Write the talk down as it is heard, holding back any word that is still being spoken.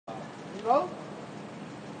You know?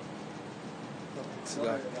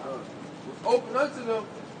 Open unto them,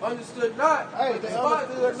 understood not. Hey, they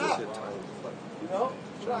understood not. You know?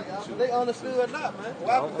 They understood not, man.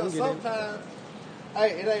 Why? Because sometimes,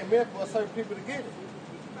 hey, it ain't meant for certain people to get it.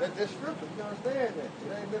 That's scripture. You understand that? It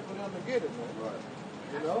ain't meant for them to get it, man. Right.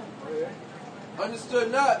 You know?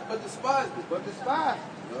 Understood not, but despised it. But despised it.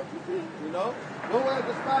 You know? No way to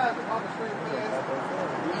despise it. Walk a straight path. You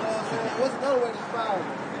know what I'm saying? What's another way to despise it?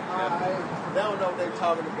 They don't know what they're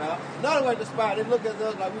talking about. Another way to despise it, they look at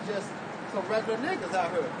us like we just some regular niggas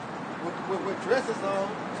out here with dresses on,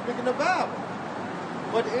 speaking the Bible.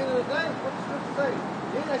 But at the end of the day, what the scripture say?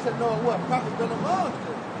 Then they should know what prophet been amongst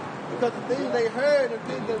them. Because the things they heard and the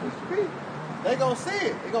things that we speak, they gonna see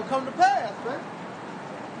it. It gonna come to pass, man.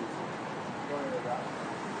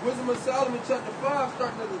 Wisdom of Solomon chapter 5,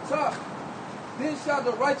 starting at the top. Then shall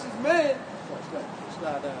the righteous man.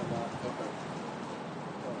 Slide down, man. Okay.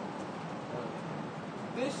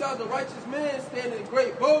 Then shall the righteous man stand in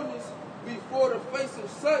great boldness before the face of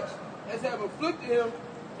such as have afflicted him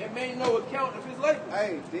and made no account of his labor.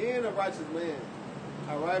 Hey, then a righteous man.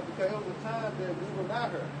 All right, because it was a time that we were not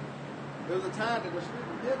here. There was a time that the spirit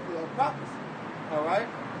was empty of prophecy. All right?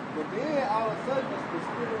 But then all of a sudden the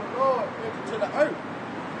spirit of the Lord entered to the earth.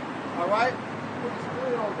 All right? Put the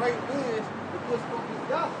spirit on great winds to push forth his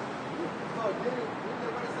gospel. So then,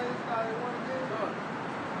 didn't they say this started one again?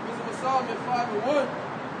 Wisdom of Solomon 5 and 1.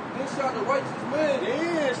 Then shall the righteous man.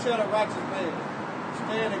 Then shall the righteous man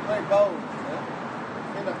stand in great boldness.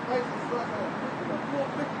 In the face of such a full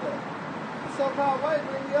picture. The so-called white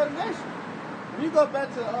man in the other nation. When you go back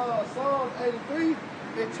to Psalm 83,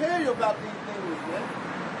 they tell you about these things, man.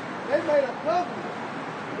 They made a covenant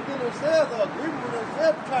within themselves, or agreement with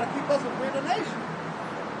themselves to try to keep us from being a nation.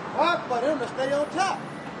 Why? For them to stay on top.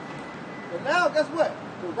 But now, guess what?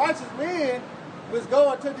 The righteous men was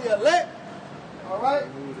going to the elect. All right?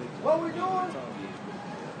 What we doing?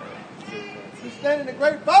 We standing in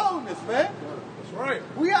great boldness, man. That's right.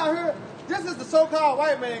 We out here, this is the so-called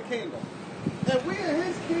white man kingdom. And we in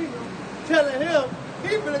his kingdom telling him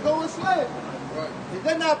he finna go in slavery. Right. Is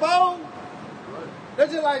that not bold? Right.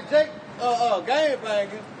 That's just like Jake game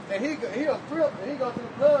banging, and he a crip, and he go to the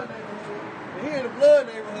blood neighborhood, and he in the blood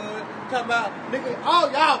neighborhood talking about, nigga, all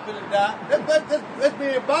y'all finna die. That's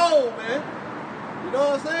being bold, man. You know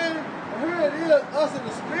what I'm saying? And here it is, us in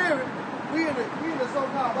the spirit, we in the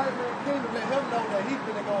so-called white man kingdom, let him know that he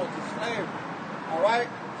finna go into slavery. All right?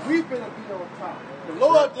 We finna be on top. The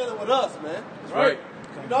Lord dealing with us, man. That's right.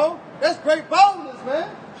 You know? That's great boldness, man.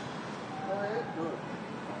 Go ahead.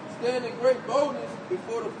 Stand in great boldness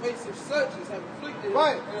before the face of such as have afflicted him.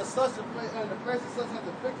 Right, and the face of such has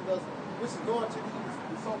afflicted us, which is going to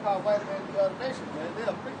the so-called white man in the other nations, man. They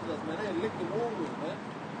afflicted us, man. They licked the wounds, man.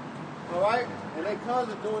 All right? And they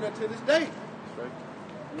constantly doing that to this day. Right.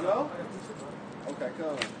 You know? Okay, come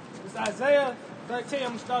on. It's Isaiah 13,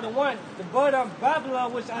 I'm starting 1. The bird of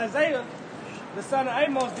Babylon, which Isaiah, the son of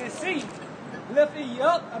Amos, did see, lifted ye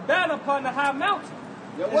up a banner upon the high mountain.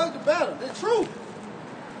 Yeah, what's the battle? The truth.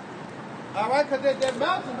 All right, because that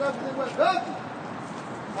mountain represents what God is.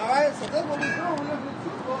 All right, so that's what we do. We live in the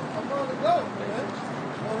truth among the gods, man.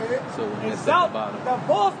 Go ahead. So And shout the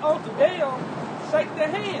voice unto them, shake their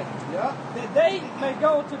hands, Yeah, that they may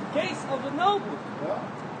go to the gates of the noble. yeah.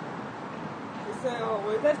 It say,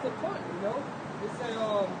 well, that's the point, you know. It say,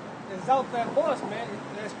 exalt that voice, man.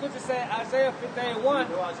 The scripture say Isaiah 58:1. You know what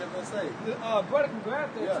I was just going to say? Brother can grab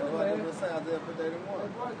that Yeah, too, you know what I was man. just going to say? Isaiah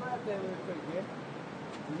 58:1. Brother, grab that real quick, man.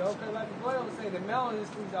 You know, because like the brother was saying, the mountains,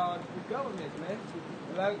 these are the governments, man.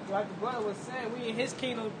 Like the brother was saying, we in his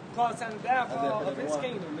kingdom, prophesying the downfall of his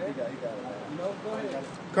kingdom, man. He got it, man. You know, go ahead.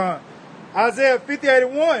 Come. Isaiah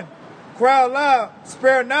 58:1. Cry loud,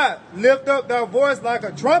 spare not, lift up thy voice like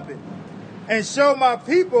a trumpet, and show my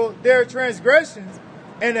people their transgressions,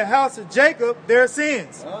 and the house of Jacob their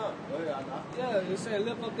sins. Go ahead, I know. Yeah, you say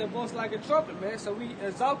lift up their voice like a trumpet, man. So we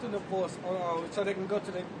exalting the voice so they can go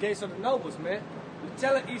to the gates of the nobles, man. We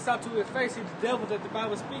telling Esau to his face he's the devil that the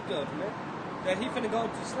Bible speak of, man. That he finna go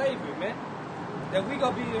to slavery, man. That we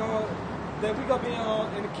gonna be in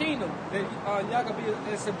the kingdom. That y'all gonna be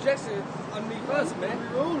in subjection underneath us, man.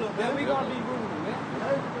 That we gonna be ruling, man.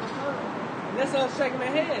 And that's us shaking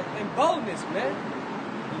their head in boldness, man.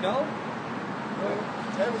 You know?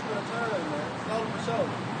 Tables gonna turn, man. Slowly for sure.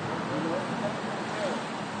 You know?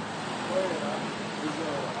 Go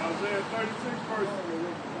ahead, Isaiah 36 verse.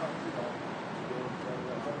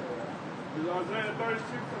 Is Isaiah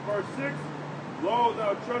 36 and verse 6. Lo,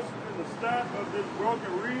 thou trustest in the staff of this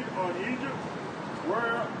broken reed on Egypt,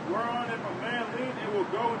 whereon if a man lean, it will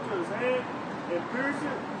go into his hand and pierce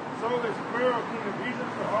it. So is Pharaoh, king of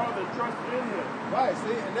Egypt, to all that trust in him. Right,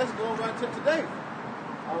 see, and that's going right to today.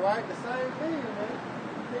 All right, the same thing, man.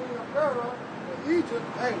 The king of Pharaoh in Egypt.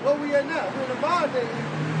 Hey, where we at now? We're in the modern day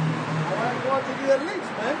Egypt. All right, going to the elites,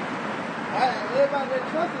 man. All right, and everybody that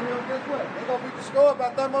trusted him, guess what? They're going to be destroyed by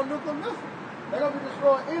thermonuclear missiles. They're going to be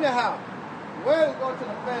destroyed anyhow. Where they go to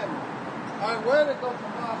the family? All right, where they go to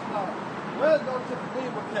Moscow? Where they go to the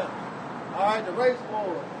Beaver camp? All right, the race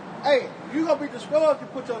war. Hey, you're going to be destroyed if you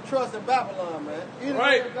put your trust in Babylon, man. Either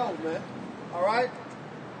way to go, man. All right?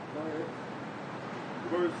 Go ahead.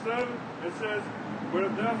 Verse 7, it says, but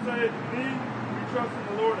if thou sayest to me, we trust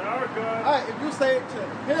in the Lord our God. All right, if you say it to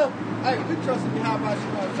him, hey, we trust in you, how about you,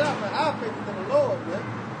 man? Our faith is in the Lord, man.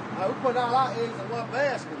 All right, we put all our eggs in one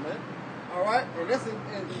basket, man. All right? And this is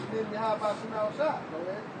how about you, shot. Go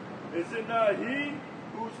ahead. Is it not he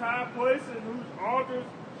whose high place and whose altars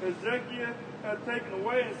Hezekiah hath taken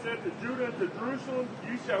away and said to Judah and to Jerusalem,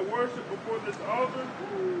 ye shall worship before this altar?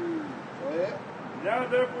 Go ahead. Now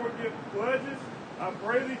therefore give pledges, I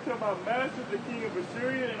pray thee, to my master the king of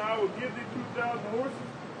Assyria, and I will give thee 2,000 horses,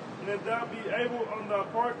 and if thou be able on thy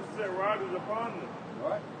part to set riders upon them. All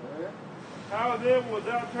right. Go ahead. How then wilt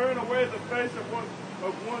thou turn away the face of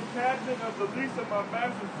one captain of the least of my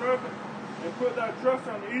master's servants, and put thy trust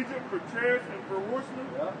on Egypt for chariots and for horsemen?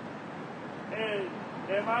 Yeah. And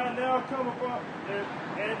am I now come upon and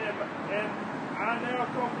I now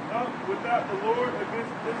come up without the Lord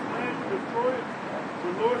against this land to destroy it?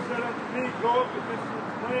 The Lord said unto me, go up against this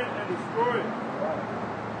land and destroy it.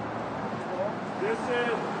 This said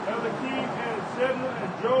Eliakim and Shebna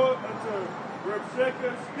and Joab unto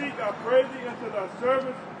Rabshakeh, speak, I pray thee, unto thy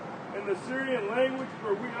servants in the Syrian language,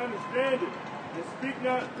 for we understand it. And speak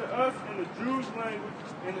not to us in the Jews' language,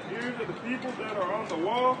 in the ears of the people that are on the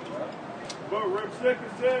wall. But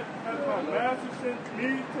Rabshakeh said, hath my master sent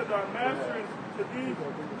me to thy master and to thee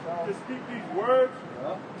to speak these words?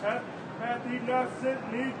 Hath he not sent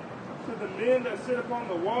me to the men that sit upon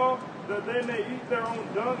the wall, that they may eat their own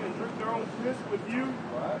dung and drink their own piss with you?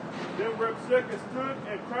 Then Rabshakeh stood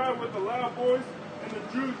and cried with a loud voice in the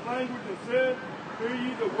Jews' language and said, hear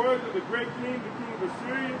ye the words of the great king, the king of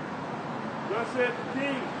Assyria? Thus said the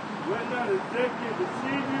king, let not Hezekiah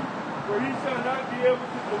deceive you, for he shall not be able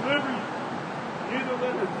to deliver you. Neither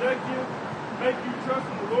let Hezekiah make you trust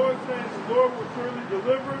in the Lord, saying, the Lord will surely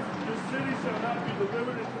deliver us. This city shall not be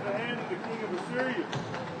delivered into the hand of the king of Assyria.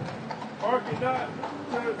 Hearken not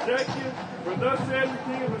to Hezekiah, for thus said the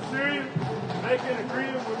king of Assyria, make an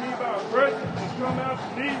agreement with me by a present, and come out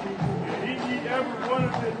to me, and eat ye every one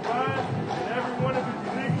of his vines, and every one of his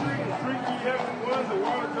fig trees, and drink ye every one the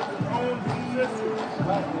waters of his own cisterns.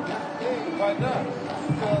 Right now.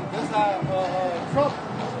 Because that's how Trump,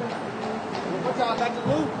 what y'all got to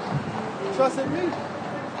lose? Trust in me. You know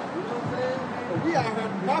what I'm saying? But we out here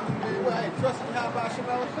talking to you, hey, trust me, how about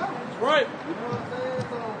Shemal Shah? Right. You know what I'm saying?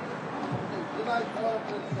 So, just like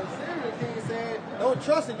the Syrian king said, don't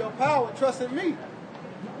trust in your power, trust in me.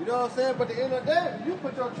 You know what I'm saying? But at the end of the day, if you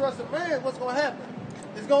put your trust in man, what's going to happen?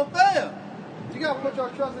 It's going to fail. You got to put your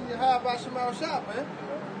trust in your how about Shemal Shah, man.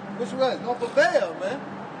 Which way? It's going to prevail, man.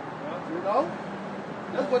 You know?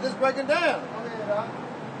 That's what this breaking down. Go ahead, Doc.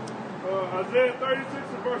 Isaiah 36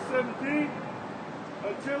 and verse 17.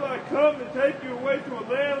 Until I come and take you away to a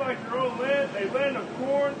land like your own land, a land of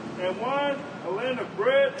corn and wine, a land of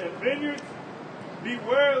bread and vineyards.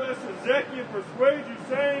 Beware lest Hezekiah persuade you,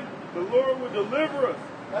 saying, the Lord will deliver us.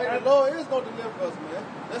 Hey, the Lord is going to deliver us, man.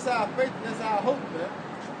 That's our faith, that's our hope, man.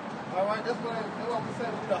 All right, that's what we say,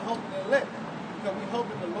 we're the hope and the elect. Because we hope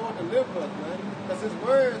that the Lord deliver us, man. Because his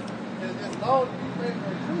words is long to be faithful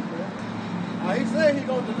and true, man. He said he's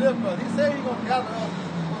going to deliver us. He said he's going to gather us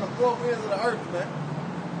from the four winds of the earth, man.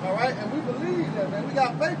 All right, and we believe that, man. We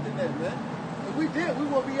got faith in that, man. If we did, we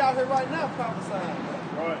wouldn't be out here right now prophesying, man.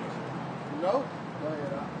 Right. You know? Go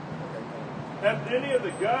ahead, okay. Hath any of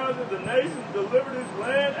the gods of the nations delivered his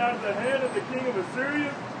land out of the hand of the king of Assyria?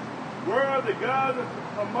 Where are the gods of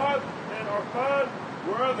Hamath and Arpad?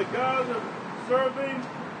 Where are the gods of Serving?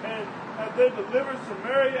 And have they delivered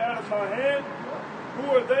Samaria out of my hand? Who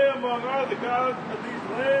are they among all the gods of these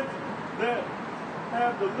lands that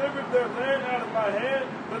have delivered their land out of my hand,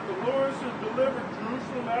 that the Lord should deliver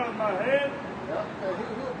Jerusalem out of my hand? Yeah, because he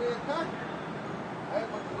was being conquered. Hey,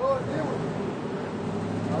 but the Lord did with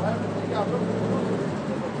him. All right, but he got rid of Jerusalem.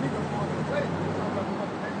 The people going to the place. He's talking about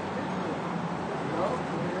the nation of Israel. You know?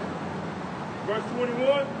 Verse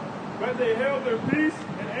 21, but they held their peace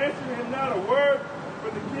and answered him not a word,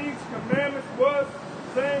 for the king's commandments was,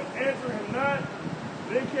 saying, answer him not.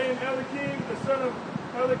 Then came Eliakim, the son of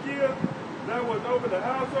Hilkiah, that was over the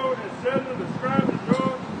household, and Shebna, the scribe, and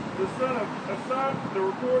Joab, the son of Asaph, the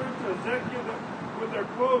recorder, to Hezekiah, who with their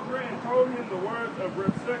clothes rent and told him the words of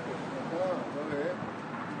Reb Sheka. Go ahead.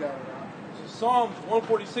 You got it out. Psalms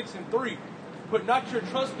 146:3. Put not your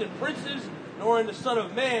trust in princes, nor in the Son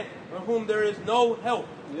of Man, in whom there is no help.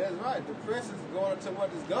 Yeah, that's right. The prince is going into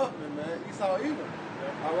what this government, man. Esau Edom.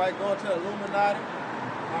 All right, going to the Illuminati.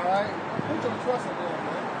 All right, put your trust in them,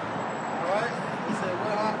 man. All right. He said,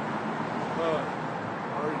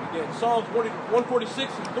 I'll read it again. Psalms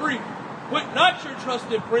 146:3. Put not your trust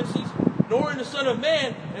in princes, nor in the Son of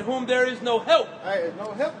Man, in whom there is no help. hey, there's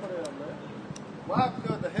no help for them, man. Why?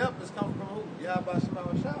 Because the help is coming from who? Yahweh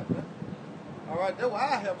Shema Shah, man. All right, that's where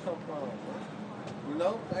our help come from, man. You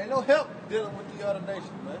know, there ain't no help dealing with the other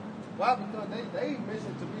nations, man. Why? Because they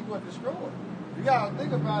mission to be what destroyed. You gotta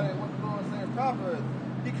think about it. What the Lord said in Proverbs,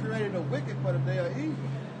 He created the wicked for the day of evil.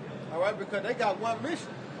 All right, because they got one mission,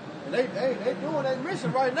 and they doing that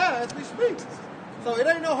mission right now as we speak. So it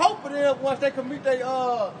ain't no hope for them once they complete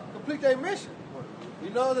their mission.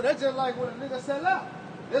 You know, that's just like when a nigga sell out.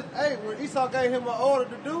 When Esau gave him an order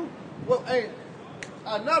to do, well,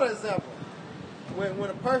 another example. When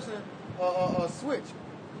a person switch,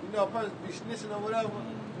 you know, a person be snitching or whatever,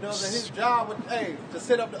 you know, that his job was, to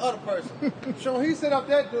set up the other person. So he set up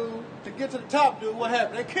that dude to get to the top dude, what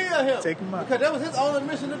happened? They killed him. Take him out. Because that was his only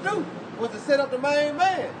mission to do, was to set up the main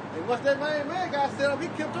man. And once that main man got set up, he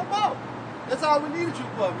killed him out. That's all we needed you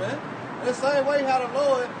for, man. And the same way how the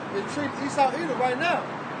Lord is treating Esau Edom right now.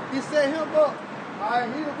 He set him up. All right,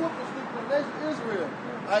 he the whoop for the nation of Israel.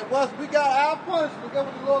 All right, once we got our punishment, look at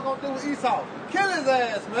what the Lord gonna do with Esau. Kill his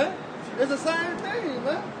ass, man. It's the same thing,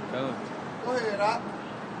 man. Go ahead, Doc.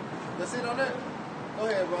 Let's sit on that. Go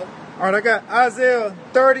ahead, brother. All right, I got Isaiah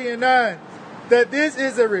 30:9. That this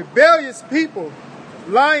is a rebellious people,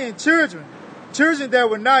 lying children, children that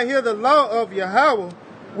will not hear the law of Yahweh,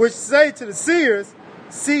 which say to the seers,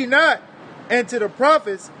 see not, and to the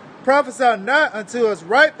prophets, prophesy not unto us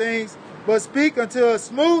right things, but speak unto us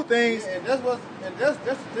smooth things. Yeah, and that's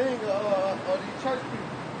the thing of these church people.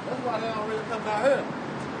 That's why they don't really come down here.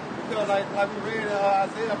 Because like we read in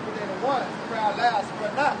Isaiah 51, cry loud,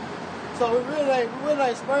 spread not. So we really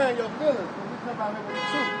ain't sparing your feelings when we come out here with the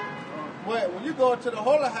truth. But when you go into the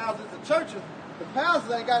holy houses, the churches, the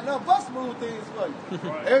pastors ain't got nothing but smooth things for you.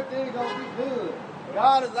 Everything gonna be good.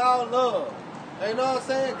 God is all love. You know what I'm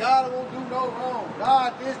saying? God won't do no wrong.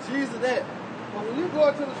 God this, Jesus that. But when you go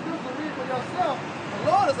into the scripture and read for yourself, the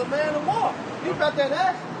Lord is a man of war. He got that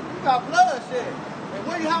action. He got bloodshed. And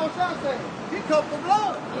what how was I saying? He come for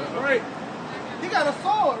blood. Right. He got a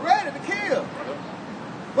sword ready to kill.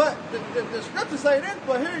 But the scripture say this,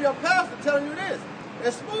 but here your pastor telling you this.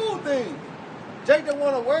 It's smooth things. Jake don't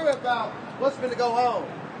want to worry about what's going to go on.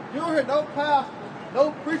 You don't hear no pastor,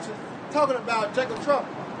 no preacher talking about Jacob Trump,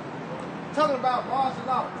 talking about martial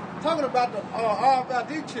law, talking about the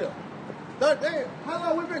RFID chip. How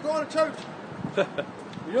long we been going to church?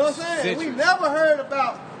 You know what I'm saying? We never heard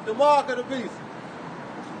about the mark of the beast.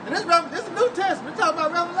 And this is New Testament. We're talking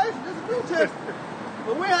about Revelation. This is New Testament.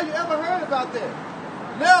 But when have you ever heard about that?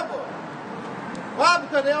 Never. Why?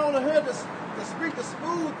 Because they only heard to speak the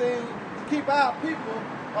smooth thing to keep our people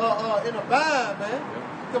in a bind, man.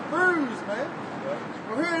 Confused, man.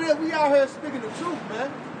 Well, here it is. We out here speaking the truth,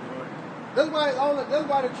 man. That's why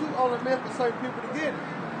the truth only meant for certain people to get it.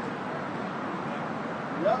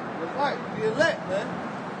 Yeah, that's right. The elect, man.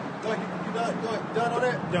 Go ahead. You done on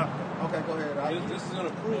that? Yeah. Okay, go ahead. This is going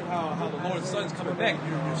to prove how the Lord's Son's coming back.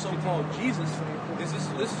 Your so-called Jesus. This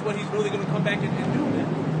is what he's really going to come back and do, man.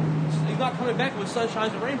 He's not coming back with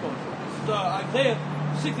sunshines and rainbows. This is Isaiah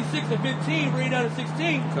 66:15, reading down to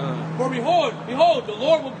 16. For behold, the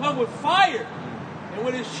Lord will come with fire, and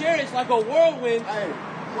with his chariots like a whirlwind. Hey,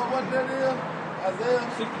 what that is? Isaiah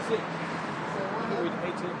 66.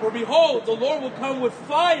 For behold, the Lord will come with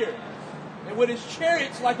fire, and with his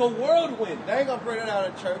chariots like a whirlwind. They ain't gonna bring that out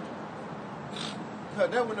of church. Because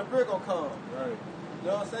that's when the fear gonna come. Right. You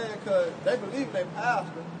know what I'm saying? Because they believe in their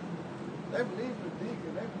pastor. They believe in the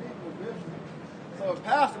deacon. They believe in the bishop. So if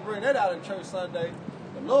pastor bring that out in church Sunday,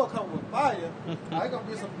 the Lord come with fire, there's gonna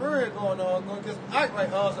be some fear going on, gonna get some act right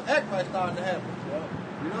starting to happen.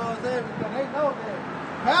 You know what I'm saying? Because they know that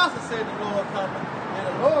pastor said the Lord coming, and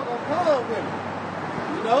the Lord gonna come with it.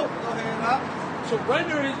 You know? Go ahead and out.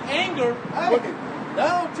 Surrender his anger. Hey, they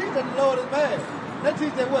don't teach that the Lord is mad. They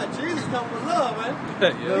teach that what? Jesus come with love, man.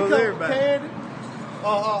 He come with candy,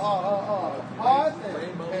 hearts,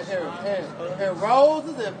 and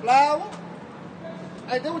roses and flowers.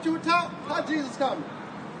 Hey, that what you were taught? How Jesus coming?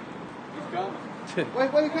 He's coming.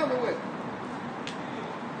 What he coming with?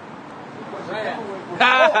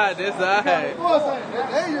 This alright.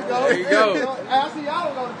 There you go. There you go. I see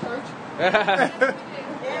y'all don't go to church.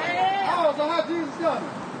 Oh, So how Jesus coming?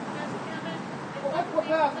 What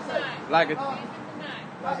pastor say? Like a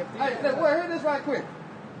Hey, hear this right quick.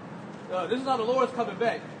 This is how the Lord is coming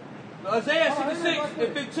back. Isaiah 66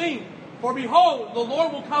 and 15. For behold, the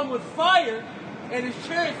Lord will come with fire, and his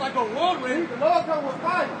chariots like a whirlwind. The Lord come with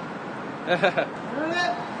fire. You hear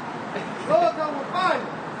that? The Lord come with fire.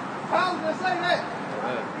 How does it say that?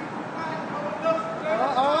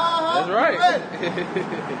 That's right.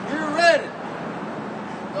 You're ready.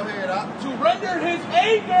 Go ahead, Doc. To render his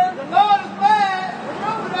anger. The Lord is mad.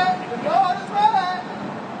 Remember that. The Lord is mad.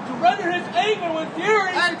 To render his anger with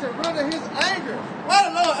fury. Hey, to render his anger. Why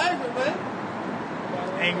the Lord angry, man?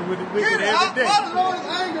 Angry with the wicked every day. Why the Lord is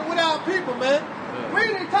angry with our people, man? We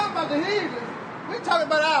ain't talking about the heathens. We talking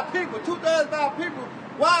about our people. 2/3 of our people.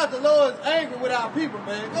 Why is the Lord angry with our people,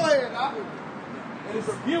 man? Go ahead, Doc. And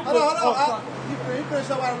rebuke Hold on. He couldn't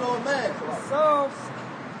show why the Lord mad. Psalms.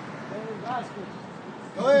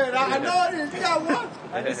 Go ahead. I know it is. You got one.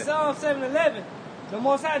 It's Psalm 7:11. The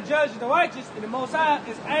Most High judges the righteous, and the Most High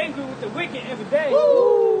is angry with the wicked every day.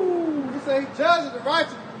 Woo! He said he judges the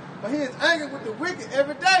righteous, but he is angry with the wicked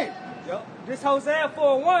every day. Yep. This Hosea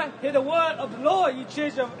 4:1. Hear the word of the Lord, you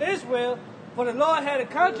children of Israel, for the Lord had a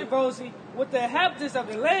controversy with the inhabitants of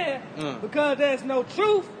the land, because there's no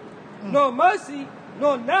truth, nor mercy,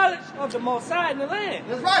 nor knowledge of the Most High in the land.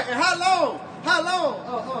 That's right. And how long? How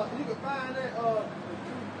long? You can find that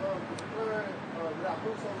without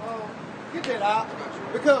proof so long. Get that out.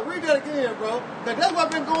 Because read that again, bro. Because that's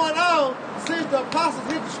what's been going on since the apostles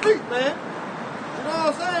hit the street, man. You know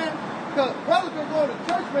what I'm saying? Because brothers been going to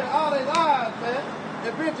church, man, all their lives, man.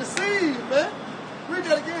 They've been deceived, man. Read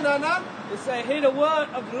that again, now. It say, hear the word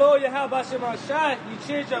of the Lord Yahweh Shemashai, you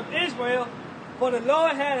children of Israel, for the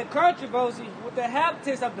Lord had a controversy with the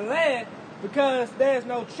inhabitants of the land, because there's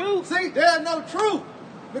no truth. See, there's no truth.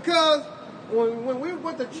 Because when we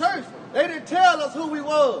went to church, they didn't tell us who we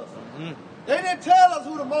was. They didn't tell us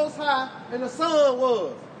who the Most High and the Son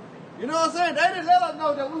was. You know what I'm saying? They didn't let us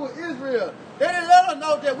know that we were Israel. They didn't let us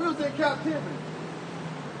know that we was in captivity.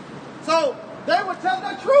 So they were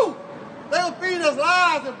telling the truth. They were feeding us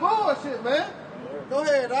lies and bullshit, man. Go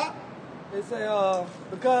ahead, Doc. It say,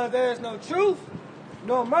 because there's no truth,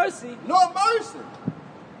 nor mercy. No mercy.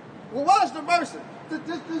 Well, what is the mercy?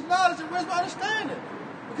 This knowledge and wisdom understanding.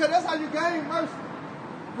 Because that's how you gain mercy.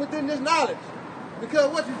 Within this knowledge. Because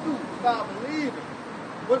what you do, you start believing.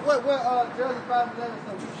 What Judges 5:11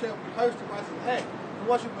 says, you shall rehearse the righteous act. And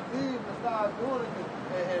once you believe and start doing it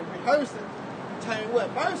and rehearsing, you obtain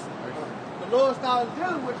what? Mercy. The Lord started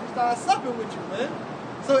dealing with you, started supping with you, man.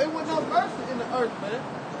 So it was no mercy in the earth, man.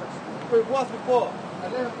 Once before.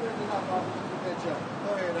 And let him finish it up, Bob.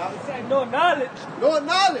 Go ahead, Doc. It say, no knowledge. No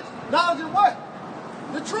knowledge. Knowledge of what?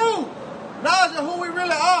 The truth. Knowledge of who we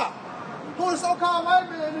really are. Who the so-called white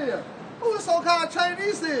man is. Who the so-called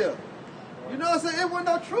Chinese is. You know what I'm saying? It wasn't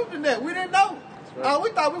no truth in that. We didn't know. Right. We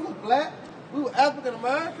thought we was black. We were African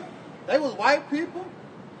American. They was white people.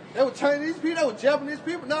 They were Chinese people. They were Japanese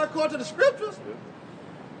people. Not according to the scriptures.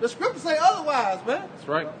 The scriptures say otherwise, man. That's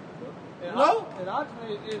right. And no? And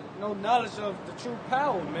ultimately, it's no knowledge of the true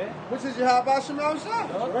power, man. Which is Yahweh Shema Shah.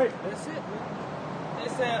 That's right. That's it, man.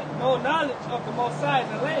 It said no knowledge of the Most High in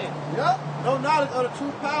the land. Yep. No knowledge of the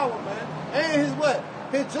true power, man. And his what?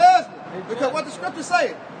 His judgment. Because what the scriptures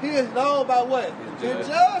say, he is known by what? His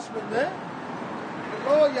judgment, man. The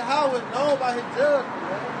Lord Yahweh is known by his judgment,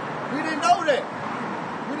 man. We didn't know that.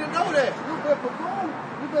 We didn't know that. We've been babooned.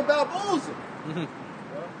 We've been bamboozled.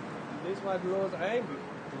 That's why the Lord's angry,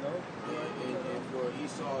 you know. And for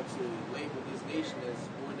Esau to label this nation as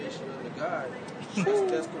one nation under God,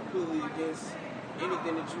 that's completely against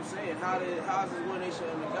anything that you're saying. How is this one nation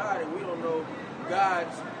under God and we don't know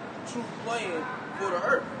God's true plan for the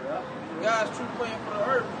earth? God's true plan for the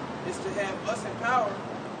earth is to have us in power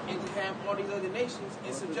and to have all these other nations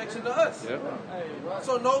in subjection to us. Yep.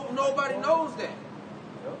 So nobody knows that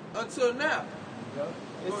until now.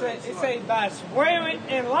 It say by swearing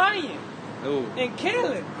and lying and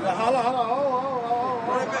killing. Hold on.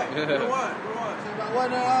 Run it back. Rewind. Say about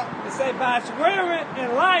what now? It say by swearing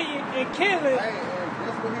and lying and killing. Hey, and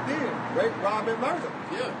that's what he did. Rape, rob, and murder.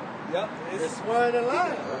 Yeah. Yep. It's swearing and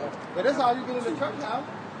lying. But that's how you get in the church house.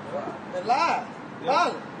 And lie.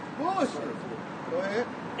 Violence. Bullshit. Go ahead.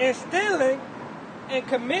 And stealing and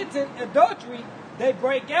committing adultery, they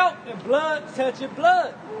break out and blood touching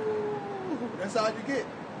blood. That's how you get.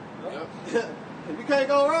 Yep. You can't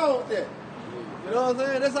go wrong with that. You know what I'm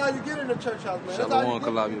saying? That's how you get in the church house, man. Shalom,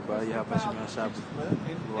 Kalabia, buddy. Yeah, Shabbat.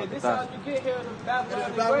 And this how you get here in the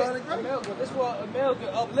Babylon the Great. America. This is what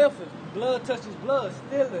America uplifts. Blood touches blood,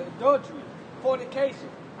 stealing, adultery, fornication,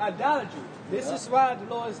 idolatry, This is why the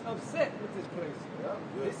Lord is upset with this place.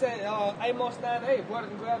 He said, Amos 9:8, brother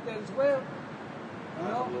can grab that as well. You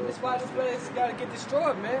know, that's why this place got to get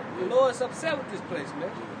destroyed, man. The Lord is upset with this place,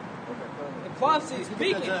 man. The prophecy is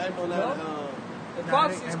speaking. You know? The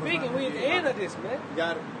prophecy is speaking. We at the end of this, man. You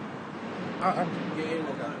got it. Get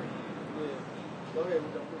Amos 9. Go ahead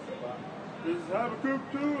with the precept. This is Habakkuk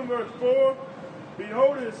 2 and verse 4.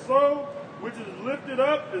 Behold, his soul, which is lifted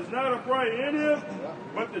up, is not upright in him,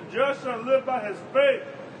 but the just shall live by his faith.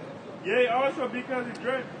 Yea, also because he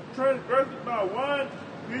transgressed by wine,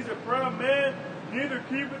 he's a proud man, neither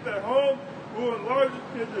keepeth at home, who enlarges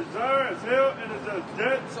his desire as hell and is as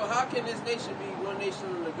death. So how can this nation be one nation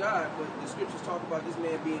under God, but the scriptures talk about this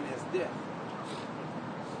man being as death?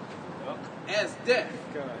 As death.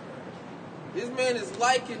 This man is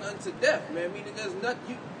likened unto death, man. Meaning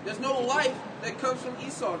there's no life that comes from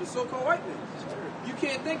Esau, the so-called white man. You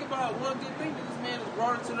can't think about one good thing that this man has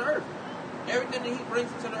brought into the earth. Everything that he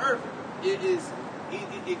brings into the earth,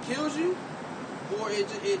 it kills you, or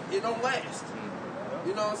it don't last.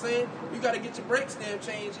 You know what I'm saying? You got to get your brake stamp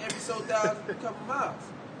changed every couple miles.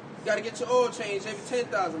 You got to get your oil changed every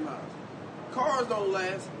 10,000 miles. Cars don't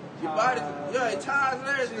last. Your body, it tires and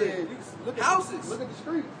everything. Houses. Look at the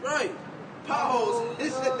streets. Right. Potholes.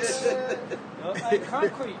 Like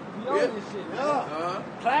concrete. We own this shit, man.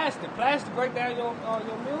 Plastic break down your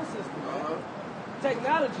immune system, man.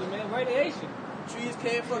 Technology, man. Radiation. Trees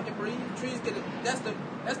can't fucking breathe. Trees get it. That's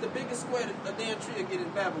the biggest square that a damn tree will get in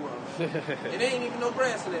Babylon. It ain't even no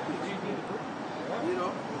grass in that bitch. You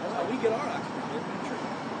know? That's how we get our oxygen.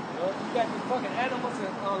 You got these fucking animals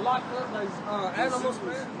and locked up like animals,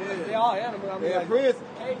 man. Yeah. They all animals. I mean, They're in like prison.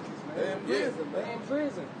 cages, man. They're in prison, They man. in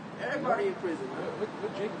prison. Everybody in prison, man.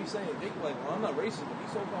 What Jake be saying? Jake be like, well, I'm not racist, but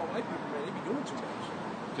these so-called white people, man, they be doing too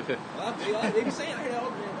much. They be saying, I hear that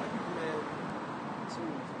all the white people, man.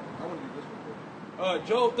 I want to do this one.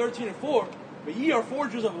 Job 13 and 4. But ye are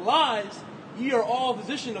forgers of lies, ye are all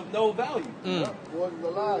physician of no value. Forgers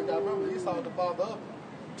of lies. Got to remember, Esau the father of it.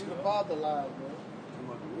 He's the father of lies, man.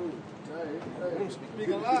 He's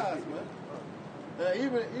speaking lies, man. And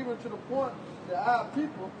even to the point that our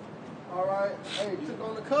people, all right, took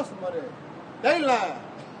on the customer there. They lied.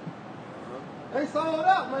 They sold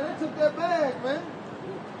out, man. They took that bag, man.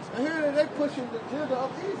 And here they pushing the agenda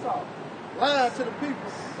of Esau. Lying to the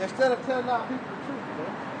people instead of telling our people the truth,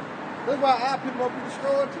 man. That's why our people will be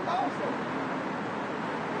destroyed too also.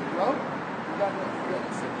 You know? You got that.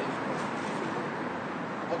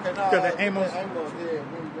 Okay, now Got that Amos. Amos, yeah,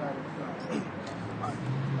 really got it.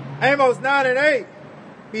 Amos 9 and 8.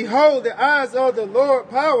 Behold, the eyes of the Lord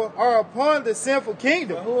power are upon the sinful But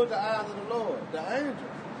kingdom. who are the eyes of the Lord? The angels.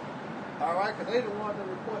 All right, because they the ones that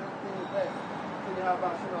report everything back. Tell you how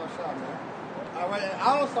about shit on shot, man. All right, and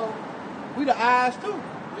also, we the eyes too.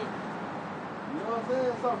 You know what I'm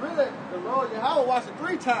saying? So really, the Lord Yahweh watched it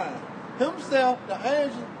 3 times. Himself, the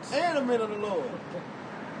angel, and the men of the Lord.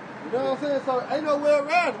 You know what I'm saying? So ain't no way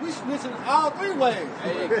around it. We snitching all 3 ways.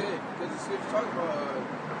 Hey, good. Because the scripture talking about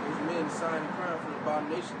those men signing the crime for the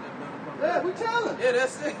abomination that done upon the Yeah, earth. we telling. Yeah,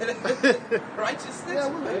 that's it. Righteous snitching. Yeah,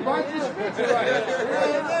 we righteous snitching right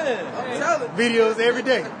there. I'm telling. Videos every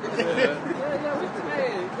day.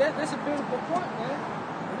 That's a beautiful point, man.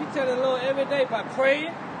 We tell the Lord every day by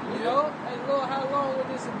praying, you know, hey Lord, how long will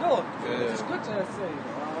this endure? The scripture has said,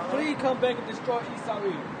 please come back and destroy Esau.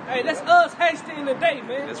 Hey, that's us hasting in the day,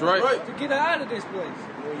 man. That's right. To get out of this place.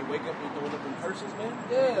 You know, you wake up and you're throwing up in curses, man.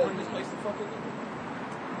 Yeah. You want this place to fucking live.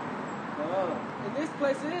 And this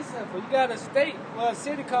place is simple. You got a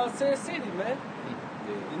city called Sin City, man.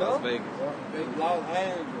 You know? Las Vegas. Los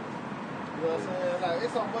Angeles. You know what I'm saying? Like,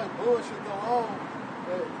 it's so much bullshit going on.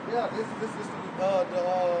 But, yeah, this is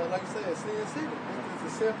like you said, Sin City.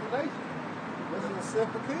 This is a sinful nation. This is a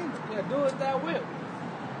sinful kingdom. Yeah, do as thou wilt.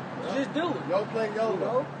 Just do it. Yo play yo. You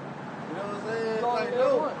know? You know what I'm saying? Go Like, there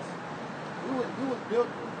no. once. We was built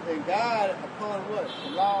and guided upon what? The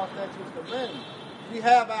law, statutes, commandments. We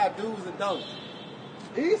have our do's and don'ts.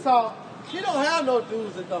 Esau, he don't have no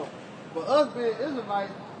do's and don'ts. But us being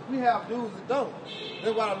Israelites, we have do's and don'ts.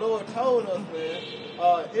 That's why the Lord told us, man,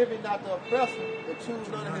 envy not the oppressor and choose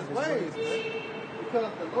none of his ways, man.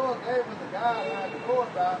 Because the Lord gave us a guideline to go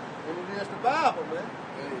about, and it is the Bible, man.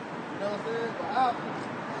 You know what I'm saying? But our people,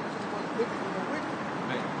 what's wicked is the wicked.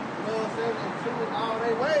 You know what I'm saying? And choosing all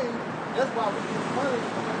their ways, that's why we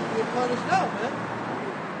get punished now, man.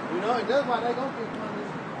 You know, and that's why they gonna get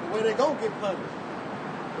punished the way they gonna get punished.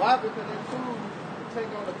 Why? Because they choose to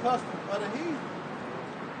take on the custom of the heathen.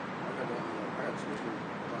 I got a scripture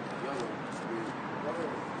about the yellow spirit.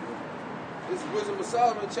 This is Wisdom of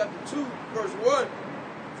Solomon, chapter 2, verse 1.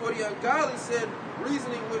 For the ungodly said,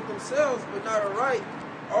 reasoning with themselves, but not aright.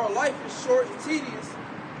 Our life is short and tedious.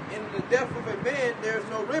 In the death of a man, there is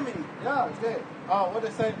no remedy. Yeah, it's that. What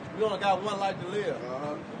they say, we only got one life to live.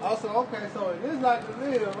 Also, okay, so in this life to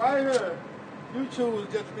live, right here, you choose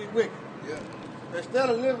just to be wicked. Yeah. Instead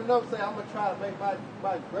of living up, say, I'm going to try to make my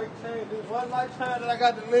great change. This one lifetime that I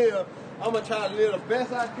got to live, I'm going to try to live the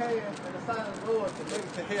best I can in the sight of the Lord to make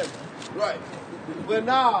it to heaven. Right. But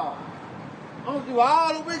nah, I'm going to do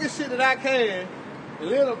all the wicked shit that I can and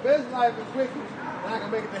live the best life as wicked and I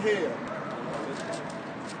can make it to hell.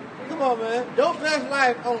 Come on, man. Your best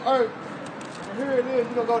life on earth, and here it is,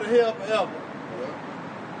 you're going to go to hell forever.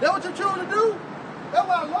 That's what you choose to do? That's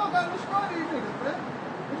why the Lord got to destroy these niggas, man.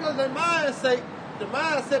 Because the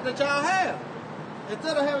mindset that y'all have.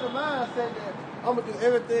 Instead of having the mindset that I'm going to do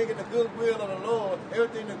everything in the good will of the Lord,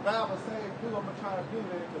 everything the Bible says do, I'm going to try to do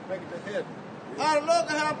that to make it to heaven. All the Lord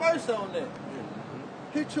can have mercy on that.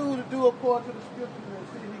 He choose to do according to the scriptures and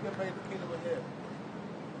see if he can make the kingdom of heaven.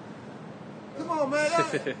 Come on, man.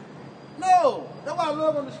 No. That's why I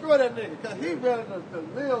love him to destroy that nigga. Because he rather to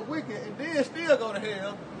live wicked and then still go to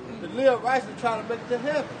hell than live righteous and try to make it to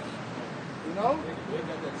heaven. You know? They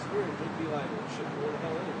got that spirit. They'd be like, oh, shit, what the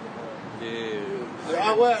hell is it?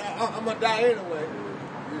 Yeah. I'm going to die anyway.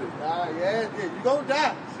 Yeah, you're going to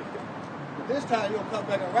die. But this time you're going to come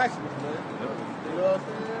back in righteousness, man. You know what I'm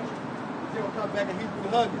saying? You're going to come back in Hebrew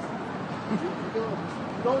huggers. You're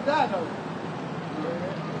going to die, though.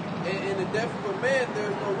 In the death of a man, there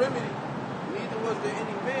is no remedy. Neither was there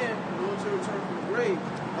any man who to return from the grave.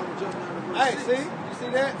 I'm jumping down to verse 6. See? You see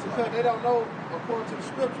that? Because they don't know according to the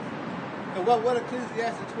scriptures. Because what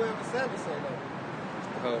Ecclesiastes 12 and 7 say,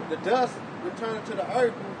 though? The dust returned to the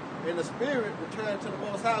earth, and the spirit returned to the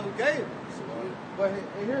Most High who gave it. But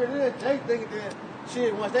here it is, they think that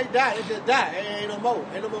shit, once they die, they just die. Ain't no more.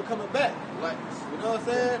 Ain't no more coming back. You know what I'm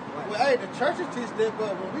saying? Well, hey, the churches teach that,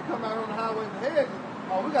 but when we come out on the highways and hedges,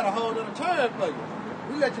 we got a whole other turn for you.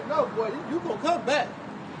 We let you know, boy, you gonna come back.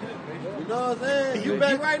 You know what I'm saying? You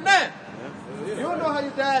back right now. You don't know how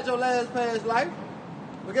you died your last past life.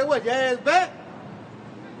 But guess what? Your ass back.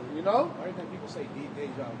 You know? Every time people say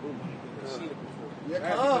deja vu, they've seen it before. Yeah,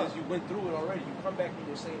 right? Because you went through it already. You come back in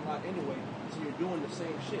your same life anyway, so you're doing the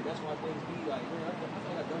same shit. That's why things be like, man, I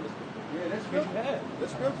think I've done this before. Yeah, that's because scripture. you have.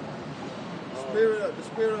 That's scripture. The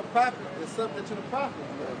spirit of prophet is subject to the prophet.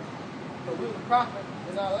 Man. So we was a prophet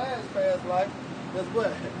in our last past life. Guess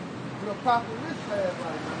what? We're a prophet in this past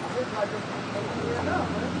life. Man. This life just here now,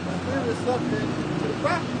 man. The spirit is subject to the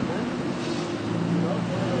prophet, man. You know,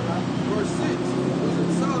 Verse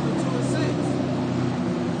 6. Solomon 2 and 6.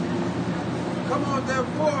 Come on,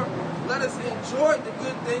 therefore, let us enjoy the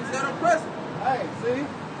good things that are present. hey, see?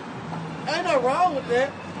 Ain't nothing wrong with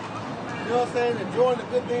that. You know what I'm saying? Enjoying the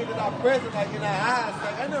good things that are present, like in our eyes.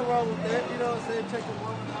 Like, ain't nothing wrong with that. You know what I'm saying? Take a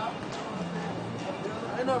woman out. You know what I'm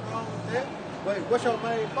saying? Ain't nothing wrong with that. But what's your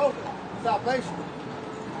main focus? Salvation.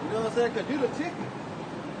 You know what I'm saying? Because you the ticket.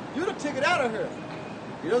 You the ticket out of here.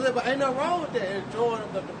 You know what I'm saying? But ain't nothing wrong with that. Enjoying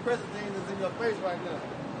the present things that's in your face right now.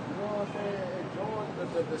 You know what I'm saying? Enjoying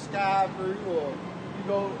the sky view, or you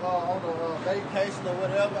go on a vacation or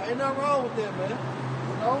whatever. Ain't nothing wrong with that, man.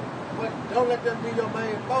 You know? But don't let that be your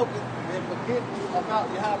main focus and forget about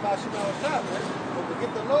how about Shema, man. But forget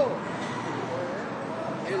the Lord.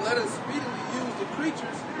 And let us speedily use the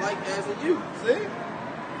creatures like as a youth. See?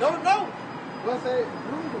 Don't know. Let's say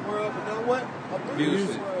rule the world, but know what? Abuse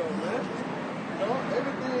the world, man. You know,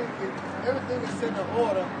 everything is set in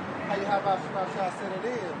order. How you have about Shema set it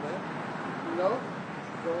in, man. You know?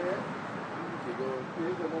 Go ahead. Keep going.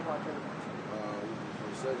 Here's the one more thing. For a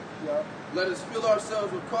second. Yeah. Let us fill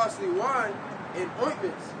ourselves with costly wine and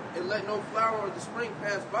ointments, and let no flower of the spring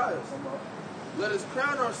pass by us. Come on. Let us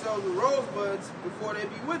crown ourselves with rosebuds before they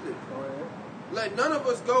be withered. Go ahead. Let none of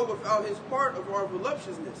us go without his part of our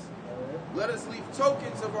voluptuousness. Go ahead. Let us leave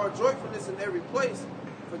tokens of our joyfulness in every place,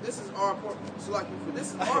 for this is our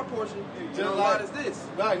portion, and our lot is this.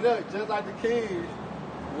 Right, look, just like the kings,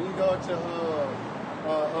 when you go to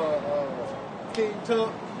King Tut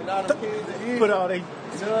and all the kings of Egypt. Put all they You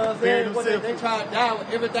know what I'm saying? What they try to die with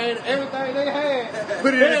everything they had.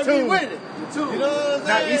 Put it in a Bear me tomb. with it. You know what I'm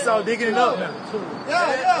Now saying? Esau digging it up now.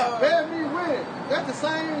 Yeah. Bear me with it. That's the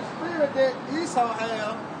same spirit that Esau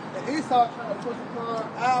had, and Esau trying to push upon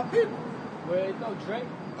our people. Well, you know, Drake.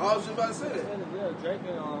 I was just about to say that. Yeah, Drake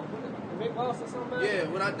and what is it, Big Boss or something? Yeah,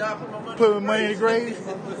 when I die, put my money Put money in the grave.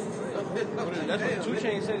 That's what 2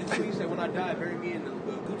 Chainz said. He said, when I die, bury me in the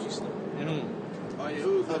Gucci store. Oh, yeah,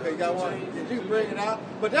 who's Okay, you got one. You can bring it out.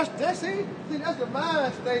 But that's it. See, that's the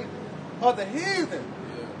mind state of the heathen.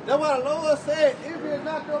 That's why the Lord said, if you're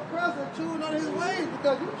not your person, choose on his ways,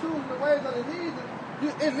 because you choose the ways of the heathen,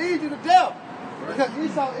 it leads you to death. Because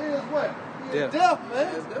Esau is what? He is death,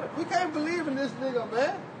 man. We can't believe in this nigga,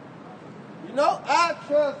 man. You know, I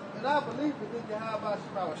trust and I believe in this Yahweh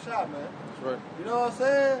Shah, man. That's right. You know what I'm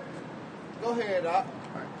saying? Go ahead, Doc.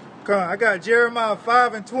 Come on, I got Jeremiah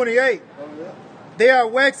 5:28. Oh, yeah. They are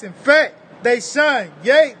waxing fat, they shine,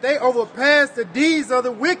 yea, they overpass the deeds of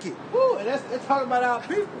the wicked. Woo, and they're talking about our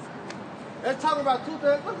people. They're talking about 2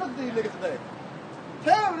 things. Look at these niggas today.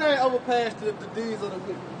 Tell me they ain't overpassed the deeds of the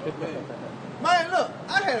wicked. Man, look,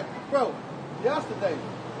 I had a bro yesterday.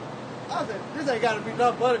 I said, this ain't got to be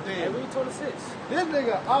nothing but a Hey, damn. we 26. This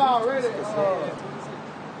nigga already,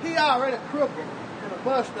 he already crippled in a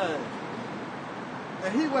Mustang.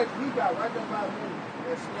 And he got right there by me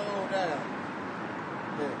and slowed down.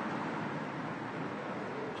 Yeah.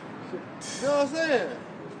 You know what I'm saying?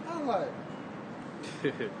 I'm like,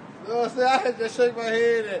 you know what I'm saying? I had to shake my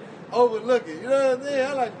head and overlook it. You know what I'm saying?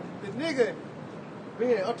 I'm like, the nigga,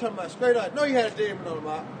 man, I'm talking about straight up. No, he had a demon on him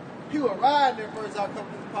out. He was riding there first I come to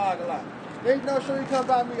the parking lot. They no sure he come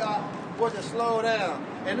by me, I was to slow down.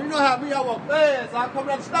 And you know how me, I was fast, so I come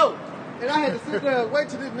out the stove. And I had to sit there and wait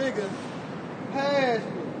till this nigga pass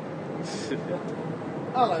me.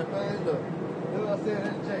 I was like, man, look. You know what I'm saying?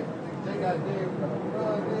 That's Jake. Jake got a demon. You know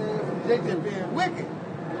what I'm saying? Jake just being wicked.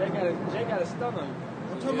 Jay got a stun on you.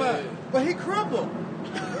 I'm talking about, but he crippled.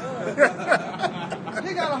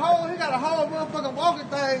 he got a whole motherfucking walking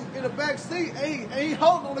thing in the back seat, and he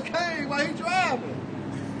holding on the cane while he driving.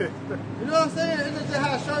 You know what I'm saying? It's just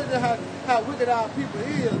how it shows you how wicked our people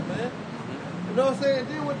is, man. You know what I'm saying?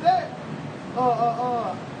 Then with that,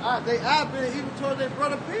 I've been even told their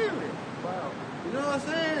brother period. Wow. You know what I'm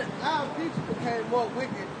saying? Our people became more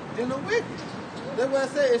wicked than the wicked. That's what I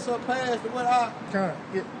say. It's surpassed what I.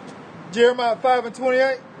 Jeremiah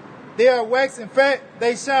 5:28. They are waxing fat,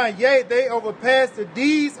 they shine, yea, they overpass the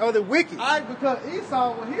deeds of the wicked. Because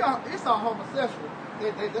Esau, when Esau homosexual, they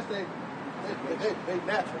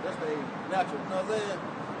natural. That's they natural. You know what I'm saying?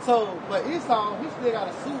 So, but Esau, he still got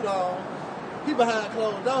a suit on. He behind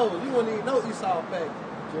closed doors. You wouldn't even know Esau back.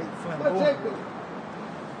 What Jake do?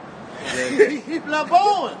 He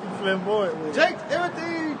flamboyant. Flamboyant. Jake,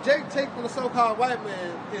 everything Jake take from the so-called white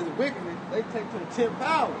man is wickedness. They take to the 10th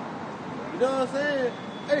power. You know what I'm saying?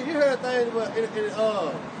 Hey, you heard things about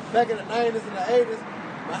back in the 90s and the 80s,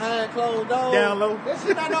 behind closed doors. Down low. That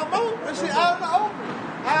shit not no more. That shit out in the open.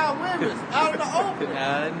 Our women's out in the open.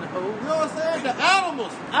 Out in the open. You know what I'm saying? The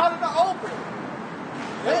animals out in the open.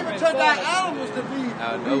 They even turned our animals to be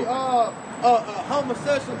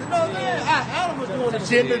homosexuals. You know what I'm saying? Our animals doing the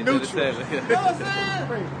Gender shit. neutral. You know what I'm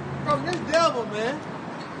saying? From this devil, man.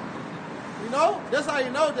 You know? That's how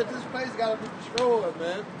you know that this place got to be destroyed,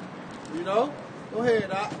 man. You know? Go ahead,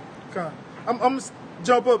 Doc. Come on. I'm going to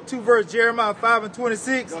jump up 2 verses, Jeremiah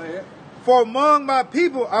 5:26. Go ahead. For among my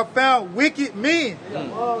people I found wicked men. Yeah,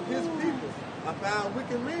 among his people, I found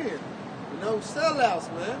wicked men. You know, sellouts,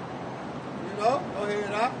 man. You know? Go ahead,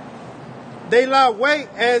 Doc. They lie wait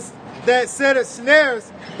as that set of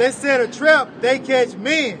snares, they set a trap, they catch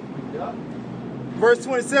men. Yeah. Verse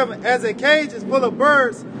 27, as a cage is full of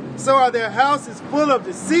birds, so are their houses full of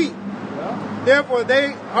deceit. Yeah. Therefore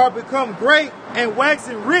they are become great and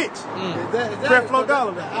waxing rich. Creflo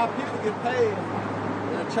Dollar. Our people get paid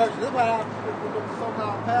in the church. That's why our people, the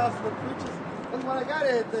so-called pastors and preachers, that's why they got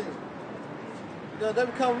everything. You know, they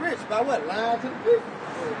become rich by what? Lying to the people.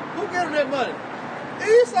 Who get them that money?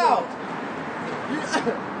 Esau.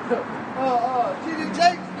 T.D.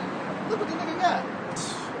 Jakes. Look what the nigga got.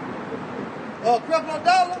 Creflo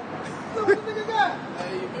Dollar. Look what the nigga got.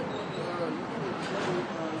 Hey, you remember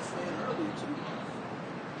saying earlier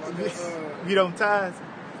too? You don't ties.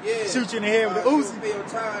 Yeah. Shoot you in the head with the You Uzi. gonna pay your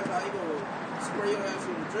tithes, how you gonna spray your ass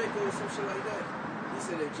with a Draco or some shit like that? He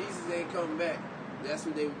said if Jesus ain't coming back, that's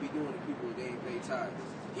what they would be doing to people if they ain't pay tithes.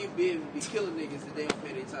 He'd be able to be killing niggas if they don't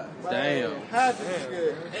pay their tithes. Damn. How did you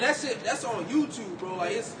get? And that shit, that's on YouTube, bro.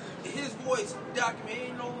 Like, it's his voice document,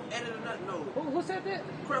 ain't no edit or nothing, no. Who said that?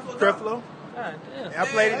 Creflo. God damn. I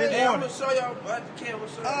played it this I'm morning. gonna show y'all at the camera.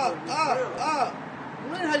 Show y'all.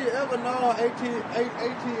 When have you ever known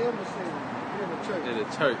ATM machine in the church? In the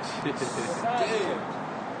church.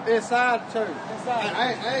 Inside the church. I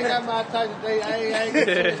ain't got my touch today. I ain't get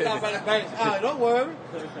to stop at the bank. Don't worry.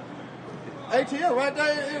 ATM right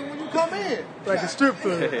there when you come in. Like a strip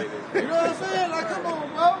club. You know what I'm saying? Like, come on,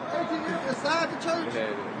 bro. ATM inside the church.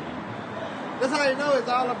 That's how you know it's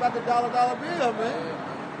all about the dollar bill, man.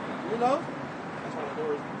 You know?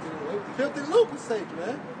 Filthy lucre's sake,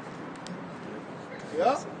 man.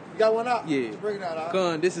 Yeah. You got one out? Yeah. Bring it out.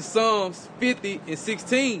 Gun, this is Psalms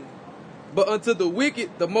 50:16. But unto the wicked,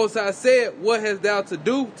 the Most High said, what hast thou to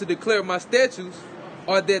do to declare my statutes,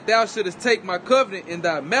 or that thou shouldest take my covenant in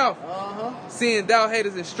thy mouth, seeing thou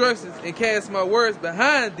hatest instructions and cast my words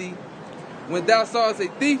behind thee? When thou sawest a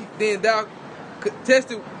thief, then thou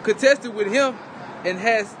contested with him, and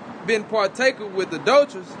hast been partaker with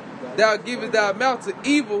adulterers. Thou givest thy mouth to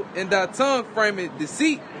evil, and thy tongue frameth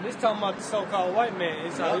deceit. And this talking about the so-called white man.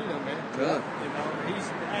 It's all you know, man. Gun. You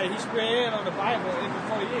know, he's spread in on the Bible every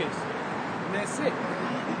 4 years. And that's it.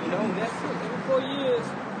 You know, that's it. Every 4 years,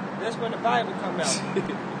 that's when the Bible come out. You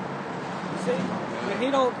see? When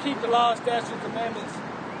he don't keep the law, statutes, commandments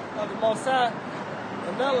of the Most High,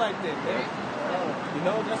 or nothing like that, man. You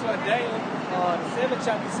know, that's why Daniel, the 7th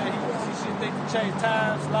chapter said he should think to change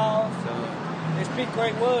times, laws, and speak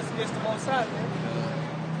great words against the Most High, man.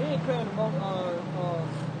 He ain't playing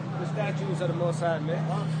the statues of the Most High,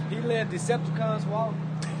 man. He let Decepticons walk.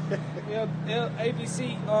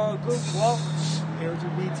 ABC group walk.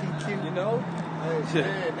 LGBTQ. You know?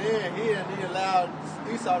 Hey, then he allowed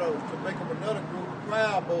Esau to make up another group,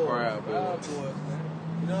 Proud Boys. Proud Boys, man.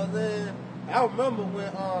 You know what I'm saying? I remember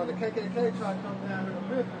when the KKK tried to come down here to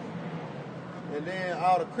Memphis, and then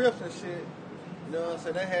all the Crips and shit, you know what I'm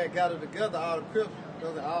saying, they had gathered together, all the Crips,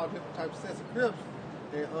 you know, all different types of sets of Crips,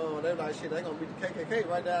 and they were like, shit, they gonna beat the KKK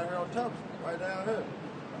right down here on top, right down here.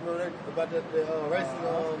 Remember about that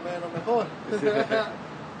racist man on the horse?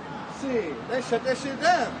 Shit, they shut that shit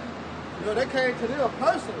down. You know, they came to them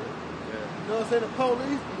personally. You know what I'm saying? The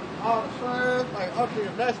police, all the sheriffs, like up there,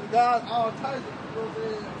 National Guards, all types of, you know what I'm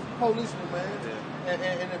saying, policemen, man.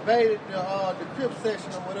 And invaded the Crip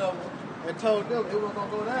section or whatever and told them it wasn't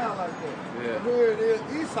gonna go down like that. And here it is,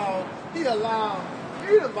 Esau, he allowed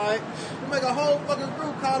Edomite to make a whole fucking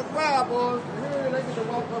group called the Proud Boys, and here they get to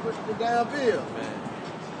walk up the damn bill.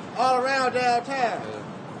 All around downtown.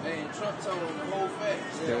 Man, Trump told them the whole fact.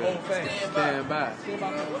 Stand by. You know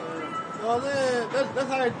what I'm saying? That's the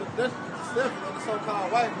deception of the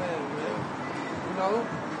so-called white man, man. You know?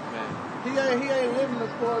 He ain't living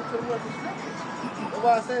according to what the scriptures. That's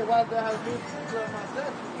why I said, why did I have to declare my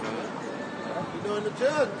statutes? You know, in the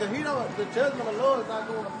judgment, because the judgment of the Lord is not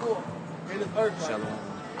going to forth in this earth right now.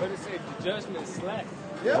 But it said the judgment is slack.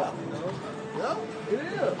 Yeah. You know? Yeah, it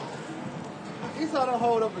is. Esau don't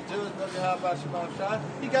hold up a judgment of Yahweh Shema Shai.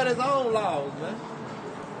 He got his own laws, man.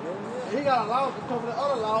 He got a law to cover the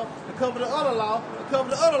other law, to cover the other law, to cover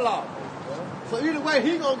the other law. So either way,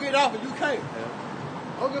 he gonna get off and you can't.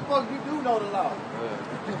 Don't give a fuck if you do know the law.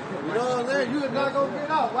 You know what I'm saying? You're not gonna get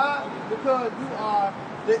off. Why? Because you are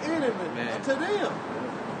the enemy to them.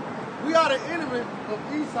 We are the enemy of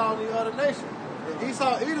Esau and the other nation. And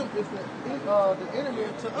Esau, Edom is the enemy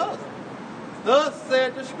to us. Thus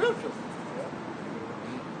said the scriptures.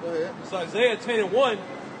 Go ahead. So Isaiah 10:1,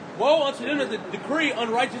 woe unto them that decree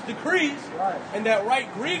unrighteous decrees, and that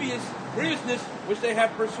right grievousness which they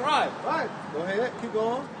have prescribed. Right. Go ahead. Keep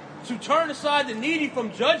going. To turn aside the needy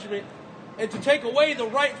from judgment, and to take away the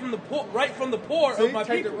right from the poor See, of my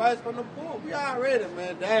take people. the rights from the poor. We already,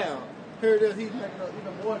 man, down. Here it is. He's making us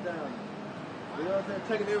even more down. You know what I'm saying?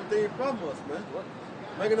 Taking everything from us, man.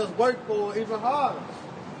 Making us work for it even harder.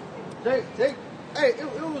 Jake, hey, it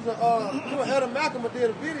was Adam Malcolm did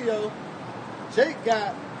a video. Jake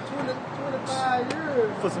got 25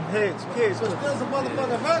 years For some heads, kids. for still some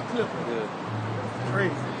motherfucking hair clipping.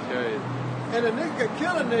 Crazy. And a nigga can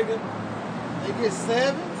kill a nigga. They get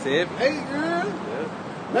 7, 8 years,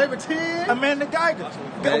 maybe 10. Amanda Geiger.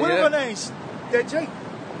 What her name? That Jake.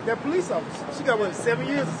 That police officer. She got, what, 7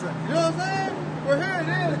 years or something? You know what I'm saying? Well, here it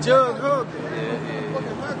is. The judge hugged her.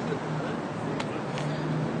 Fucking hair clipping, man.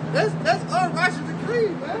 That's unrighteous decree,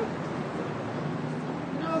 man.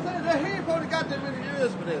 You know what I'm saying? That he ain't probably got that many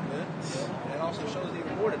years for that, man. And it also shows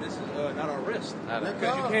even more that this is not our risk. Because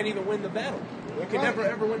Because you can't even win the battle. You can never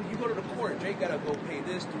ever win. You go to the court, Jake gotta go pay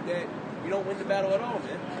this, do that. You don't win the battle at all,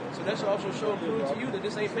 man. So that should also show prove to you that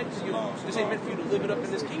this ain't meant for you. This ain't meant for you to live it up in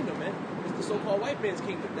this kingdom, man. It's the so-called white man's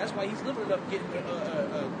kingdom. That's why he's living it up, getting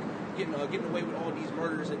away with all these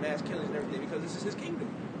murders and mass killings and everything, because this is his kingdom.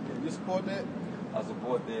 You support that? I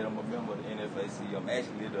support that. I'm a member of the NFAC. I'm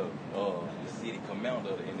actually the city commander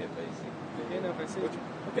of the NFAC. The NFAC?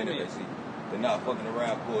 NFAC. The Not Fucking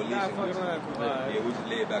Around Coalition. Not Fucking Around Coalition. Yeah, which is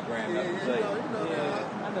led by Grandmaster Jay.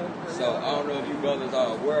 I know. So I don't know if you brothers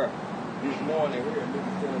are aware. This morning here in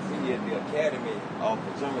Memphis, Tennessee, at the Academy off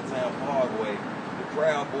the Germantown Parkway, the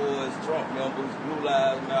Proud Boys, Trump members, Blue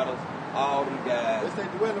Lives Matter, all these guys. Let's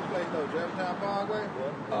take the weather place though, Germantown Parkway.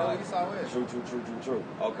 True.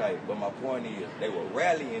 Okay, but my point is, they were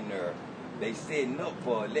rallying there. They setting up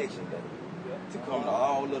for election day. to come to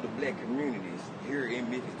all of the black communities here in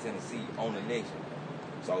Memphis, Tennessee on the nation.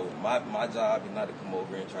 So my job is not to come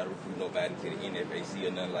over and try to recruit nobody to the NFAC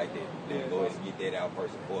or nothing like that. Let me go ahead and get that out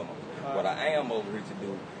first and foremost. What I am over here to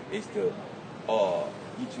do is to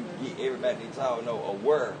get everybody that y'all know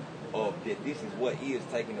aware of that this is what is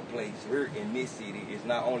taking place here in this city. It's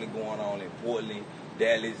not only going on in Portland,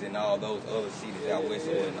 Dallas, and all those other cities out west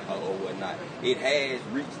or whatnot. It has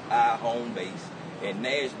reached our home base. In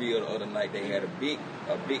Nashville the other night, they had a big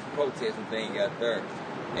protesting thing out there.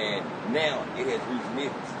 And now it has reached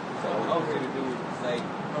Memphis. So what I'm here to do is to say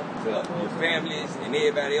to your families and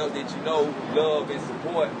everybody else that you know, love and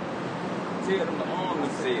support, tell them to arm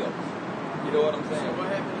themselves. You know what I'm saying? So what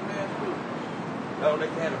happened in Nashville? No, they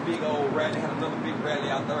had a big old rally, had another big rally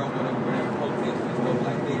out there or whatever, where they were protesting and stuff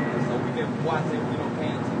like that. And so we've been watching,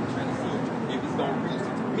 paying attention, trying to see if it's going to reach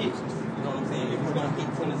Memphis. You know what I'm saying? If it's going to hit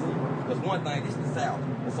Tennessee. Because one thing, it's the South.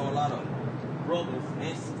 And so a lot of brothers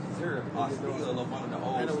and sisters here are still up under the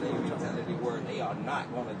old slave mentality where they are not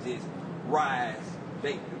going to just rise.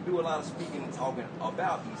 They do a lot of speaking and talking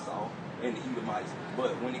about Esau and the Edomites.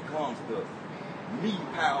 But when it comes to me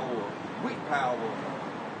power, with power,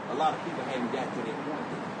 a lot of people haven't got to that point.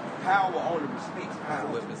 Power only respects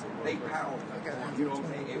power. They power. You know what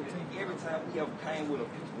I'm saying? Every time we ever came with a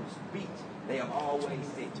peaceful speech, they have always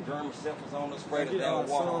said German shepherds on the spread us down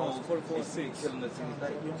walls and sick killing us in the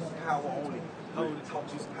day. Power only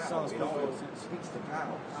talks to power. It only speaks to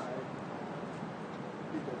power.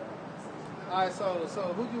 All right, so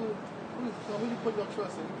who you put your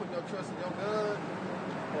trust in? You put your trust in your gun,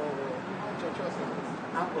 or who you put your trust in?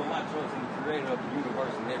 I put my trust in the creator of the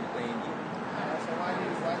universe and everything. So why you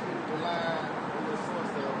rely on your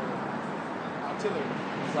source of artillery?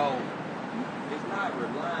 So it's not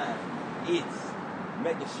relying, it's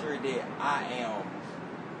making sure that I am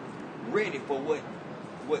ready for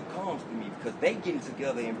what comes to me, because they getting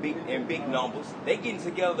together in big numbers. They getting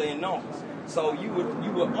together in numbers. So you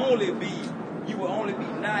would only be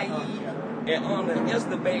naive and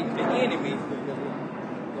underestimating the enemy.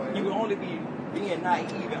 You would only be being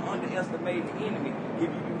naive and underestimating the enemy if you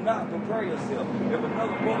do not prepare yourself. If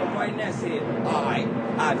another brother right now said, all right,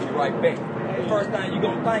 I'll be right back. The first thing you're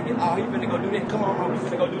going to think is, oh, he finna go do that. Come on, bro, we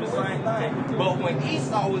finna go do the same thing. But when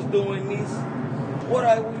Esau was doing this, what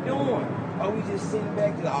are we doing? Are we just sitting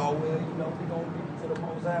back to, oh, well, we're going to give it to the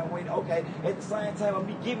Most High. Wait, okay. At the same time, I'm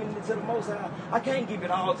giving it to the Most High. I can't give it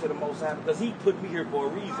all to the Most High because he put me here for a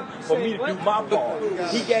reason, for me to do my part.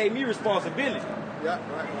 He gave me responsibility. Yeah,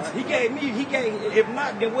 right. He gave, if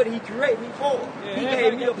not, then what did he create me for? Yeah, he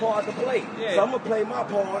gave me a part to play. Yeah. So I'm going to play my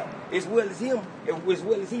part as well as him, as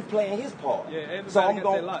well as he playing his part. Yeah, everybody so I'm got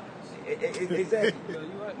going their lot. Exactly.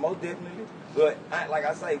 Right. Most definitely. But like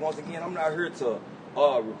I say, once again, I'm not here to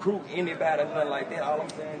recruit anybody or nothing like that. All I'm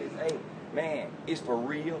saying is, hey, man, it's for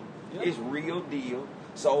real. Yeah. It's real deal.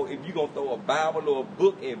 So if you're going to throw a Bible or a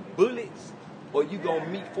book and bullets, or you going to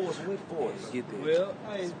meet force with force? Get there. Well,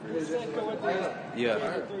 hey, Yeah.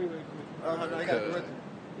 No, I got the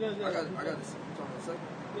Yeah. I got this. Second.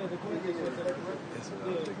 Yeah, the Corinthians. That's what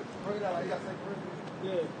I'm thinking. Bring it out. You got to say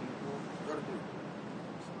Yeah. Go to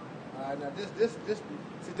three. all right, now this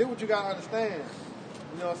what you got to understand.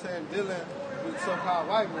 You know what I'm saying? Dealing with so-called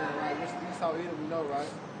white men, right? Which Esau Edom, we know, right?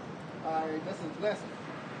 All right, that's his blessing.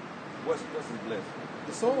 What's his blessing?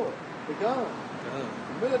 The sword, the gun,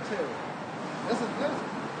 the military. That's his blessing.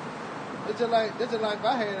 It's just like if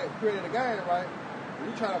I had created a game, right? And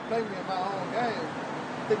you try to play me in my own game,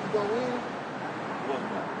 think you gonna win?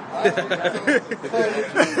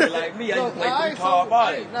 Like me, I used to play 3 card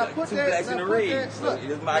body. Like 2 blacks in the red. So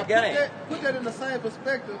it's my game. Put that in the same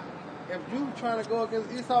perspective. If you trying to go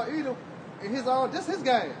against Esau Edom in his own, this his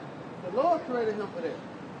game. The Lord created him for that.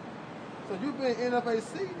 So you being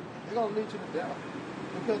NFAC, they're gonna lead you to death.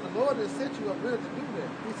 Because the Lord didn't set you up really to do that.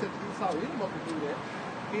 He set Esau Edom up to do that.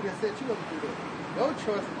 He didn't set you up to do that. Your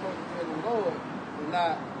choice is supposed to be in the Lord and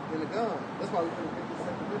not in the gun. That's why we're going to get this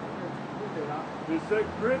second In 2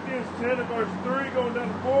 Corinthians 10 and verse 3 going down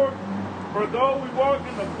to 4. For though we walk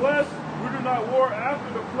in the flesh, we do not war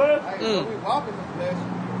after the flesh. Hey, when we walk in the flesh,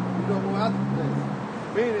 we don't go out the flesh.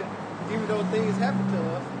 Meaning, even though things happen to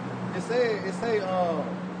us, it say,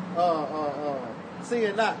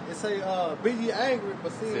 sin not. It say, be ye angry,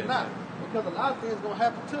 but sin not. Because a lot of things going to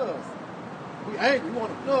happen to us. We angry, we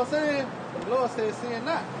want to, you know what I'm saying? But the Lord said, sin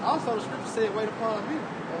not. Also, the scripture said, wait upon me.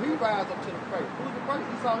 And he rise up to the prey. Who's the prey?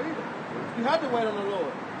 Esau Edom. You have to wait on the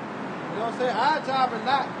Lord. You know what I'm saying? Our job is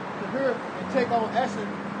not to hear and take on action.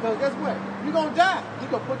 Because guess what? You're going to die. He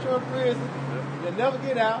going to put you in prison. You'll never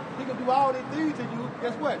get out. He can do all these things to you.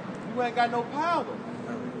 Guess what? You ain't got no power.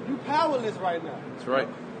 You powerless right now. That's right.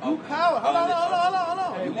 You power. Hold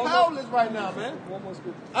on. Hey, You one powerless right now, man. One more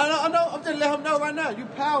scripture. I know. I'm just letting him know right now. You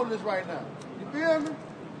powerless right now. You feel me?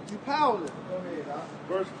 You powerless. Go ahead, Doc.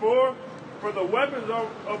 Verse 4, for the weapons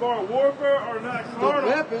of our warfare are not The carnal.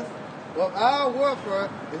 weapons of our warfare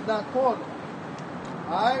is not carnal.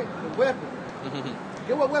 Alright? The weapon.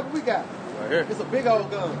 Get what weapon we got? Right here. It's a big old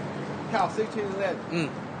gun. Cal 1611.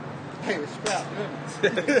 Hey, it's strapped.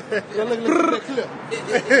 Yeah, look at that clip.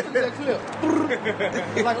 Look at that clip.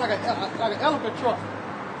 It's like an elephant truck.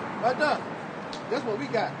 Right there. That's what we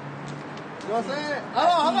got. You know what I'm saying?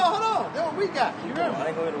 Hold on. That's what we got. You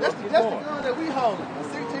remember? That's the gun that we holding. A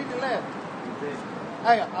 1611.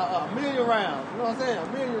 Hey, a million rounds. You know what I'm saying?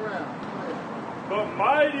 A million rounds. But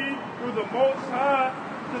mighty through the Most High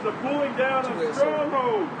to the pulling down of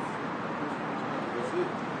strongholds.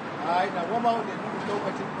 Alright, now one more, then you can go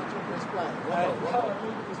back to explain. One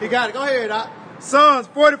more. He got it. Go ahead, Doc. Psalms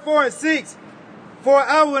 44:6. For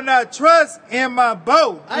I will not trust in my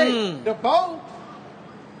bow. Hey, the bow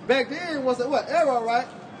back then was what, arrow, right?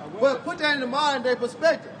 But put that in the modern day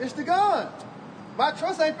perspective. It's the gun. My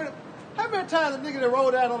trust ain't finna. How many times a nigga that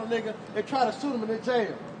rolled out on a nigga and try to shoot him in the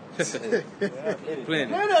jail? Plenty.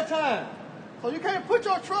 Plenty of time. So you can't put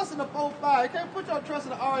your trust in the 4.5. You can't put your trust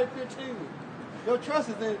in the RA-15. Your trust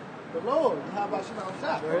is in the Lord. How about you not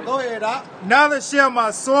shot? Go ahead, Doc. Neither shall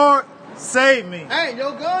my sword save me. Hey,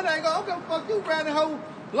 your gun ain't gonna, I'm gonna fuck you around the whole,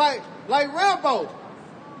 like Rambo.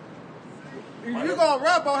 If you gonna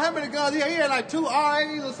Rambo, how many guns he had? He had like 2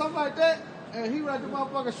 RAs or something like that, and he let the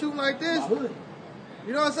motherfucker shooting like this.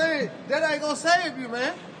 You know what I'm saying? That ain't gonna save you,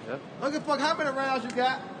 man. Yep. I don't give a fuck how many rounds you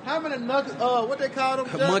got, how many nuggets, what they call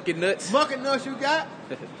them? Monkey nuts. Monkey nuts you got.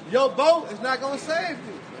 Your boat is not gonna save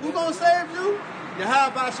you. Who gonna save you? You how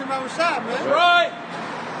about Shema Rashad, man? That's right.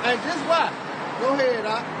 And just why? Go ahead,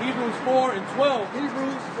 Doc. Hebrews 4:12.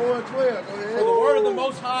 Hebrews 4:12. Go ahead. For the word of the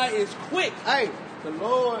Most High is quick Hey, the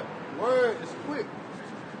Lord word is quick.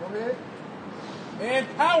 Go ahead.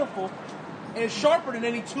 and powerful and sharper than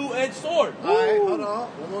any two-edged sword. All right, hold on.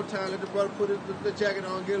 One more time. Let the brother put the jacket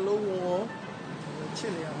on, get a little warm.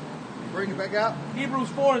 Chilly out. Bring it back out. Hebrews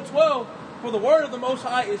 4:12. For the word of the Most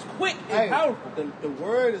High is quick and Hey, powerful. the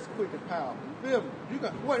word is quick and powerful. You feel me? You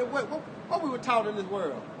got what we were taught in this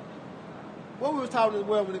world? What we were taught in this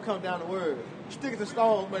world when it comes down to words? Stick it to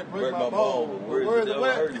stones, may break my bones. Words of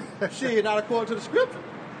what? Shit, not according to the scripture.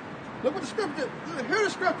 Look what the scripture. Hear the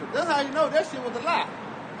scripture. That's how you know that shit was a lie.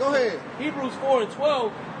 Go ahead. Hebrews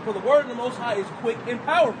 4:12. For the word of the Most High is quick and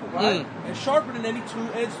powerful, Right. and sharper than any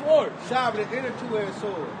two-edged sword, Sharper than any two-edged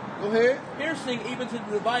sword. Go ahead. piercing even to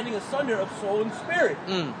the dividing asunder of soul and spirit.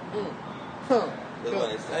 Huh. That's what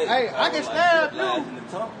they say. Hey, I can stab Lies you. in the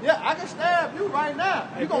tongue. Yeah, I can stab you right now.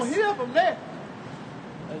 You're going to hear from that.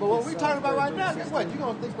 But what we talking about right now, guess what? You're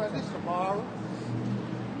going to think about this tomorrow,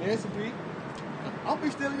 next week. I'll be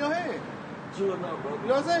still in your head. True enough, bro. You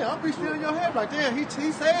know what I'm saying? I'll be still in your head. Like, damn, he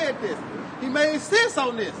said this. He made sense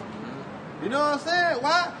on this. You know what I'm saying?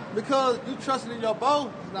 Why? Because you trusting in your bow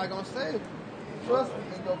is not going to save you. Trust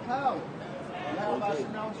in your power. How about you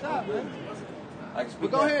now shot, man? I can speak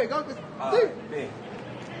But go now. ahead. Go. All right, man.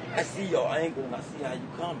 I see your angle and I see how you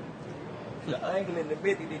coming. The angle and the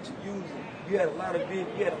method that you're using, you had a lot of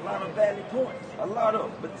valid points, a lot of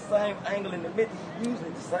them. But the same angle and the method you're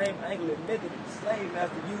using, the same angle and method that the slave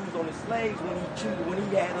master used on the slaves when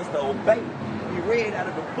he had us to obey. He read out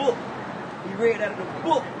of the book.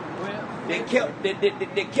 They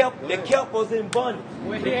kept us in bondage.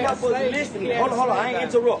 When They he had kept us slaves, listening. he had Hold on. I ain't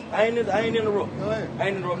slaves. interrupt. I ain't interrupt. Go ahead. I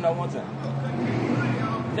ain't interrupt not one time.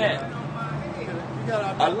 Now, You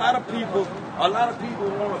got a lot of people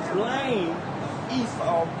want to blame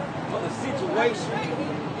Esau for the situation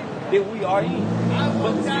that we are in.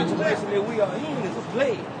 But the situation that we are in is a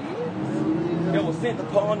plague that was sent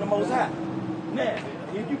upon the Most High. Now,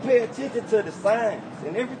 if you pay attention to the signs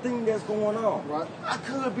and everything that's going on, Right. I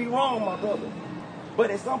could be wrong, my brother.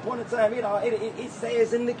 But at some point in time, it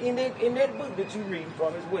says in that book that you read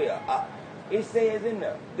from as well. It says in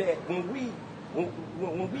there that when we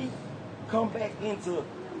come back into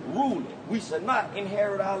ruling, we should not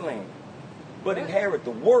inherit our land, but inherit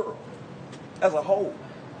the world as a whole.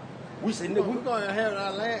 We should. We're going to inherit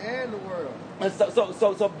our land and the world. And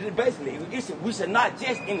so basically, we should not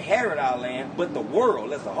just inherit our land, but the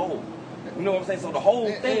world as a whole. You know what I'm saying? So the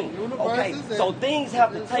whole thing. Okay, so things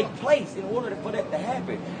have to take place in order for that to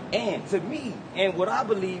happen. And to me, and what I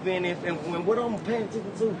believe in, and what I'm paying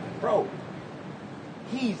attention to, bro,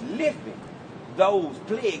 he's lifting those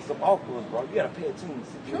plagues from off of us, bro. You gotta pay attention.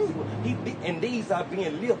 And these are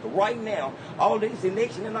being lifted right now. All this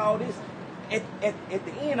election and all this. At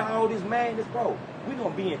the end of all this madness, bro, we're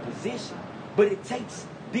gonna be in position. But it takes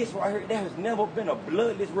this right here, there has never been a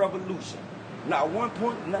bloodless revolution. Not one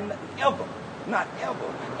point, not ever. Not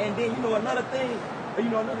ever. And then, another thing,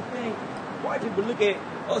 white people look at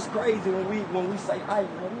us crazy when we say, hey,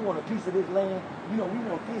 man, we want a piece of this land. We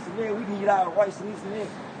want this and that. We need our rights and this and that.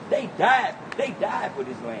 They died for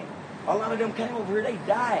this land. A lot of them came over here, they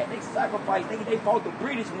died. They sacrificed. They fought the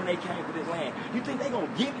British when they came for this land. You think they gonna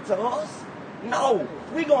give it to us? No.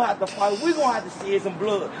 We gonna have to fight. We gonna have to shed some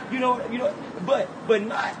blood.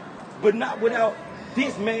 But not without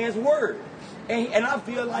this man's word. And I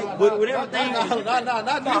feel like with everything. No.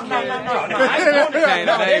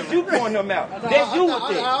 That's you pointing them out. That's you with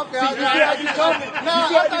that. See, you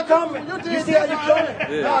see how you coming? You see how you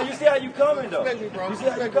coming? No, you see how you coming though. You see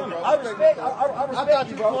how you coming? I respect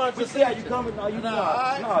you, bro. You see how you coming? No, you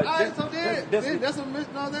not. That's a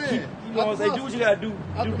misnomer. You know what I'm saying? Do what you gotta do. Do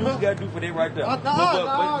what you gotta do for that right there. But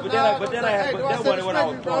that wasn't what I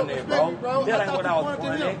was pointing at, bro. That ain't what I was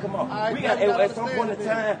pointing at. Come on. We got at some point in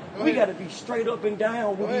time, we gotta be straight up and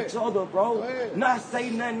down with each other, bro. Not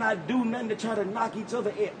say nothing, not do nothing to try to knock each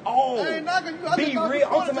other at all. Be real.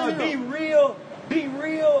 I'm talking about be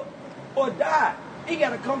real or die. He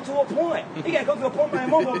gotta come to a point. He gotta come to a point where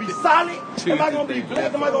am I gonna be solid? Am I gonna be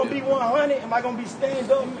black? Am I gonna be 100? Am I gonna be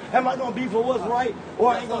stand up? Am I gonna be for what's right?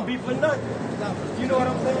 Or I ain't gonna be for nothing? You know what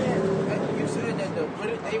I'm saying? You said that the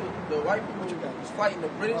white people was fighting the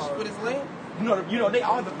British for this land? They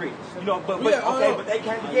are the British. But they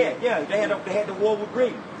came. Yeah. They had the war with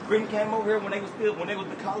Britain. Britain came over here when they was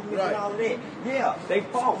the colonies and all of that. Yeah, they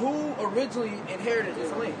fought. Who originally inherited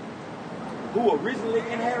this land? Who originally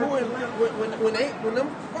inherited this land? When them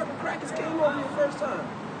fucking crackers came over here first time,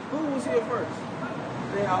 who was here first?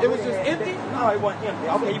 It was just empty? No, it wasn't empty.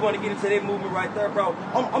 Okay, you want to get into that movement right there, bro?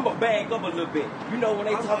 I'm gonna back up a little bit. When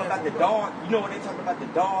they talk about the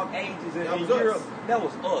dog ages in Europe, that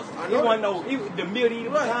was us. It wasn't the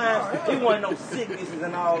medieval times. It wasn't no sicknesses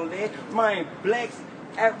and all of that. Man, blacks.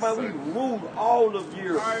 We ruled all of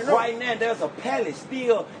Europe. Right now, there's a palace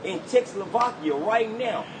still in Czechoslovakia right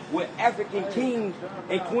now with African kings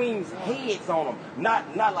and queens' heads on them.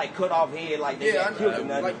 Not like cut off head like they got killed or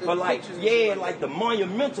nothing, but like the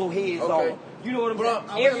monumental heads on them. You know what I'm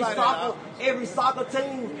saying? Every soccer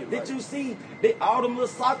team that you see, all them little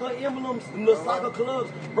soccer emblems, them little soccer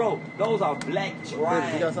clubs, bro, those are black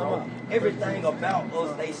tribes, bro. Everything about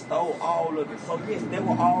us, they stole all of it. So yes, they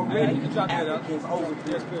were already Africans over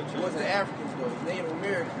here. What's the Africans though? Native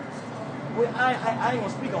Americans. Well, I ain't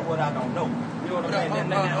gonna speak on what I don't know. You know what I'm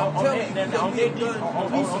saying? On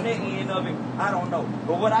that end of it, I don't know.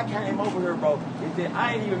 But what I came over here, bro, is that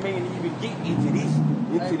I ain't even mean to even get into this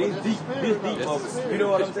deep of it. You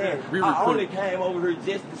know what I'm saying? I only came over here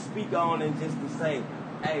just to speak on and just to say,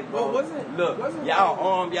 hey, bro, y'all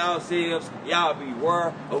arm yourselves, y'all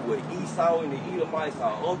beware of what Esau and the Edomites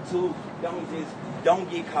are up to. Don't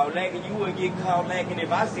get caught lacking. You wouldn't get caught lacking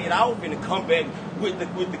if I said I was finna come back with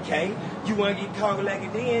the K. You wouldn't get caught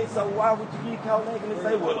lacking then, so why would you get caught lacking and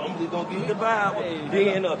say, well, I'm just gonna get the Bible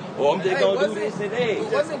then, or I'm just gonna do this and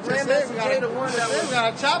that. Wasn't Grandmaster Jay the one that was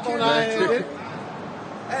got a chop on our head?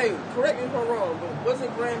 Hey, correct me if I'm wrong, but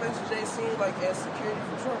wasn't Grandmaster Jay seen like as security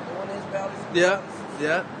for Trump in one of his rallies?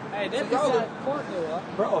 Yeah. Hey, that's beside the point though.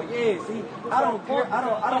 Bro, yeah, see, I don't care.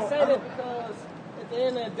 I say that because at the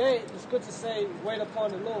end of the day, the scriptures say, wait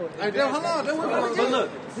upon the Lord. Hey, hold on. But look,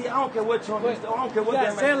 see, I don't care what Trump used to do. I don't care what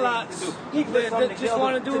that man used to do. He put something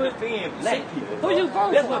together to defend black people. Who you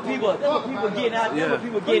voting That's what people getting out. That's what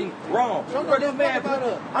people getting wrong. Bro, this man,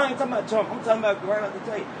 I ain't talking about Trump. I'm talking about Grandmaster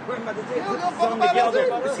Tate. Grandmaster Tate put something together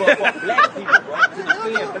for black people, bro. To defend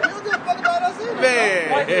black people. You don't give a fuck about us either.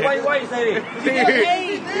 Man. Why you say that? You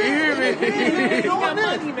hear me? You got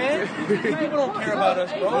money, man. People don't care about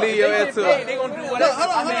us, bro. Leave your ass up. They gonna do whatever.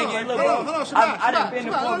 Hold on. I done been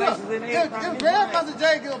in formations and everything. If Grandmaster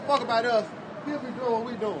Jay give a fuck about us, he'll be doing what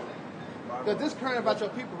we doing. Because this current about your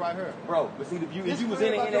people right here. Bro, but see, if you was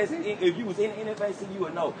in the NFAC, you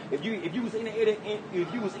would know. If you was in the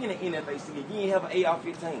NFAC and you didn't have an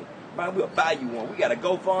AR-15, man, we'll buy you one. We got a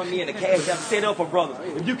GoFundMe and a cash app set up for brothers.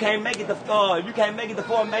 If you can't make it the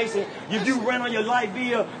formation, if you rent on your light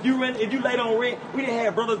bill, if you late on rent, we didn't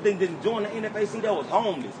have brothers that joined the NFAC that was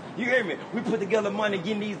homeless. You hear me? We put together money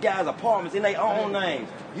getting these guys apartments in their own names.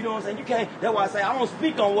 You know what I'm saying? You can't. That's why I say I don't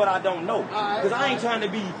speak on what I don't know, because I ain't trying to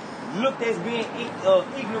be looked as being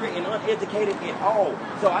ignorant and uneducated at all.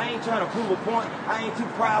 So I ain't trying to prove a point. I ain't too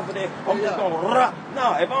proud for that. I'm just going to rock.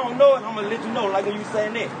 No, if I don't know it, I'm going to let you know like when you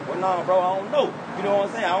saying that. Well, no, bro, I don't know. You know what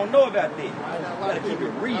I'm saying? I don't know about that. You got to keep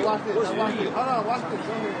it real. Watch this. What's real? Hold on, watch this.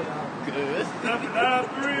 Good.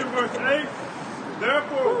 Chapter 3 and verse 8.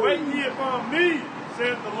 Therefore wait ye upon me,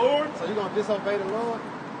 saith the Lord. So you going to disobey the Lord?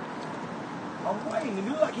 I'm waiting. It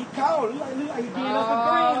look like he called. It look like he giving us the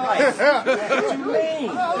green light. What you mean? You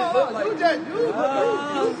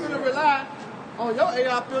finna rely on your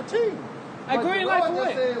AR-15. A green light for just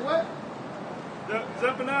what? said what?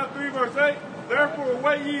 Zephaniah 3 verse 8. Therefore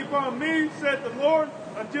wait ye upon me, said the Lord,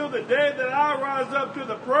 until the day that I rise up to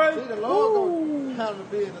the prey. See, the Lord gonna handle the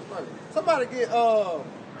business first. Somebody get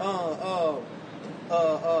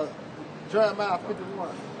Jeremiah 51.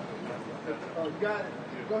 You got it.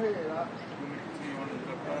 Go ahead.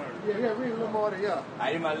 Yeah, read a little more than y'all.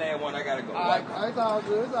 I did my last one. I gotta go. All right, it's all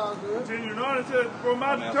good. It's all good. Continuing on, it says, for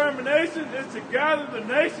my determination is to gather the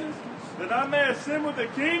nations, that I may assemble the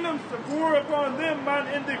kingdoms to pour upon them mine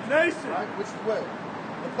indignation. Right, which is what?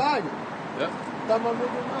 The fire. Yep. Talking about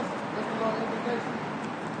moving muscle. That's the Lord's indignation.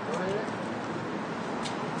 Go ahead.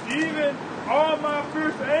 Even all my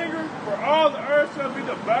fierce anger, for all the earth shall be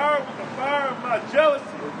devoured with the fire of my jealousy.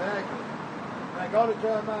 Exactly. Now go to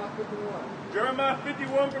Jeremiah 51. Jeremiah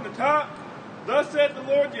 51 from the top. Thus said the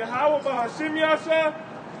Lord Yahweh Bahashim Yasha,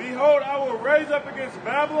 behold, I will raise up against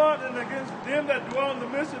Babylon and against them that dwell in the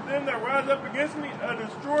midst of them that rise up against me a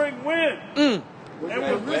destroying wind.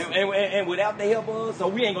 And without the help of us, so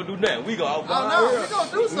we ain't gonna do nothing. We go. Oh, no, we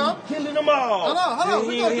gonna do something. Killing them all. Hold on. He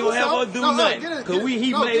We gonna don't do have us something. do No, nothing.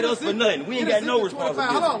 He made us for nothing. We ain't got no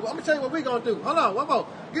responsibility. Hold on. I'm gonna tell you what we gonna do. Hold on. One more.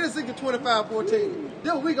 Get Ezekiel 25:14.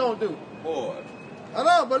 Then what we gonna do? Boy. Hold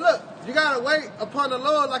on, but look, you gotta wait upon the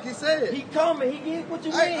Lord like he said. He coming. He get what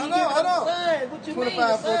you mean. Hey, He hold giving on, us hold the on. signs. What you mean? The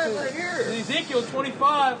 25:14. signs right here. Ezekiel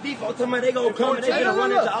 25. These folks talking about they gonna come and they gonna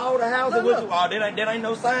run into all the houses. Look. Oh, that ain't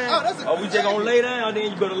no sign. Oh, that's a- Oh, we just gonna lay down.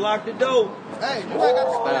 Then you better lock the door. Hey, you ain't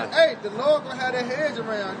got to. Hey, the Lord gonna have that hedge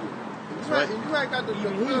around you. You ain't got to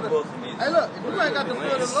Even feel he the. busting his- Hey, look, if you ain't got to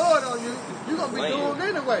feel the Lord on you, you gonna be Lame. doomed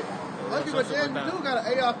anyway. Only thing what you do got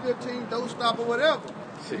an AR-15, don't stop or whatever.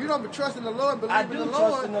 If you don't be trusting the Lord, I believing do the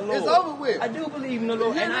trust Lord, in the Lord. it's over with. I do believe in the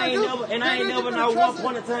Lord, Yeah, and I you ain't do. never, Yeah, you not better one trust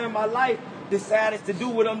point in time in my life decided to do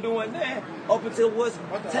what I'm doing now up until what's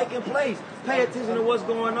taking place. Pay attention to what's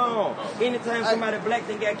going on. Anytime somebody black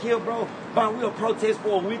thing got killed, bro, man, we'll protest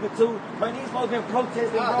for a week or two. Man, these folks been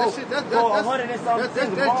protesting, bro, that shit, for 100 and something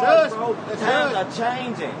since March, bro. Times are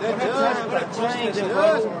changing. Times are changing,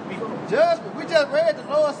 bro. Judgment. We just read the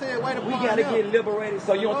Lord said, wait upon We gotta him. get liberated.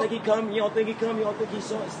 So you don't think he come? You don't think he come? You don't think he's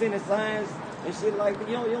sending signs and shit like that?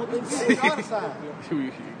 You don't think so? We are the sign.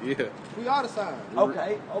 Yeah. We are the sign.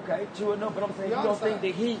 Okay, true enough. But I'm saying you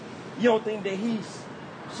don't think that he's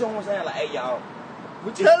showing signs like, hey y'all.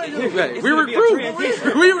 We telling you. It's We gonna be a recruit.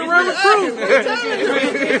 transition. We recruit.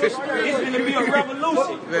 It's gonna be a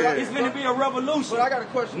revolution. It's gonna be a revolution. But I got a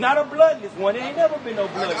question. Not a bloodless one. There ain't never been no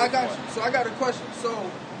bloodless I got one. you. So I got a question.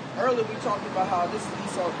 So earlier we talked about how this is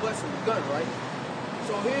Esau's blessing the gun, right?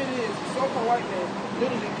 So here it is. The so-called white man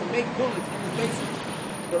literally can make bullets in the basic.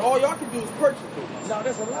 But all y'all can do is purchase bullets. No,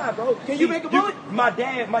 that's a lie, bro. Can you make a bullet? My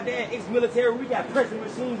dad, ex-military. We got pressing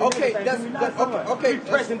machines. And Okay, everything. okay, We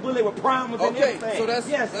pressing bullet with primers and okay, everything. so that's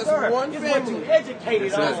sir. one It's family. what you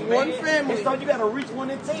educated That's on, one man. family. And so you got to reach one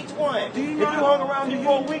and teach one. Do you if know- you hung around you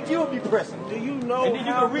for a week, you'll be pressing. Do you know And then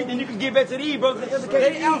you how can reach, and you can get back to these brothers and educate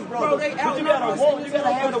They these out, bro, brothers. they But you out- gotta want, you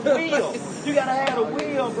gotta have the will. You gotta have the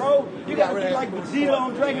will, bro. You gotta be like Vegeta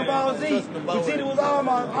on Dragon Ball Z. Vegeta was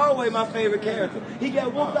always my favorite character. He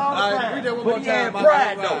got whooped all the All right, time, read that one but more he had time.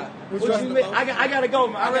 pride I- though. Which What one? you mean? I gotta go,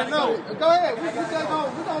 man. I gotta No, go. go ahead. We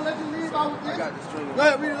gonna let you leave out with this. Go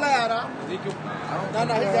ahead, read it loud, huh? Ezekiel. No, he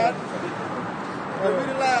got it. Read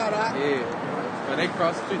it loud, huh? Yeah. When they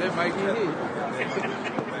cross the street, they might get hit.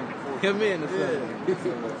 Him in or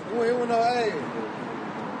something. We ain't no hey.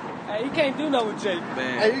 Hey, he can't do nothing with Jake.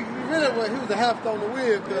 Man. Hey, he really was. He was a half on the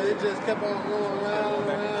wheel because it just kept on going around and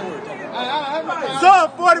around.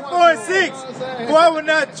 Psalm 44:6. For I will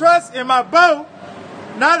not trust in my bow,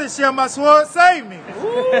 neither shall my sword save me.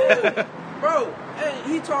 Bro,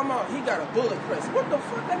 and he talking about he got a bullet press. What the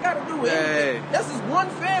fuck that got to do with anything? Man. That's just one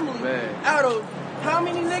family Man. out of how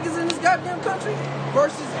many niggas in this goddamn country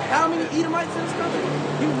versus how many Edomites in this country.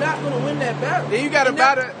 You're not gonna win that battle. Then you gotta And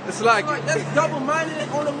that- battle. It's like that's double-minded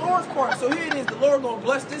on the Lord's part. So here it is, the Lord gonna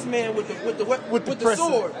bless this man with the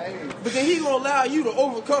sword, but then he gonna allow you to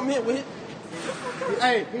overcome him with his.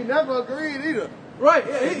 Hey, he never agreed either. Right?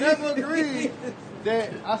 He never agreed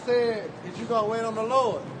that I said that you gonna wait on the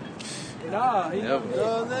Lord. Nah, he You know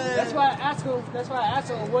what I'm saying? That's why I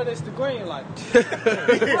asked him what is the green light.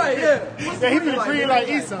 Right? Yeah. Yeah, he be green like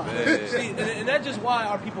Esau. See, and that's just why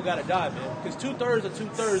our people gotta die, man. Because 2/3 of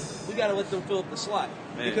 2/3, we gotta let them fill up the slot.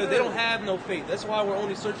 Because they don't have no faith. That's why we're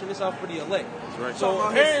only searching this out for the elect. right. So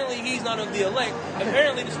apparently he's not of the elect.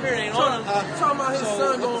 Apparently the spirit ain't on him. Talking about his So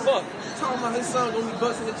son what the fuck? talking about his son gonna be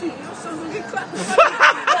busting the teeth. Your son gonna get clapped.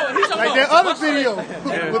 Bro, Like that other video.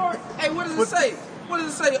 Hey, what does it say? What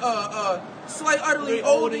does it say? Slay utterly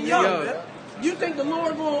old and young, man. You think the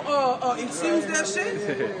Lord gonna excuse that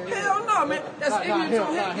shit? Hell no, man. That's ignorance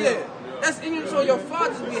on him. Yeah. That's ignorance on your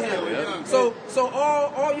father's behalf. So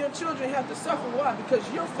all your children have to suffer. Why? Because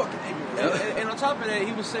you're fucking ignorant. And on top of that,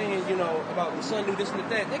 he was saying, you know, about the son do this and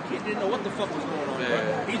that. That kid didn't know what the fuck was going on.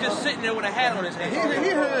 Bro. He's just sitting there with a hat on his head. He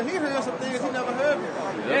heard some things he never heard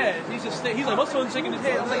before. Yeah, he's like, my son's shaking his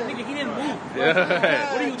head. I was like, nigga, he didn't move.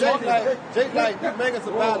 Yeah. What are you talking about? Jake, like, you make us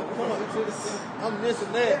a valid point. I'm this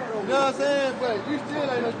and that. You know what I'm saying? But you still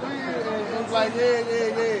ain't agree, and it's like,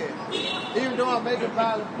 yeah. Even though I'm making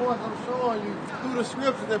valid points, I'm showing you through the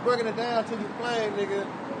scriptures and breaking it down to you plain, nigga.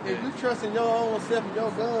 If you trust in your own self and your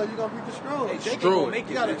God, you're gonna be destroyed. Hey, Jake gonna make it.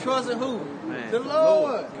 You gotta trust in who? Man. The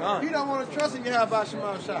Lord. He don't want to trust in you. How about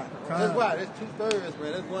Shema Shah? That's why. That's 2/3,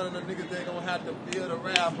 man. That's one of the niggas that gonna have to feel the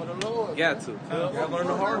wrath for the Lord. Got to. Gotta learn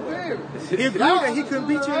the hard way. He agreed that he couldn't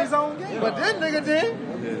beat you in his own game. But that nigga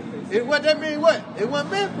did. What that mean? What? It wasn't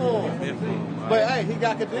meant for him. But hey, he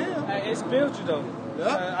got condemned. Hey, it's spiritual though. Yep.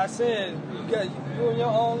 I said you got you in your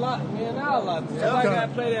own lot, me and our lot. Somebody gotta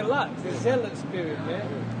play that lot. It's a zealot spirit, man.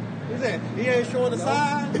 He said he ain't showing the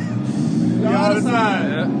side. The other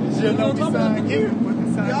side. She'll know the side. Give him what the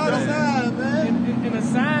side. The other side, man. In the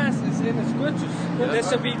science, it's in the scriptures. There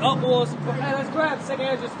should be upwards. Hey, let's grab 2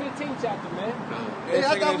 Ezra 15 chapter, man. Hey, I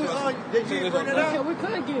thought did you bring it Yeah, up? we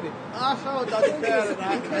couldn't get it. I sure thought you had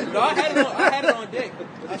it. No, I had it on deck.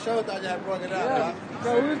 I sure thought you had brought it Yeah. up.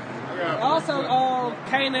 So we also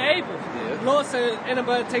Cain and Abel. The Lord said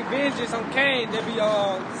anybody take vengeance on Cain, there be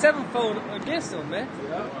sevenfold against him, man.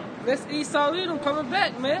 That's Esau Edom coming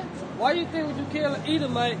back, man. Why you think when you kill an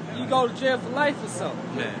Edomite, you go to jail for life or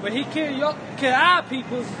something? Man. But he kill our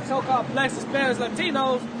people, so-called blacks, Hispanics,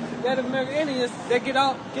 Latinos, Native American Indians, they get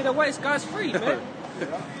away scotch-free, man.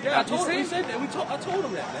 Yeah, I told him. He said that. I told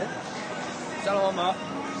him that, man. Shalom out.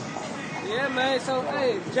 Yeah, man. So,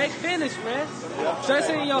 hey, Jake finished, man. Trust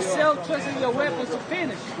in yourself, trust in your weapons to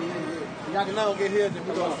finish. Y'all can now get here, then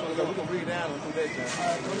we're gonna read down on through that.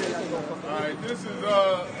 All right,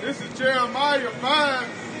 this is Jeremiah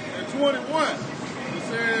 5:21. It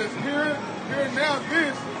says, Hear now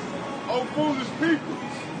this, O foolish people,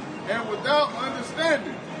 and without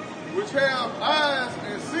understanding, which have eyes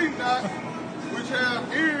and see not, which have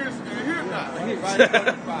ears and hear not.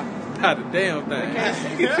 Not a damn thing. That's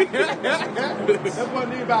what I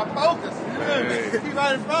need about focus. He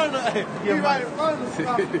right in front of the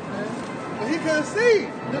prophet, man. But he couldn't see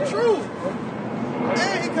the truth.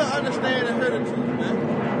 And he couldn't understand and hear the truth, man.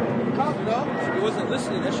 You know? He wasn't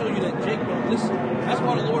listening. That showed you that Jake don't listen. That's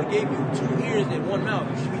why the Lord gave you 2 ears and 1 mouth.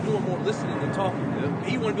 You should be doing more listening than talking.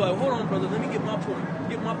 And you want to be like, hold on, brother, let me get my point.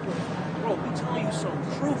 Bro, we're telling you some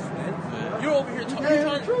truth, man. You're over here talking.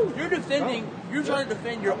 You're trying to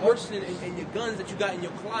defend your arson and your guns that you got in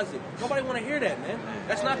your closet. Nobody want to hear that, man.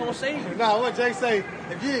 That's not going to save you. Nah, what Jake say,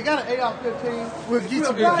 if you ain't got an AR-15, We'll get you.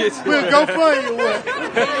 We'll go fund you one.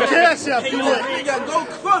 Cash up you one. You got go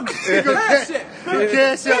fund me.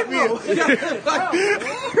 Cash up me.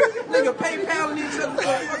 Nigga PayPal each other for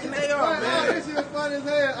a fucking AR, man. This shit funny as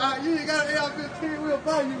hell. You ain't got an AR-15, we'll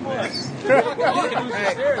buy you one.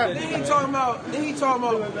 Then he talking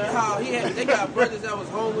about how they got brothers that was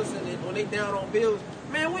homeless and when they down on bills.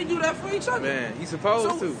 Man, we do that for each other. Man, you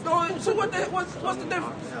supposed to. So what's the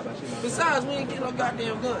difference? Besides, we ain't getting no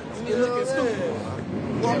goddamn guns. We looking stupid.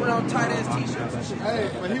 Walking around tight ass t-shirts and shit. Hey,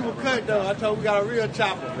 when he was cut though, I told him we got a real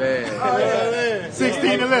chopper. Man.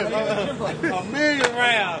 1611. A million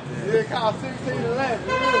rounds. They called 1611.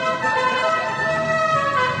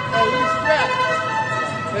 Hey, we strapped.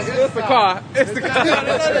 It's the car. It's the car.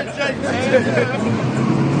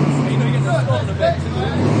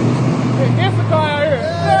 It's a car out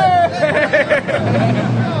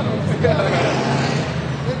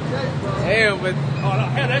Damn, but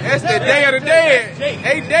that's the day of the dead.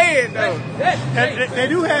 They dead though. They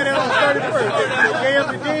do have that on the 31st. The day of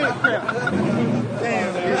the dead crap.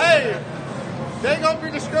 Damn, man. Hey, they gonna be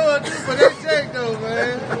destroyed too, but they Jake though,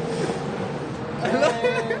 man.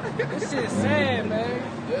 This shit's sad, man.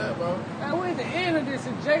 Yeah, bro. Man, we're at the end of this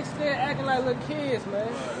and Jake's still acting like little kids, man.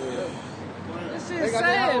 This They shit's got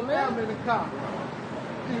their sad, whole man. family in the car.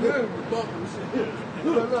 Look,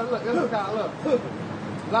 in the car, look.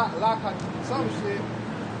 Lock, some shit.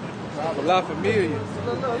 A lot familiar.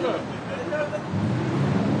 Look.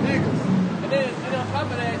 Niggas. And on top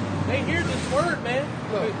of that, they hear this word, man,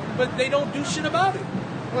 but they don't do shit about it.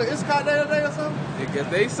 Wait, it's caught day today or something? I guess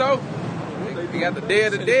they so. They got the Day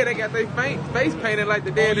of the Dead. They got their face painted like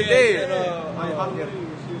the Day of the Dead.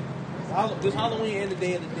 This Halloween and the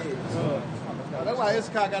Day of the Dead. That's why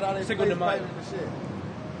Issachar got all these Take face on the mic. painting and shit.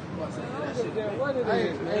 What it Hey,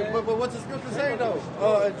 is, hey, man. but what's the scripture say though?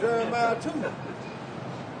 In Jeremiah 2. You know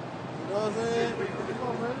what I'm saying? Come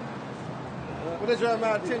on, man. What is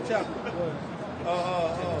Jeremiah 10 chapter?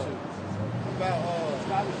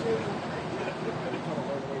 About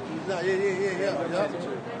yeah.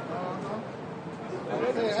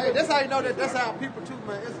 Hey, that's how you know that's how people too,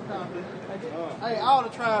 man. It's man. Hey, all the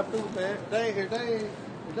tribe through, man. They ain't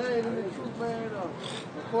in the truth, man.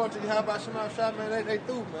 According to how about Shema Shah, man, they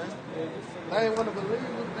through, man. They ain't want to believe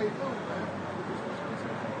it, they through, man.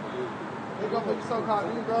 They go for the so-called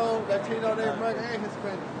Negro, Latino, they American and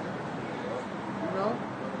Hispanic, man. You know?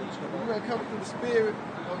 You ain't coming through the spirit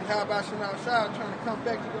of how about Shema Shah trying to come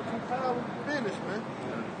back to the true power, finish, man.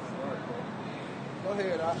 Go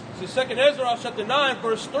ahead, Doc. So 2 Ezra chapter 9,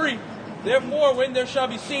 verse 3. Therefore, when there shall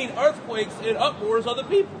be seen earthquakes and uproars of the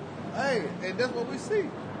people. Hey, and that's what we see.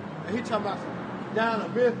 And he talking about down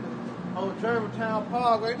in Memphis on Germantown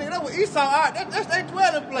Parkway. Nigga, that's where Esau out. That's their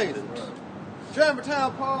dwelling place.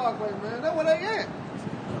 Germantown Parkway, man. That's where they at.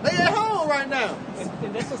 They at home right now.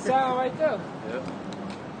 And that's a sound right there.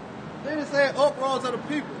 Then it said uproars of the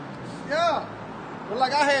people. Yeah. But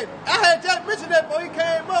like I had just mentioned that before he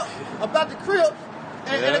came up about the Crips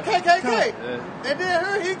and the KKK. And then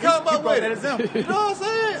here he come up with it. You know what I'm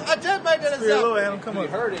saying? I just made that example. We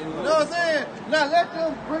heard it. You know what I'm saying? Now let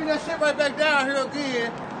them bring that shit right back down here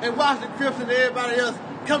again and watch the Crips and everybody else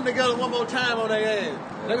come together one more time on their ass.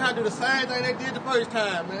 They're gonna have to do the same thing they did the first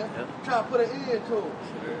time, man. Try to put an end to it.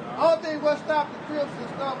 Only thing what stopped the Crips and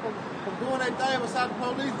stuff from doing their thing beside the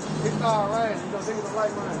police, it started raining. You know, niggas don't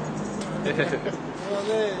like rain. You know what I'm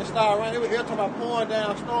saying? It started raining. It was talking about pouring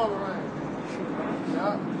down stormy rain.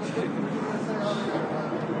 Yeah.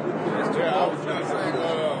 I was gonna say,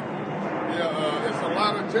 it's a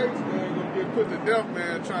lot of Jakes, man, gonna get put to death,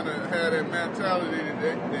 man, trying to have that mentality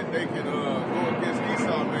that they can go against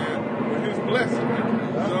Esau, man, with his blessing,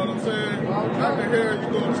 man. You know what I'm saying? How the hell you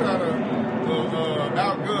gonna try to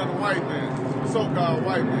outgun the white man, the so-called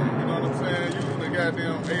white man? You know what I'm saying? Using the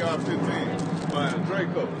goddamn AR-15 by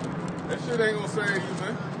Draco. That shit ain't gonna save you,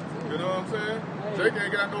 man. You know what I'm saying? Jake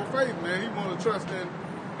ain't got no faith, man. He want to trust in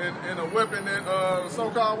a weapon that the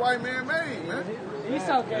so-called white man made, man.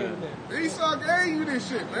 Esau gave him that. Esau gave you this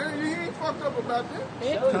shit, man. You ain't fucked up about that.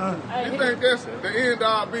 Hey, You think that's the end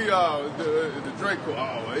all be all, the Draco?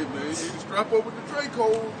 Oh, hey, man, you need to strap up with the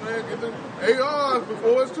Dracos, man. Get the ARs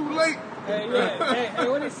before it's too late. Hey,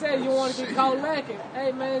 what he said, you want to get caught lacking.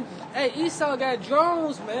 Hey, man, Esau got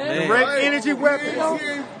drones, man. Direct energy weapons.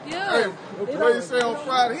 Hey, what you say on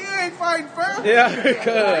Friday? He ain't fighting fair.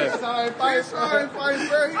 Yeah, Esau ain't fighting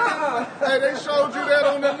fair. Hey, they showed you that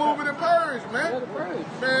on that movie, The Purge, man.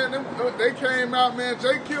 Man, they came out, man.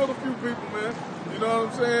 Jay killed a few people, man. You know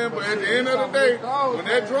what I'm saying? But at the end of the day, when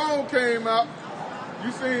that drone came out,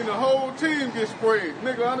 you seen the whole team get sprayed.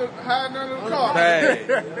 Nigga hiding under the car. Hey.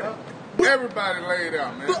 Everybody laid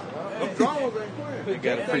out, man. The drones ain't playing. They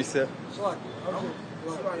got a precept. I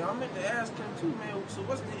meant to ask him too, man. So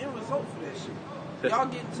what's the end result for that shit? Y'all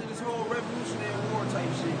get into this whole revolutionary war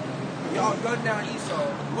type shit. Y'all gun down Esau.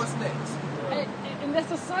 What's next? Hey, and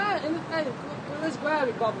that's a sign. And let's grab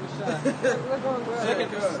it, Bubba the shot. Let's go and grab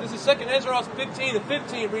it. This is 2 Ezra 15 and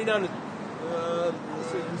 15. Read down to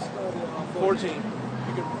 14.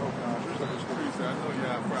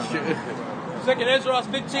 2 Ezra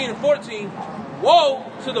 15 and 14. Woe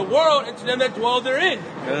to the world and to them that dwell therein.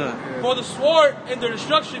 For the sword and their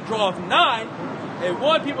destruction draweth nigh, and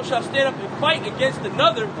one people shall stand up and fight against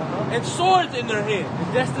another, and swords in their hand.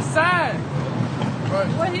 That's the sign.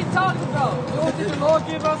 What he talking about? You don't think the Lord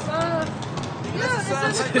give us signs? Yeah, it's in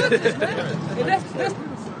the scriptures, man.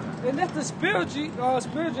 And that's the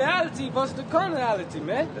spirituality versus the carnality,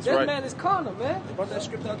 man. That's that right. man is carnal, man. Brought that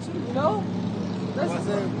script out too. You know? That's what I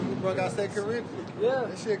said. We brought out 2 Corinthians. Yeah.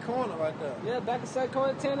 That shit corner right there. Yeah, back in 2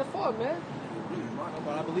 Corinthians 10 and 4, man.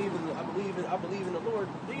 But I believe in the Lord.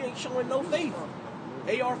 They ain't showing no faith.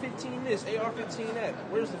 AR-15 this, AR-15 that.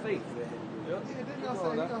 Where's the faith? Yeah, didn't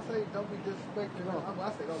y'all say don't be disrespectful? I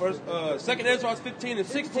said First, 2 Ezra 15 and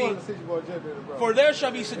 16. For For there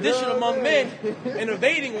shall be sedition among men, and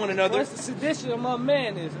evading one another. What's the sedition among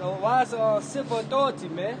men is? Why is civil authority,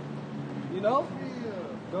 man? You know?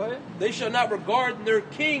 Go ahead. They shall not regard their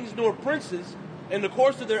kings nor princes, and the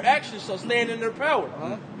course of their actions shall stand in their power.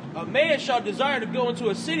 A man shall desire to go into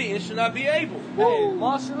a city and shall not be able. Hey,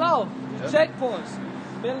 martial law, checkpoints,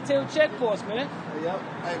 military checkpoints, man.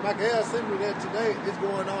 Hey, my girl sent me that today. It's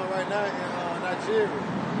going on right now in Nigeria.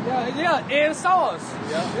 Yeah, and SARS.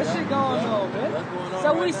 Yeah, That shit going on, man. That's going on So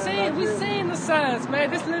right we now, seen the signs, man.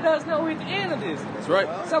 This let us know we're at the end of this. That's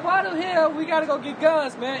right. So why the hell we gotta go get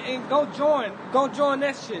guns, man, and go join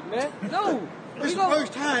that shit, man? No. It's the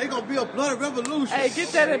first time. It's gonna be a bloody revolution. Hey, get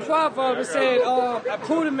that in Proverbs. It said, a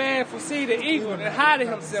prudent man foresee the evil and hide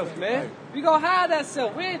himself, man. We gonna hide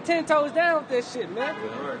ourselves. We ain't 10 toes down with that shit, man.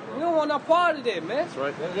 We don't want no part of that, man. That's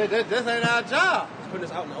right. This ain't our job. Putting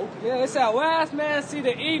us out in the open. Yeah, it said, a wise man see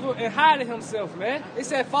the evil and hide himself, man. It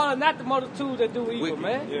said, follow not the multitude that do evil,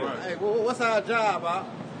 man. Yeah. Hey, well, what's our job, Bob?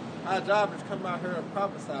 Our job is to come out here and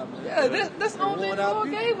prophesy, man. Yeah, that's the only thing the Lord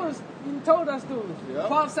gave us. He told us to. Yeah.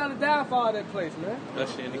 Prophesy the downfall of that place, man.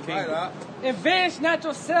 That's in the Right, kingdom. Doc. Avenge not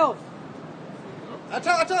yourself. I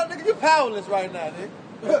told nigga, you powerless right now, nigga.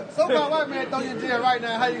 So-called white man throw you in jail right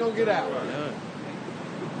now, how you gonna get out?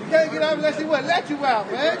 You can't get out unless he wouldn't let you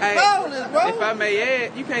out, man. You Hey, powerless, bro. if I may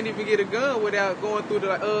add, you can't even get a gun without going through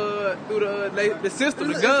the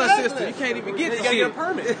system, the gun Exactly. system. You can't even get You the gotta shit. get a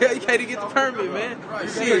permit. You can't even get the permit, man. You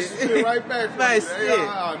Shit. shit right back from Man, you. shit.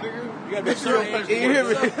 Nigga. You gotta make sure You hear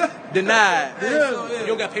me? Denied. you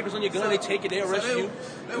don't got papers on your gun. They take it. They arrest So you.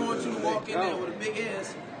 they want you to walk in there with a big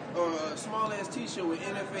ass or a small ass T-shirt with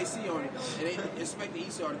NFAC on it, and they expect the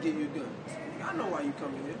Esau to give you a gun. I know why you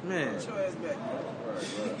coming here. Man. Get your ass back.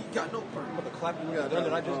 You got no permit. I'm about to clap you with the gun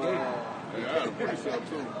that I just gave you. Yeah, I had a precept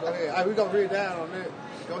too. Go ahead. All right, we gonna read down on that.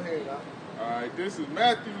 Go ahead, Doc. All right, this is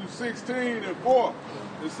Matthew 16:4.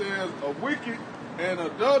 It says, "A wicked and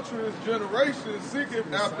adulterous generation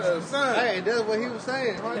seeketh after a sign." Hey, that's what he was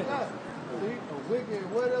saying right now. See, a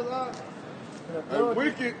wicked, what is that? A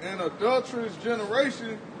wicked and adulterous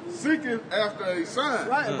generation seeketh after a sign.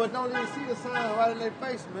 Right, but don't even see the sign right in their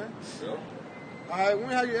face, man. Yep. All right, when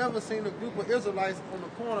have you ever seen a group of Israelites on the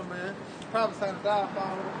corner, man, prophesying the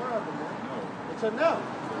downfall of America, man? Until now.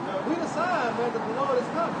 We the sign, man, that the Lord is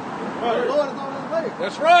coming. The Lord is on his way.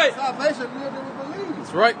 That's right. Salvation live that we believe.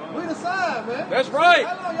 That's right. We the sign, man. That's right.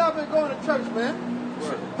 How long y'all been going to church, man?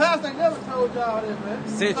 Pastor ain't never told y'all this, man.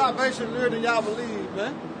 Centuries. Salvation live that y'all believe,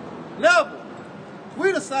 man. Never.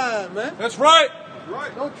 We the sign, man. That's right.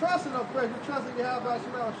 Right. Don't trust in no place. You trust in your house by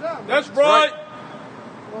Shema Shah, man. That's right.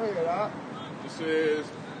 Go ahead, Doc. It says,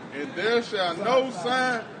 "And there shall no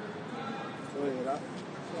sign, Go ahead, Doc.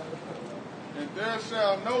 and there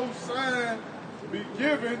shall no sign be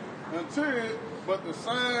given unto it, but the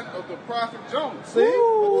sign of the prophet Jonah." See?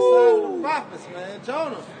 With the sign of the prophets, man.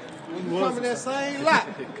 Jonah. You come in that same lot.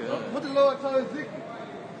 What the Lord told Ezekiel.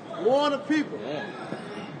 Warn the people.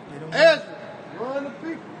 Ezra. Warn the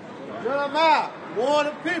people. Jeremiah. Warn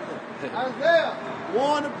the people. Isaiah.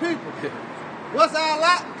 Warn the people. What's our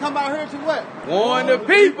lot? Come out here to what? Warn the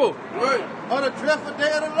people. Right. On the dreadful day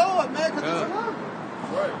of the Lord, man, because it's coming.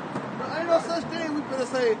 Right. There ain't no such thing we finna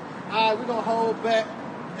say, all right, we're going to hold back,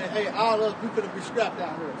 and hey, all of us, we finna be strapped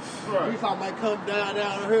out here. Right. We thought might come down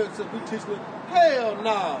here so we teach them. Hell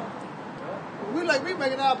no. We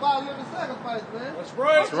making our body living sacrifice, man. That's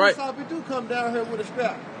right. That's right. So we do come down here with a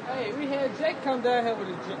strap. Hey, we had Jake come down here with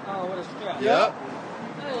a strap. Yep.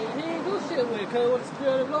 Hey, he ain't do shit with it, cause with the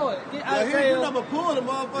Spirit of the Lord. Get Yeah, he Isaiah, never pulled the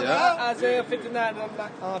motherfucker Yeah. out. Isaiah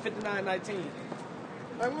 59:19.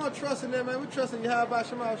 Man, we don't trust in that, man. We trust in Yahweh by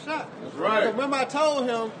Shema Shah. That's right. Remember I told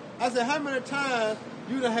him, I said, how many times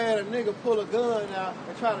you done had a nigga pull a gun out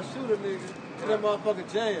and try to shoot a nigga and that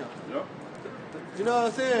motherfucker jam? Yep. You know what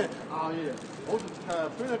I'm saying? Oh, yeah. Most of the time,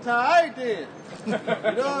 plenty of time, I ain't then. You know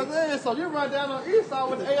what I'm saying? So you run down on Esau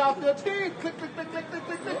with the AR-15, click, click, click, click, click,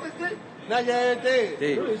 click, click, click, click. Now your ass dead.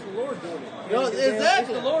 Dead. It's the Lord doing it. You know,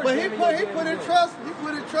 exactly. It's the Lord But he doing put it. his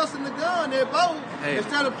trust in the gun, that bow, Hey.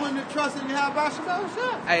 instead of putting his trust in Yahweh Shema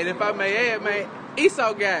Shah. Hey, and if I may add, man,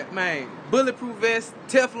 Esau got, man, bulletproof vest,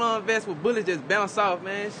 Teflon vest with bullets just bounce off,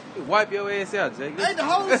 man. You wipe your ass out, Jake. Ain't the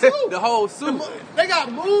whole suit. The whole suit. They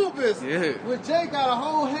got movies. Yeah. With Jay got a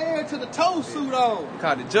whole head to the toe suit on.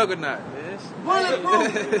 Called the Juggernaut, man.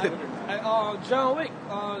 Bulletproof. Hey, John Wick,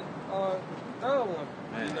 third one.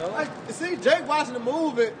 You know? Like, see, Jake watching the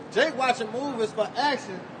movie. Jake watching movies for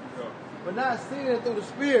action, but not seeing it through the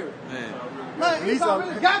spirit. Man. Man, Esau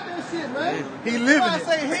really got that shit, man. He living That's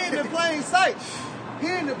why I it. say he in the plain sight. He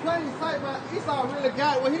in the plain sight, man. Esau really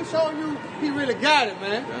got it. What he showing you, he really got it,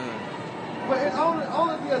 man. But it's only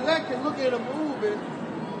the elect can look at a movie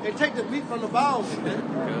and take the meat from the bones, man.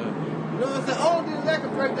 You know what I'm saying? Only the elect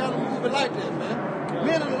can break down a movie like that, man.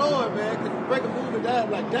 Me and the Lord, man, can break a movie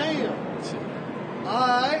down like, damn.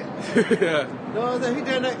 Alright. Yeah. You know what I'm saying? He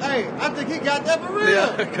did that. Hey, I think he got that for real.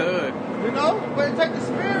 Yeah, good. You know? But it take the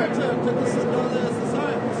spirit to discern.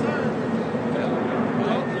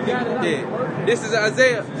 You got it out the Yeah. word. This is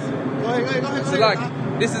Isaiah. Go ahead. So like,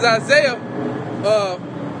 this is Isaiah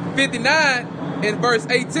 59 and verse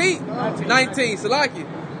 19, Salaki.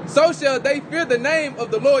 So shall they fear the name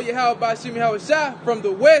of the Lord Yahweh Ba'Shem Yahushua from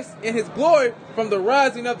the west in his glory, from the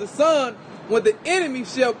rising of the sun, when the enemy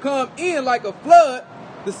shall come in like a flood.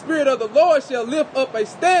 The Spirit of the Lord shall lift up a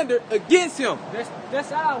standard against him.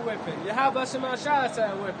 That's our weapon. Yahweh Ba'Shem Yahushua is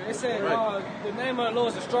our weapon. It said, the name of the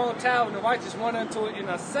Lord is a strong tower, and the righteous run into it and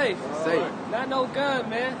are safe. Not no gun,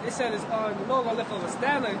 man. It said the Lord gonna lift up a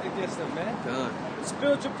standard against them, man. Gun.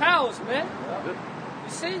 Spiritual powers, man.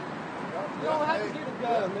 You see? You don't have to get a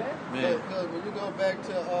gun, man. Because when you go back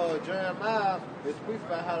to Jeremiah, it speaks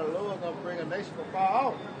about how the Lord gonna bring a nation from far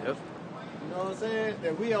off. Yep. You know what I'm saying?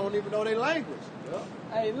 That we don't even know their language. Yep.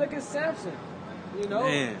 Hey, look at Samson. You know?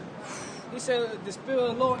 Man. He said the Spirit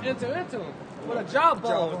of the Lord enter into him with a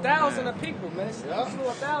jawbone, 1,000 of people, man. He slew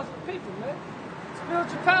 1,000 people, man.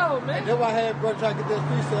 Spiritual power, man. And that's why I had brother try to get this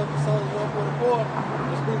precept in Psalms 144.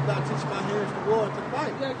 It speaks about teaching my hands to war to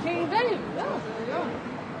fight. Yeah, King David. Yeah.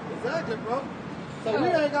 Exactly, bro. So we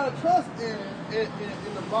ain't got to trust in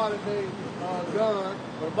the modern day gun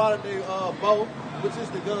or the modern day bow, which is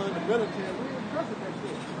the gun, the military. We ain't trusting that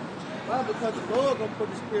shit. Why? Because the Lord gonna put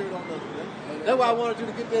the Spirit on us, man. That's why I wanted you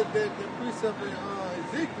to get that precept in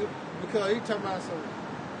Ezekiel, because he talking about some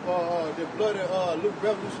the blood of Luke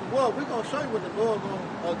Revolution War. We're gonna show you what the Lord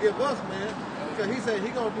gonna give us, man. Because he said he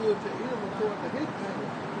gonna do it to him according to his plan.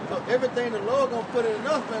 So everything the Lord gonna put in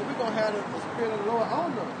us, man, we gonna have the Spirit of the Lord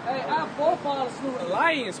on us. Hey, our forefathers slew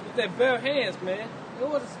lions with their bare hands, man. It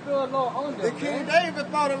was the Spirit of the Lord on them. The King David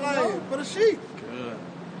fought a lion for the sheep. Good.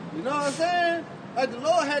 You know what I'm saying? Like the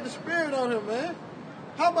Lord had the Spirit on him, man.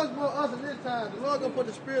 How much more us in this time? The Lord gonna put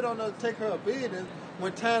the Spirit on us to take care of business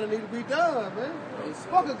when time need to be done, man.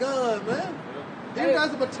 Fuck a gun, man. He got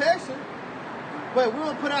some protection, but we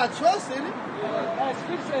don't put our trust in it. As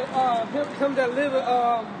Scripture said, him that liveth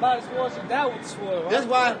by the sword shall die with the sword, right? That's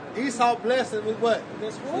why Esau blessed him with what?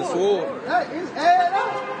 The sword. The sword. Hey, it's add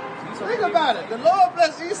up. Think about it. The Lord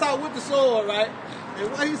blessed Esau with the sword, right?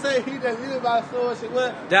 And what he said, he that liveth by the sword shall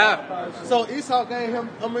what? Die. So Esau gave him,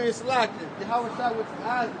 Salaki, Yahweh shot with his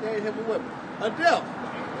eyes, gave him a what? A death.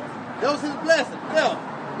 That was his blessing, death.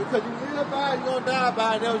 Because you live by it, you're going to die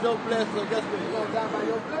by it. That was your blessing. So guess what? You're going to die by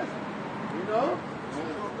your blessing. You know?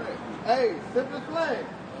 Hey, simple as plain.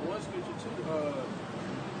 One scripture too,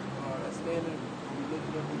 that standard, we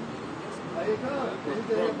looking up. There you go. He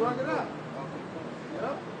said he brought it up.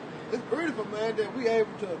 Yep. It's beautiful, man, that we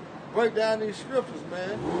able to break down these scriptures,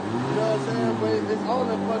 man. You know what I'm saying? But it's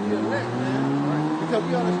only for the elect, man. Because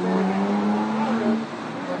we understand that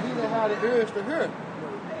but he didn't have the ears to hear.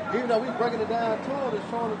 Even though we breaking it down to him and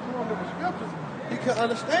showing it to him in the scriptures, he could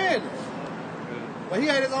understand it. But he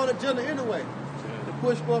had his own agenda anyway. To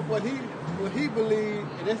push forth what he believed,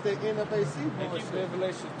 and that's the NFAC bullshit.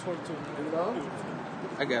 Revelation 22. You know?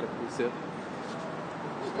 I got a precept.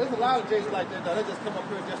 There's a lot of Jays like that, though. They just come up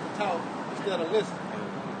here just to talk instead of listen.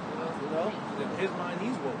 You know? In his mind,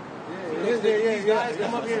 he's woke. These guys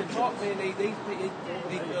come up here and talk, man. They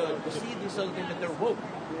deceive themselves thinking that they're woke.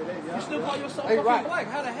 You still call yourself fucking black?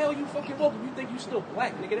 How the hell you fucking woke if you think you still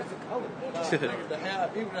black, nigga? That's a color.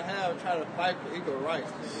 People to have try to fight for equal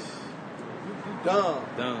rights. You dumb.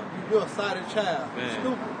 You're a sighted child. Man.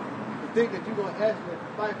 Stupid. You think that you're gonna actually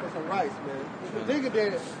fight for some rights, man. You think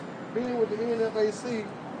that being with the NFAC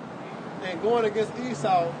and going against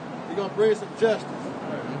Esau, you're gonna bring some justice.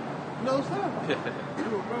 No, sir. You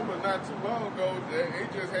remember not too long ago, they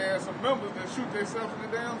just had some members that shoot themselves in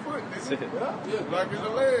the damn foot, nigga. Like in the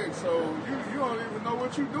leg. So you don't even know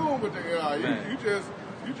what you're doing with the AI.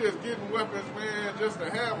 You just getting weapons, man, just to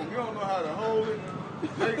have them. You don't know how to hold it.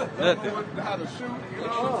 They don't know how to shoot. You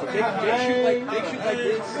know what I'm saying? They shoot like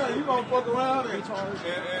this. Yeah, you gonna fuck around and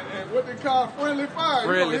what they call friendly fire.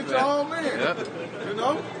 You gonna hit your own man. You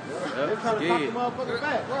know? They're trying to knock the motherfucker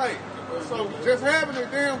back. Right. So just having a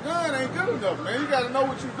damn gun ain't good enough, man. You got to know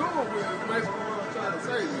what you're doing with it. Is basically what I'm trying to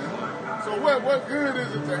say, man. So what good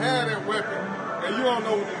is it to have that weapon and you don't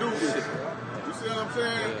know what to do with it? You see what I'm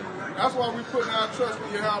saying? That's why we putting our trust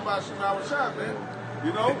in Yahweh Ba'Shem Yahushua, man.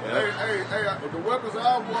 You know, hey, the weapons of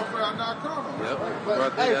our warfare are not carnal.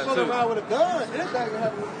 But hey, fucking around with a gun, anything can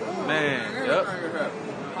happen with a gun. Man, Anything can happen.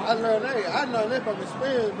 I learned that from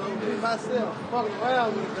experience, bro. Me myself, fucking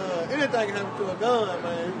around with a gun. Anything can happen to a gun,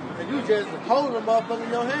 man. And you just holding a motherfucker in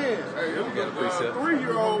your hands. Hey, it was a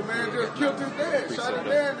 3-year-old man just killed his dad, shot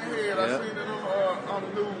his dad in the head. I seen it on the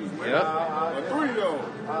news, man. A 3-year-old.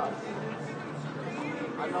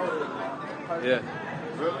 I know that. Yeah.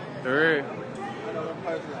 Really? I know that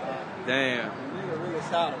person. Damn. The nigga really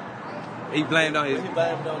shot him. He blamed on his. He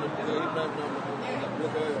blamed on the good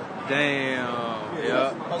girl. Damn. He Yeah.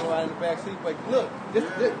 Fucking around in the back seat. But look, this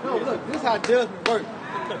is how judgment works.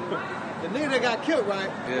 The nigga that got killed, right?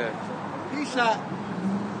 Yeah. He shot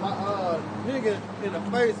my nigga in the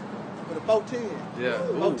face with a 410. Yeah.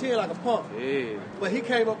 410 like a pump. Yeah. But he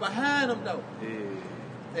came up behind him though.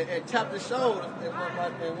 Yeah. And tapped his shoulder.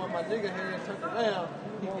 And when my nigga hand turned around,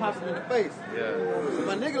 he popped him in the face. Yeah. So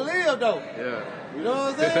my nigga lived though. Yeah. You know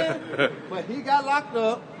what I'm saying? But he got locked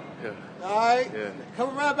up. Yeah. All right. Yeah.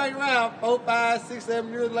 Come around back around 4, 5, 6,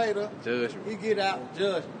 7 years later. Judgment. He get out,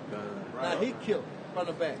 judgment. Now he killed from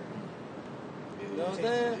the back. You know what I'm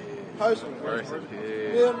saying? Personally.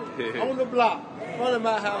 Feel me? On the block, in front of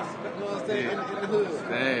my house. You know what I'm saying? In the hood.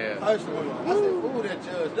 Damn. Personally. I said, ooh, that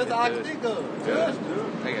judge. That's all I can think of.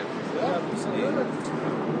 Judgment. I got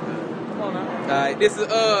Come on now. All right, this is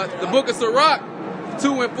the book of Sirach,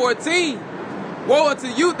 2 and 14. Woe unto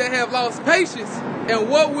you that have lost patience, and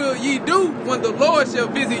what will ye do when the Lord shall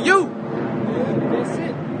visit you? Yeah, that's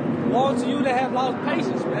it. Woe unto you that have lost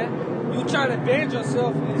patience, man. You trying to avenge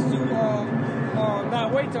yourself is you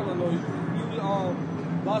not wait till the Lord. You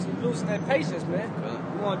lost losing that patience, man.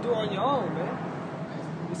 You want to do it on your own,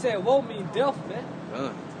 man. You said woe means death, man.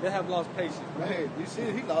 They have lost patience. Man, you see,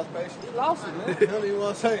 he lost patience. He lost it, man. He don't even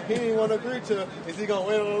want to say, he didn't want to agree to, is he going to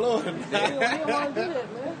wait on the Lord? He don't want to do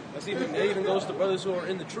that, man. That's even, it even goes to brothers who are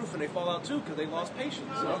in the truth and they fall out too because they lost patience.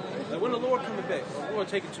 Like, when the Lord coming back? Well, the Lord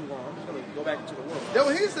taking too long. I'm just going to go back into the world. That's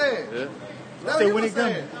what he said. Yeah. That's Say what when he he was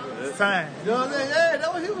coming. saying. Time. You know what I'm saying? Yeah,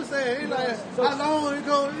 that's what he was saying. He like, how long it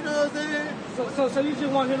go, you know what I'm saying? So you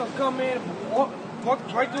just want him to come in and walk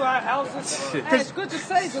right through our houses? Hey, scripture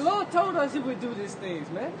says the Lord told us he would do these things,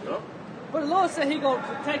 man. Yep. But the Lord said he going to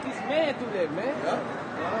protect his man through that, man.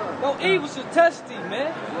 No evil should touch thee,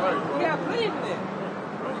 man. You got to believe in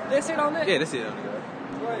that. That's it on that? Yeah, that's it.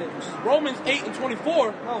 Right. Romans 8 and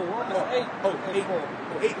 24. No, Romans 8.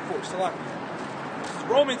 8 and 4. Salaki.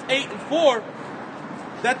 Romans 8 and 4.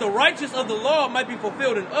 That the righteous of the law might be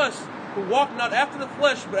fulfilled in us, who walk not after the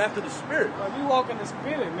flesh, but after the Spirit. Well, you walk in the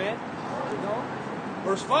Spirit, man. You know?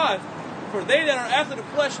 Verse 5. For they that are after the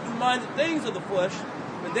flesh do mind the things of the flesh,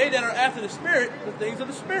 but they that are after the Spirit, the things of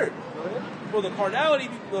the Spirit. For the carnality,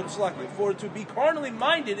 for to be carnally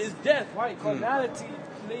minded is death. Right, carnality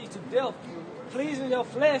leads to death. Pleasing your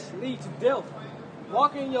flesh leads to death.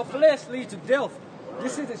 Walking in your flesh leads to death.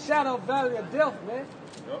 This is the shadow valley of death, man.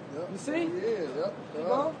 You see? Yeah, You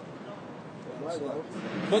know?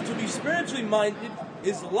 But to be spiritually minded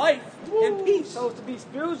is life and peace. So to be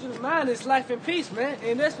spiritually minded is life and peace, man.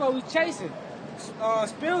 And that's why we chasing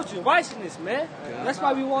spiritual righteousness, man. That's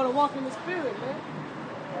why we want to walk in the Spirit, man.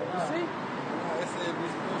 You see? It said be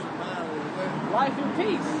spiritual minded. Life and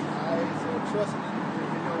peace. So trusting in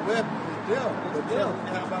your weapon is death. But death,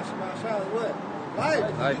 how about Shema Shah is what?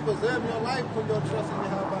 Life. You preserve your life from your trust in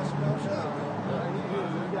how about Shema Shah.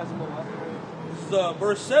 This is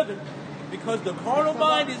verse 7. Because the carnal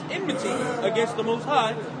mind is enmity against the Most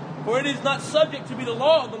High, for it is not subject to be the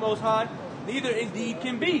law of the Most High, neither indeed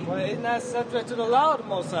can be. Well, it's not subject to the law of the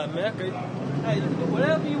Most High, man. Hey, you can do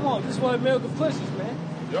whatever you want. This is what America pushes, man.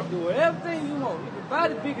 Yep. Do everything you want. You can buy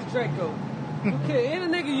the biggest Draco. You can kill any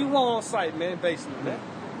nigga you want on site, man, basically, man.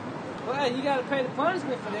 But hey, you gotta pay the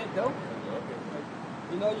punishment for that, though.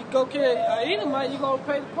 You know, you go kill an Edomite, you gonna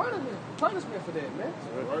pay the punishment for that, man.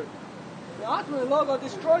 Right. Ultimately, the Lord gonna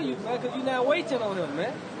destroy you, man, because you're not waiting on him,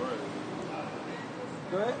 man.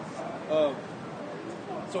 Go ahead.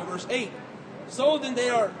 So verse 8. So then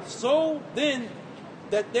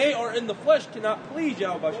that they are in the flesh cannot please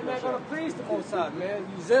Yahweh. You're not gonna please the Most High, man.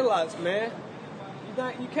 You zealots, man.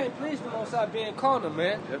 You can't please the Most High being carnal,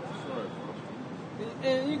 man. Yep.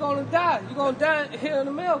 And you're gonna die. You're gonna die here in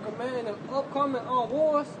America, man. In the upcoming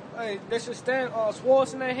wars, hey, they should stand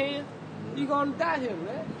swords in their hand. You're gonna die here,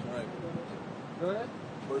 man. Right. Go ahead.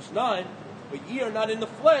 Verse 9. But ye are not in the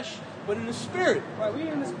flesh, but in the Spirit. Right, we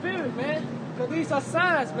in the Spirit, man. Because these are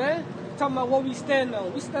signs, man. Talking about what we stand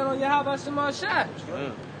on. We stand on Yahweh Shema Shai.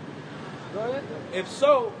 Go ahead. If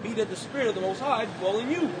so, be that the Spirit of the Most High dwell in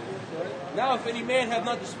you. Now, if any man have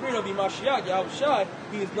not the Spirit of Mashiach, Yahweh Shai,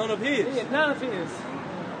 he is none of his. He is none of his.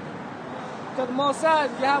 Because the Most High,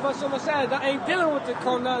 Yahweh Shema Shai, ain't dealing with the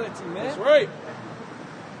carnality, man. That's right.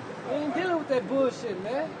 He ain't dealing with that bullshit,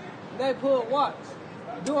 man. That pull watch.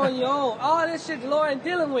 Do on your own. All this shit the Lord ain't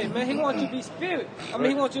dealing with, man. He wants you to be spirit. I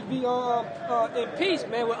mean, he wants you to be in peace,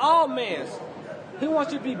 man, with all men. He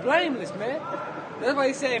wants you to be blameless, man. That's why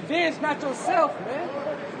he said, avenge not yourself, man.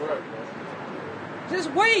 Just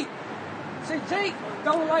wait. See, Jake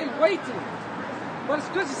don't like waiting. But the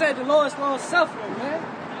scripture said the Lord is long suffering, man.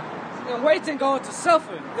 And waiting going to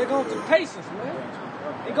suffering. They're going to patience, man.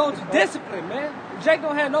 It goes to discipline, man. Jake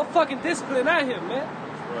don't have no fucking discipline out here, man.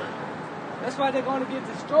 Right. That's why they're going to get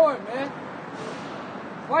destroyed, man.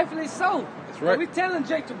 Rightfully so. That's right. We telling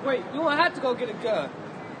Jake to wait. You don't have to go get a gun.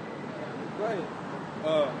 Right.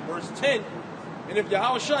 Verse 10, and if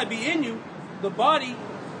Yahushua be in you, the body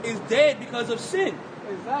is dead because of sin.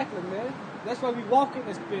 Exactly, man. That's why we walk in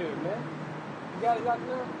the spirit, man. You got it locked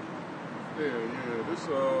down? Yeah.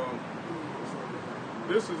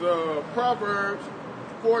 This is Proverbs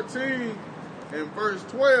 14 and verse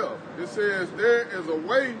 12. It says, there is a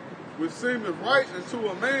way which seemeth right unto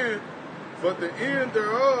a man, but the end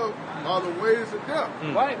thereof are the ways of death.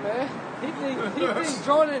 Right, man. He thinks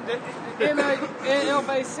joining the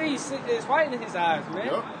NLVC is right in his eyes, man.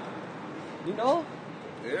 Yep. You know?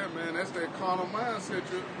 Yeah, man, that's that carnal mindset,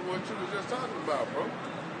 what you were just talking about, bro.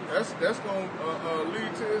 That's gonna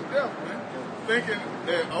lead to his death, man. Thinking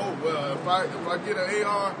that, oh well, if I get an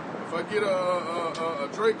AR, if I get a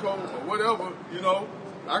Draco or whatever, you know,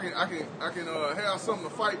 I can have something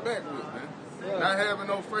to fight back with, man. Yeah. Not having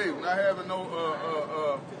no faith, not having no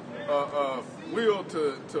will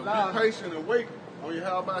to be patient and wait on your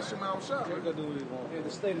how about Shema Shah. And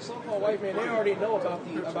the so-called white man, they already know about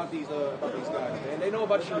these guys, man. They know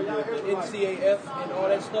about you, the NCAF and all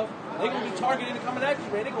that stuff. They gonna be targeted and coming at you,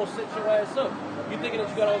 man. They gonna set your ass up. You thinking that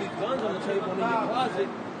you got all these guns on the table and in your closet?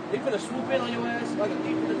 They finna swoop in on your ass like a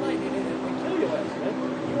thief in the night and kill your ass, man.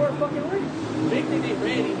 You weren't fucking ready. They think they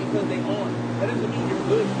ready because they on. That doesn't mean you're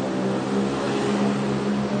good.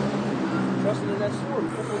 Trusting in that sword.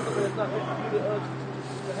 Something that's not meant for you to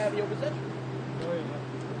have in your possession.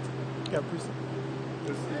 Yeah, appreciate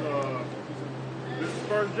This is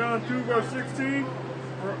 1 John 2, verse 16.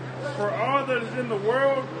 For all that is in the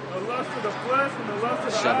world, the lust of the flesh and the lust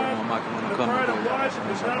of the eyes, and the pride of life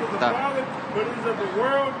is not of the Father, but is of the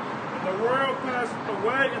world. And the world passeth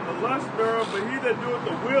away, and the lust thereof, but he that doeth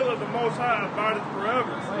the will of the Most High abideth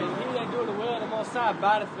forever. Right, he that doeth the will of the Most High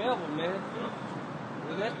abideth forever, man.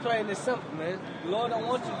 And that's plain and simple, man. The Lord don't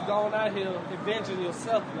want you to go on out here avenging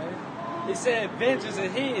yourself, man. He said, vengeance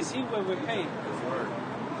is his, he will repay.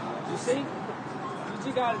 You see? You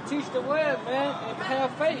just got to teach the word, man, and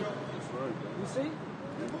have faith. You see?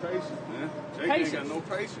 They're patient, man. They ain't got no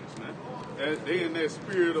patience, man. They in that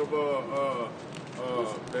spirit of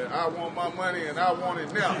that I want my money and I want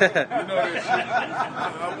it now. You know that shit?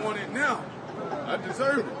 I want it now. I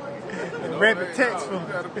deserve it. You know, read the text from you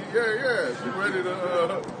gotta be, you ready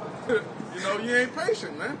to, you know, you ain't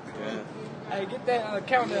patient, man. Yeah. Hey, get that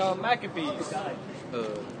account of Maccabees.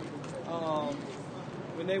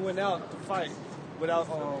 When they went out to fight without, I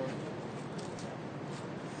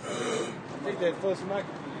think that first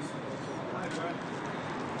Maccabees.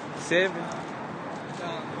 7. Oh,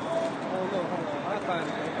 no, hold on. I'll find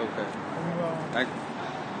it. Okay. I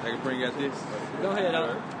can bring out this. Go ahead,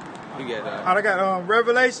 You got I got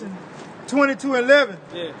Revelation 22:11.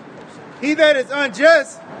 Yeah. He that is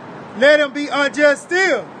unjust, let him be unjust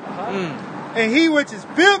still. And he which is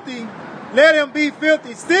filthy, let him be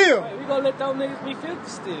filthy still. Hey, we gonna let those niggas be filthy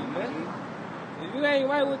still, man. If you ain't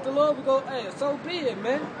right with the Lord, we go, hey, so be it,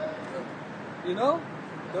 man. You know?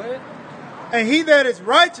 Go ahead. And he that is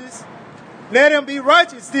righteous, let him be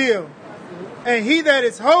righteous still. And he that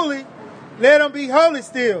is holy, let him be holy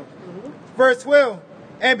still. Verse 12.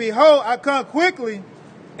 And behold, I come quickly,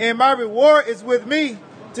 and my reward is with me,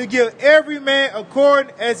 to give every man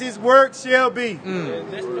according as his work shall be. Yeah,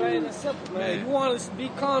 that's plain and simple, man. You want to be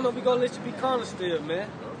carnal, we gonna let you be carnal still, man.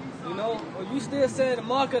 You know, or you still saying the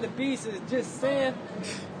mark of the beast is just sin,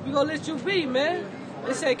 we gonna let you be, man.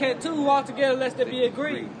 They say can't two walk together unless they be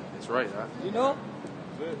agreed. That's right, huh? You know?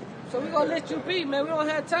 So we gonna let you be, man. We don't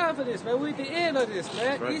have time for this, man. We at the end of this,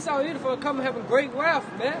 man. Right. Esau here for coming having great wrath,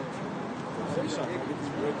 man.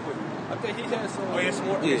 I think he has some. Oh, yeah, some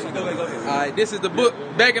more. Yeah. So go ahead. All right, this is the book,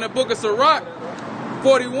 back in the book of Sirach,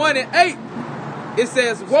 41:8. It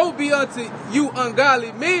says, woe be unto you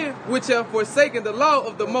ungodly men, which have forsaken the law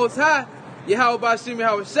of the Most High, Yahweh Bashim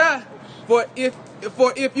Yahweh Shai, for if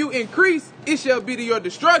you increase, it shall be to your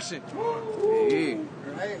destruction. Yeah.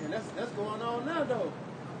 Hey, and that's going on now, though.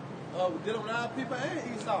 We're dealing with our people and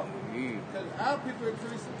Esau. Because our people are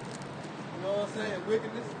increasing. You know what I'm saying?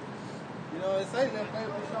 Wickedness. You know what I'm saying? That thing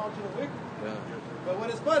push on to the wicked. Yeah. But what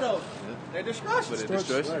it's for, though? They're destruction. For the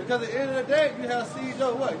destruction. Because at the end of the day, you have seed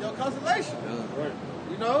your what? Your consolation. Yeah. Right.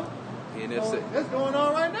 You know? And that's it. That's going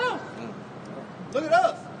on right now. Look at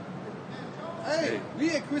us. Hey,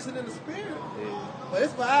 we increasing in the spirit. Yeah. But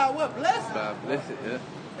it's for our what? Blessing. God bless it, yeah.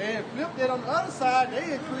 And flip that on the other side,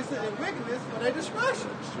 they increase it in wickedness for their destruction.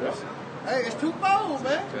 Hey, it's twofold,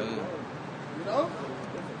 man. Yeah. You know?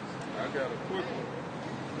 I got a quick one.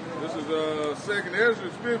 This is 2nd Ezra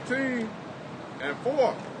 15 and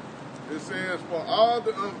 4. It says, "For all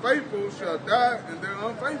the unfaithful shall die in their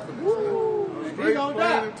unfaithfulness." Straight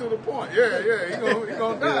plain and to the point. Yeah, he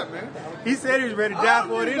gonna die, man. He said he was ready to die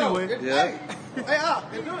for it anyway. Hey, if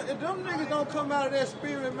them niggas don't come out of their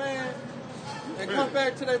spirit, man, and come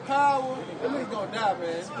back to their power, them niggas gonna die,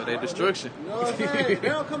 man. For their destruction. You know what I'm saying? If they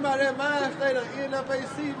don't come out of their mind state of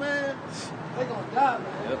NFAC, man, they gonna die,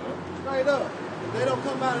 man. Yep. Straight up. If they don't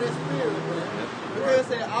come out of their spirit, man. Because it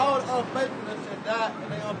say all the unfaithfulness shall die in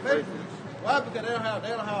their unfaithfulness. Why? Because they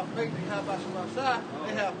don't have faith in how about Shemashah.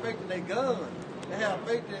 They have faith in their gun. They have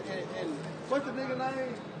faith in what's the nigga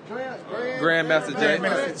name? Grandmaster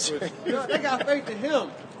James. They got faith in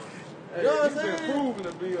him. You know what I'm saying? He's been proven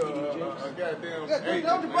to be a goddamn That's agent.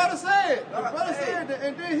 what the brother said. The brother said that,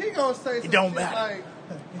 and then he gonna say some don't shit matter. like,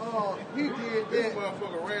 he did This that.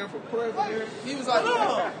 motherfucker ran for president. He was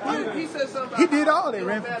like, he said something. He did all that.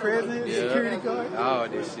 Ran for president, Yeah. security guard. All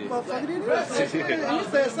this shit. Motherfucker did And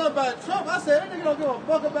he said something about Trump. I said, that nigga don't give a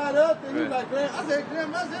fuck about us. And he was like, Glenn, I said,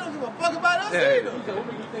 Glenn, they don't give a fuck about us either. He said, what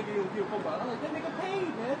do you think he don't give a fuck about? I'm like, that nigga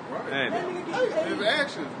paid, man. Man. That nigga get paid. His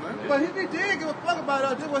actions, man. But if he did give a fuck about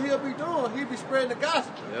us, this what he'll be doing. He'll be spreading the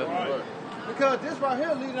gospel. Yep. Because this right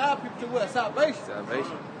here leading our people to what? Salvation.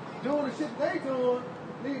 Salvation. Doing the shit they doing,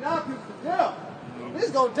 leading our people to death.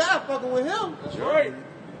 This gonna die fucking with him. That's right.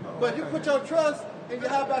 But you put your trust in your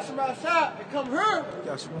how about Shemashah and come here.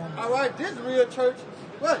 All right, this real church.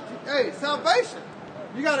 What? Hey, salvation.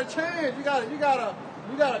 You got a chance. You got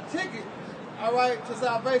a ticket. All right, to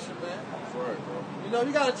salvation, man. That's right, bro. You know,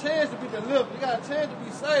 you got a chance to be delivered. You got a chance to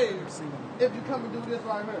be saved if you come and do this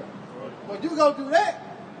right here. But you go do that,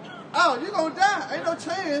 you gonna die. Ain't no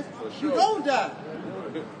chance. You gonna die.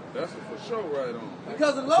 That's a for sure right on.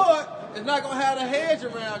 Because the Lord is not gonna have a hedge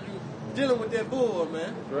around you dealing with that bull,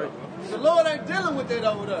 man. Right. The Lord ain't dealing with that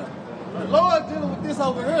over there. The Lord dealing with this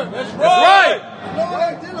over here, man. That's right. The Lord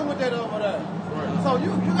ain't dealing with that over there. So you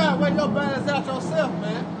gotta weigh your balance out yourself,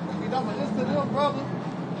 man. Either I'm gonna listen to them brothers,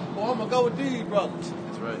 or I'm gonna go with these brothers.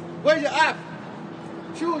 That's right. Where's your option?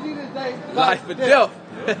 Choose you this day. Life or death.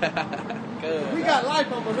 We got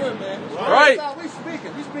life over here, man. Right. That's how we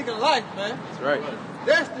speaking. We speaking life, man. That's right.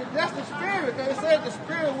 That's the spirit. Cause it said the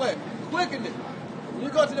spirit what? Quicken it. When you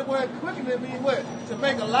go to the word quicken it means what? To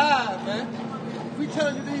make alive, man. We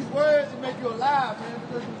telling you these words to make you alive, man,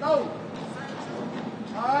 because you know.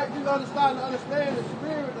 Alright, you gotta start to understand the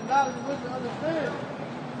spirit, the knowledge of wisdom, understand.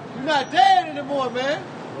 You're not dead anymore, man.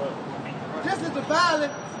 This is the valley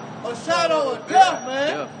of shadow of death,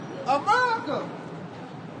 man. America.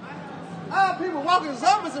 Our people walking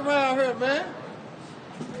zombies around here, man.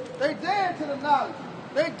 They dead to the knowledge.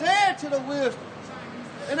 They dead to the wisdom.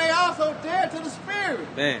 And they also dead to the spirit.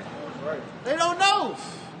 Man. They don't know.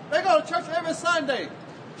 They go to church every Sunday.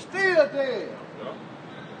 Still dead.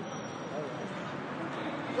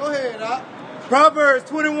 Go ahead, Doc. Proverbs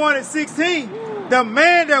 21:16. The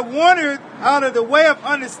man that wandereth out of the way of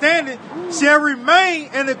understanding shall remain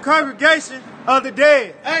in the congregation of the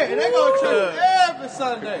dead. Hey, and they go to church every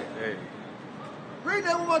Sunday. Hey. Read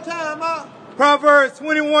that one more time, out. Proverbs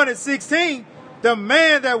 21:16. The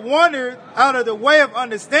man that wandereth out of the way of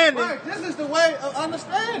understanding. Right, this is the way of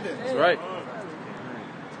understanding. That's right.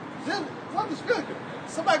 This, what the scripture?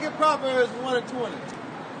 Somebody get Proverbs 1:20.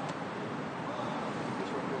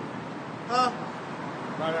 Huh?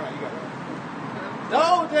 No, you got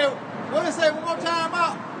it. No, what did it say one more time,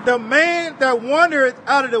 out? The man that wandereth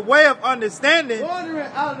out of the way of understanding. Wandering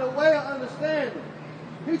out of the way of understanding.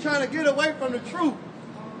 He trying to get away from the truth.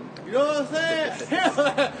 You know what I'm saying? You know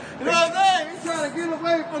what I'm saying? He's trying to get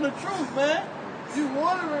away from the truth, man. You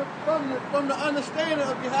wandering from the understanding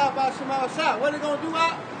of Yahweh Shemashah. What are they gonna do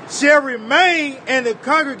out? Shall remain in the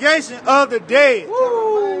congregation of the dead.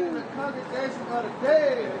 Remain in the congregation of the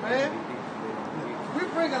dead, man. We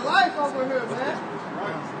bringing life over here, man.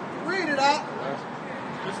 Read it out.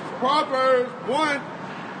 This is Proverbs 1,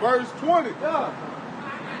 verse 20. Yeah.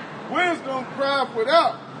 Wisdom crieth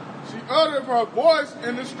without. She uttered her voice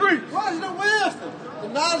in the streets. What is the wisdom? The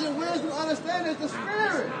knowledge and wisdom, understanding is the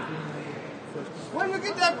spirit. Where do you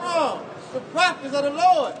get that from? The practice of the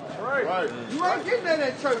Lord. Right. You ain't getting that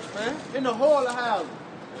at church, man. In the hall of houses.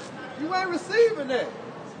 You ain't receiving that.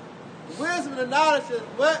 The wisdom and the knowledge is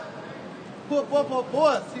what? Put forth her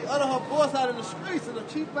voice. She uttered her voice out in the streets in the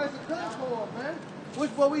chief place of concord, man.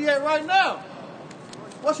 Which where we at right now?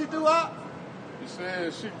 What she do out? He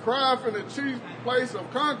says, she cried in the chief place of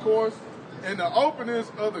concourse in the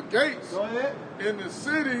openings of the gates. Go ahead. In the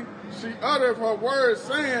city, she uttered her words,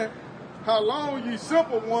 saying, how long, ye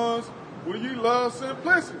simple ones, will you love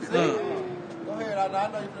simplicity? Go ahead, I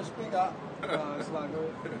know you're going to speak out. It's like,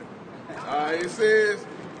 It says,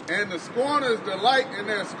 and the scorners delight in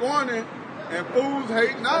their scorning, and fools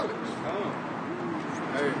hate knowledge.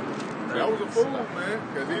 Hey, that was a fool, man,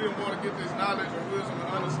 because he didn't want to get this knowledge and wisdom and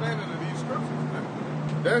understanding of these scriptures, man.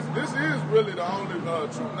 This is really the only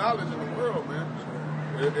true knowledge in the world, man.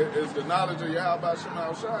 It's the knowledge of Yahweh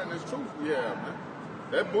Shema Shai, and it's truth we have, man.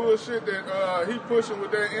 That bullshit that he pushing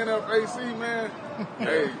with that NFAC, man,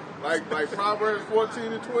 hey, like Proverbs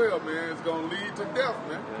 14 and 12, man, it's going to lead to death,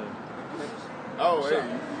 man. Oh, hey.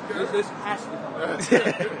 This passage.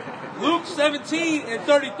 Luke 17 and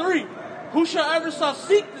 33. Whosoever shall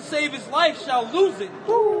seek to save his life shall lose it.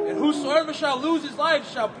 And whosoever shall lose his life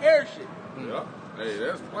shall perish it. Yeah. Hey,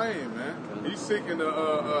 that's plain, man. He's seeking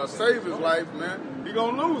to save his life, man. He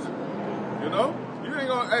gonna lose it. You know? You ain't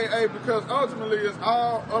gonna, hey, because ultimately it's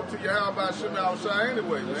all up to Yahweh Shema Shai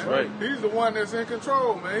anyway, man. That's right. He's the one that's in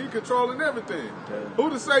control, man. He's controlling everything. Yeah. Who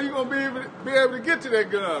to say you gonna be able to get to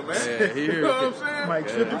that gun, man? Yeah, you know what I'm saying? Might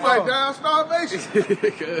You might die of starvation.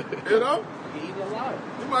 You know?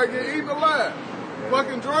 You might get eaten alive.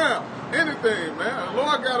 Fucking drown. Anything, man. The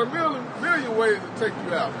Lord got a million ways to take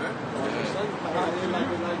you out, man.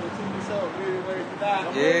 A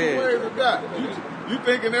million ways to die. You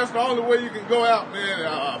thinking that's the only way you can go out, man?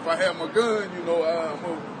 If I have my gun, you know, I'm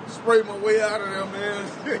going to spray my way out of there, man.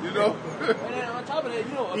 You know? And then on top of that,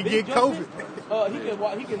 you know, a He big get justice,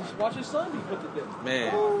 he can watch his son be put to death.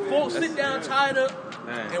 Man. Folks sit down tied up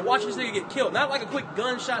and watch this nigga get killed. Not like a quick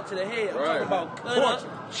gunshot to the head. I'm talking about cut up,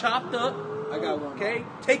 chopped up. I got one. Okay?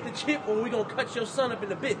 Take the chip when we gonna cut your son up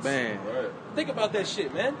into bits. Man. Right. Think about that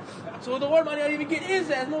shit, man. So the word might not even get his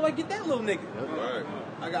ass, more like get that little nigga. Right.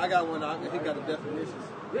 I got one. He got the definitions.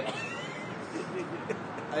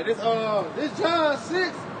 Hey, this John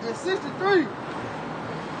 6 and 63.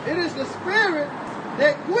 It is the spirit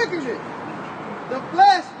that quickeneth, the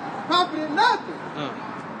flesh profited nothing.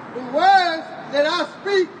 The words that I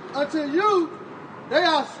speak unto you, they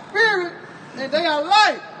are spirit and they are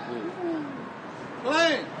life.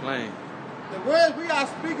 Plain. The words we are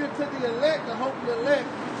speaking to the elect, the hope of the elect,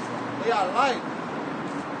 they are life.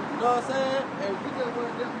 You know what I'm saying? And we just want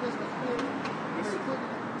to definition of spirit.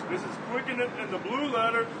 This is quickeneth in the blue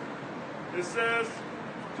letter. It says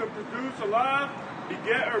to produce alive,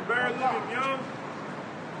 beget or bear living young,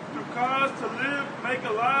 to cause to live, make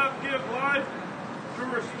alive, give life, to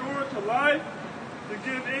restore to life, to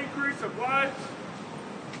give increase of life,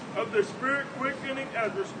 of the spirit quickening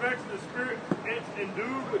as respects the spirit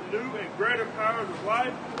endued with new and greater powers of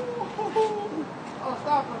life. Oh,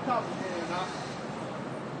 stop from talking here now.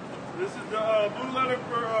 This is the blue letter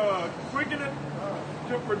for quickening,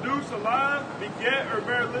 to produce alive, beget or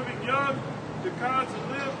bear living young, to cause to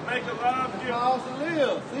live, make alive, give. Cause to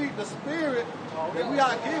live. See, the spirit that we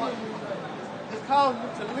are giving you is causing you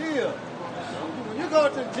to live. When you go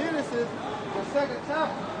to Genesis, the second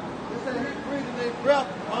chapter, it says he breathing their breath,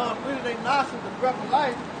 breathing their nostrils, the breath of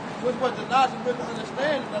life, which was the nostrils with the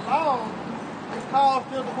understanding, the law, it caused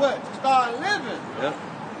them to what? To start living. Yep.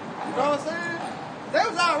 You know what I'm saying? They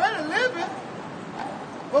was already living,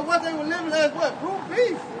 but what they were living as what? Brute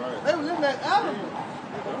beasts. Right. They were living as animals.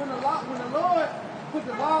 But when the Lord put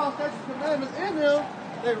the law, statutes, commandments in them,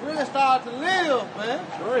 they really started to live, man.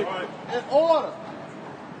 Right. In order.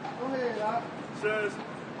 Go ahead, Doc. It says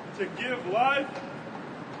to give life,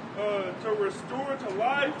 to restore to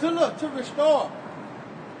life. To restore.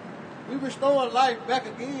 We restoring life back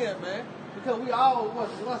again, man. Because we all was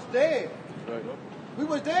once dead. Right. We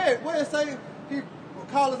was dead. Where it say he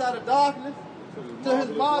called us out of darkness to his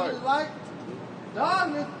marvelous light.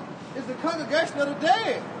 Darkness is the congregation of the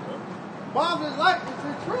dead. Marvelous light is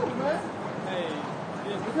the truth, man. Hey,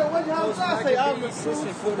 because what y'all say? I'm the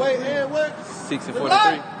truth. Wait, and what? 6 and The 43.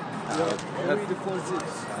 light. read the 46.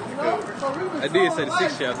 You know? So we I did say restoring the 6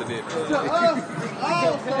 life chapter did. to us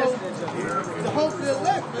also the hope of the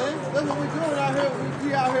elect, man. That's what we're doing out here.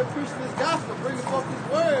 We out here preaching this gospel, bringing forth this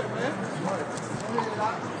word, man. Go ahead,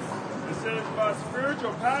 Doc. It says by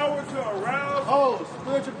spiritual power to arouse. Oh,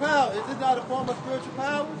 spiritual power. Is this not a form of spiritual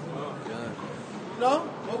power? You know?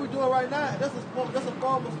 What we're doing right now, that's a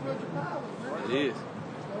form of spiritual power, man. It is.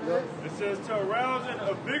 It says to arouse and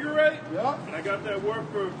invigorate. Yeah. And I got that word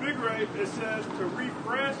for invigorate. It says to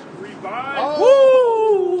refresh, revive.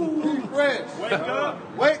 Oh, refresh. Wake up.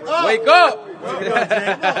 Wake up. Wake up!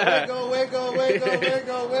 Wake up.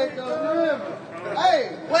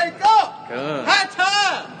 Hey, wake up. High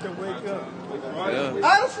time. To wake up. Yeah.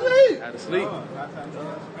 Out of sleep. Out of sleep.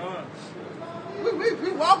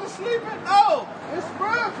 We walking sleeping? No. It's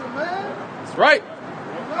spiritual, man. That's right.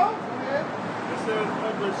 You know? It says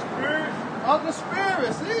of the spirit. Of the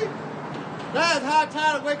spirit, see? Now it's high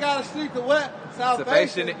time to wake out of sleep to what?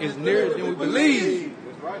 Salvation is nearer than we believe.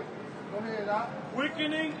 That's right. Go ahead, Doc.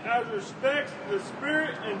 Quickening as respects the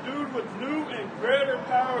spirit endued with new and greater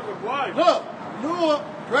powers of life. Look, newer,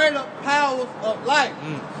 greater powers of life.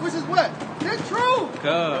 Which is what? It's true.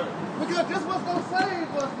 God. Because this what's going to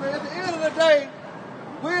save us, man. At the end of the day,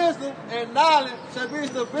 wisdom and knowledge shall be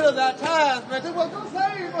the bill of our times, man. This what's going to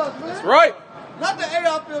save us, man. That's right. Not the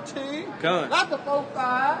AR-15, God. not the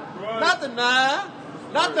 4.5, not the 9,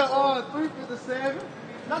 not the 357,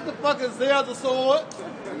 not the fucking Zelda sword.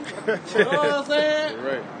 You know what I'm saying?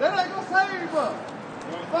 Right. That ain't gonna save us.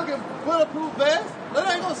 Fucking bulletproof vest, that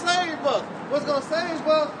ain't gonna save us. What's gonna save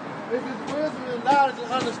us is this wisdom and knowledge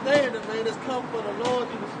and understanding, man, that's come from the Lord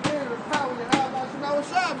through the Spirit and power you have out you know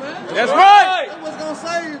shot, man. That's right. That's what's gonna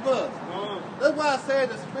save us. That's why I said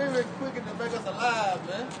the Spirit quicken to make us alive,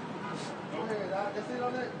 man. Go ahead, Doc. You see it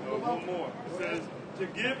on that? One more. It says, to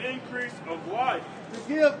give increase of life. To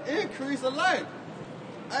give increase of life.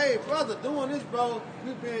 Hey, brother, doing this, bro,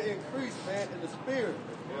 we've been increased, man, in the spirit.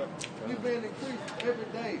 We've been increased every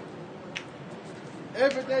day.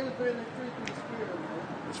 Every day we've been increased in the spirit, man.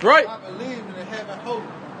 That's right. By believing and having hope.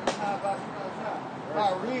 By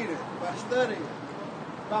reading, by studying,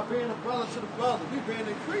 by being a brother to the brother. We've been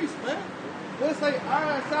increased, man. Let's say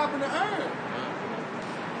iron sharpening iron.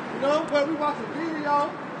 You know, where we watch a video, you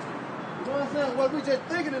know what I'm saying? What we just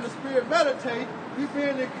thinking in the spirit, meditate, we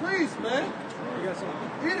being increased, man.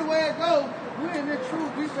 Either way it goes, we're in the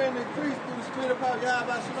truth, we being increased through the spirit of power,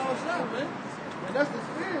 Yahweh Shalom Shah, man. And that's the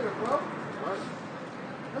spirit, bro.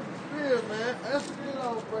 That's the spirit, man. That's the good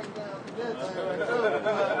old breakdown to that thing right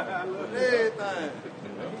there. Everything.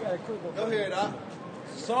 Go ahead, Doc.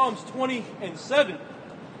 Psalms 20:7.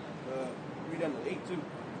 Read down to 8 too.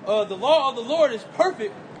 The law of the Lord is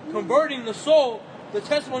perfect, converting the soul. The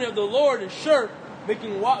testimony of the Lord is sure,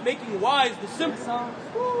 making wise the simple.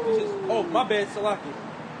 He says, oh, my bad, Salaki.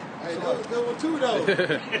 Hey, that was a good one too, though.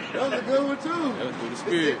 That was a good one too. That was through the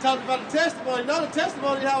spirit. It talked about the testimony. Now the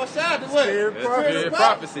testimony how it shot the way. Spirit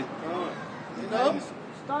prophecy. You know?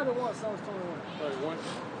 Start at what? Psalms 21.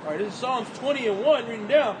 All right, this is Psalms 20:1, reading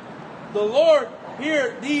down. The Lord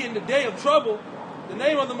hear thee in the day of trouble. The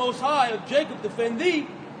name of the Most High of Jacob defend thee.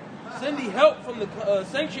 Send thee help from the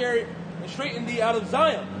sanctuary and straighten thee out of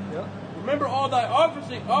Zion. Yep. Remember all thy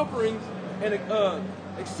offerings and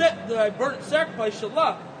accept thy burnt sacrifice,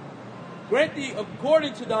 Shalah. Grant thee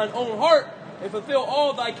according to thine own heart and fulfill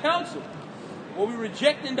all thy counsel. Will we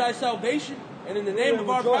reject in thy salvation and in the name of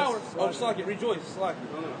our power? Rejoice.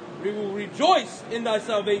 We will rejoice in thy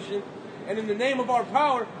salvation and in the name of our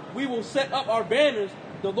power we will set up our banners.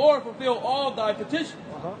 The Lord fulfill all thy petitions.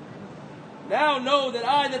 Now know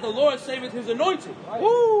that the Lord saveth his anointed. Right.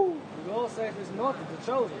 Woo! The Lord saveth his anointed, the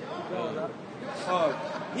chosen.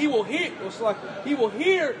 He will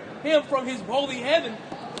hear him from his holy heaven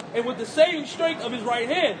and with the saving strength of his right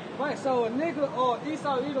hand. Right, so a nigga or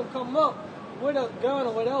Esau Edom come up with a gun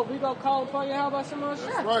or whatever, we gonna call upon Yahweh Shema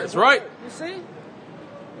Shah. That's right. You see?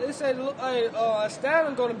 They say a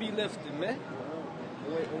standard gonna be lifted, man.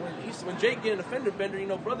 When Jake get an offender bender, you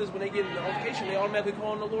know, brothers, when they get an altercation, they automatically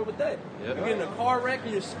call on the Lord with that. Yep. You get in a car wreck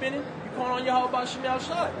and you're spinning, you call on Yahweh Shema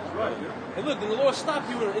Shah. Right. And look, and the Lord stops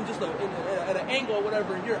you in just at an angle or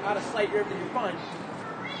whatever, and you're out of sight, everything you're fine.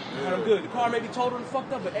 I'm good. The car may be totaled and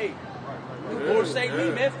fucked up, but hey, the Lord saved me,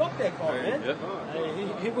 man. Fuck that car, man.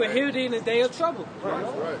 He will hear thee in the day of trouble. Right.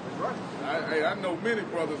 I know many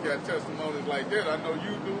brothers got testimonies like that. I know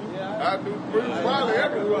you do. Yeah. I do. Probably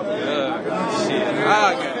every brother. Shit.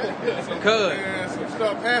 I got it. Man, some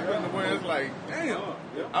stuff happened where it's like, damn.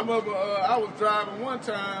 I remember I was driving one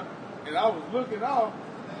time and I was looking off,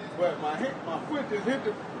 but my foot just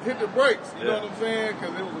hit the brakes. You know what I'm saying?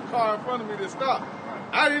 Because there was a car in front of me that stopped.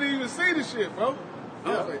 I didn't even see the shit, bro. I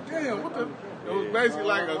was like, damn, what the? It was basically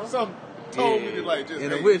like something told me to like just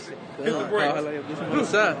in a wish. hit the brakes. Hey,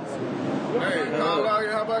 Hey, call out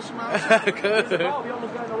here. How about you, man? We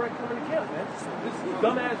almost got in a wreck coming to camp, man. This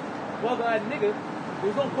dumbass, bug-eyed nigga. There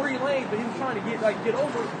was no 3 lanes, but he was trying to get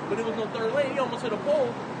over, but there was no 3rd lane. He almost hit a pole,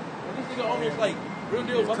 and this nigga almost real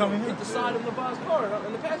deal hit the side of the car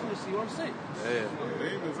in the passenger seat. I'm sick.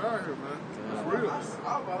 Demons out here, man. It's real. I was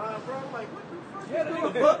behind, bro. I'm like, what the fuck? Yeah, the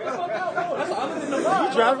nigga bugged the fuck out. That's other than the line.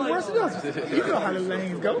 You driving worse than us. You know how the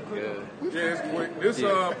lanes go. Yeah, it's quick. This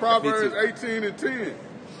Proverbs 18:10.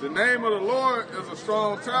 The name of the Lord is a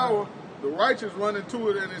strong tower. The righteous run into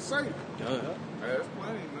it and it's safe. That's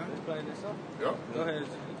plain, man. Yep. Go ahead.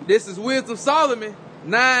 This is Wisdom Solomon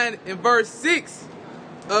 9 and verse 6.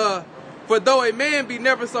 For though a man be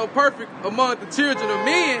never so perfect among the children of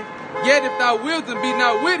men, yet if thy wisdom be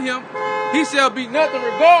not with him, he shall be nothing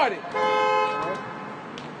regarded.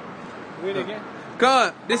 Read it again.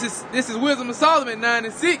 God, this is Wisdom of Solomon 9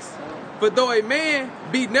 and 6. For though a man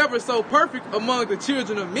be never so perfect among the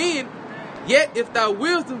children of men, yet if thy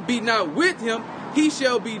wisdom be not with him, he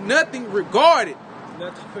shall be nothing regarded.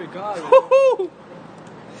 Nothing regarded. Woo-hoo!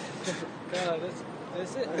 God,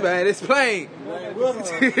 that's it. Man, it's plain.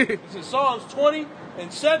 It's in Psalms 20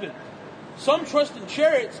 and 7. Some trust in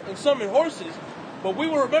chariots and some in horses, but we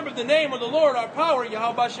will remember the name of the Lord our power,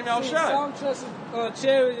 Yahweh Shem Al Shai. Some trust in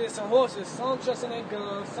chariots and horses, some trust in their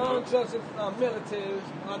guns, some trust in militaries,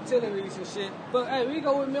 artilleries and shit. But hey, we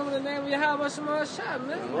go remember the name of Yahweh Shem Al Shai,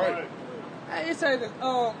 man. Right. Hey, it say that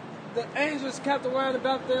the angels kept around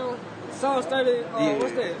about them. Psalms 30,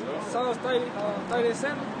 what's that? Psalms 30,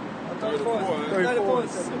 37? Or 34? 34 and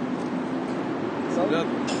 7. So,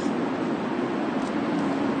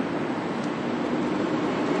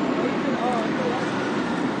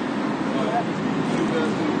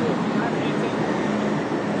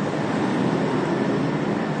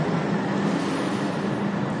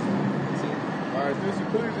 This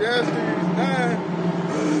Ecclesiastes 9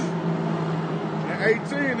 and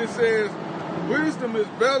 18, it says, wisdom is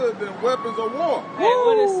better than weapons of war. Hey,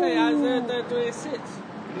 what it say? Isaiah 33 and 6.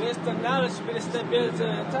 Wisdom, knowledge, but it's stability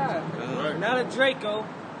in time. Right. Not a Draco.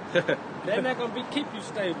 They're not going to keep you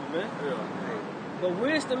stable, man. Yeah. But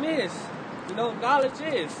wisdom is, knowledge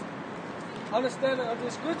is. Understanding of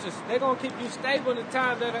the scriptures. They're going to keep you stable in the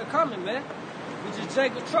time that are coming, man. Which is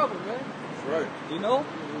Jacob trouble, man. Right.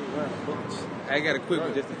 I got a quick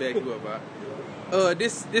one just to back you up, right?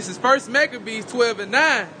 This is First Maccabees 12 and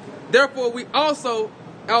 9. Therefore we also,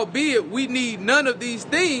 albeit we need none of these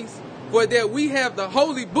things, for that we have the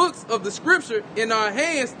holy books of the scripture in our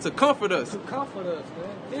hands to comfort us. To comfort us, man.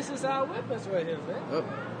 This is our weapons right here, man.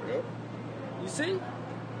 Yep. You see?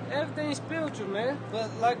 Everything's spiritual, man. But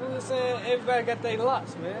like we were saying, everybody got their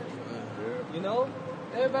lots, man.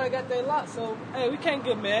 Everybody got their lots. So, hey, we can't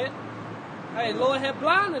get mad. Hey, Lord have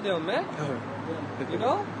blinded them, man.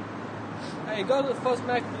 Hey, go to First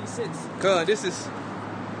Maccabees 6. God, this is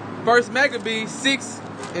First Maccabees 6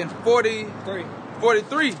 and 43.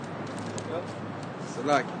 Yep. So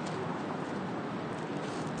like,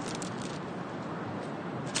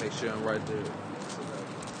 make sure I'm right there.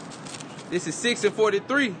 This is 6 and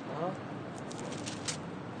 43.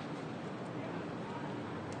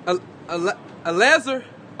 Eleazar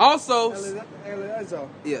also,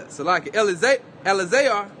 yeah, so like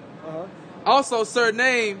Eleazar also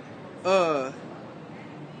surnamed, so,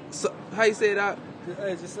 how you say it out?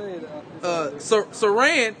 Hey, just say it.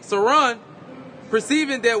 Saran,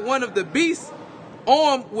 perceiving that one of the beasts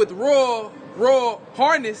armed with royal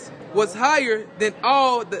harness was higher than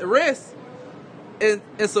all the rest, and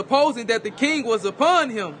supposing that the king was upon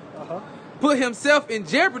him, put himself in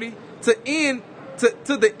jeopardy to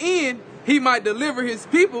the end he might deliver his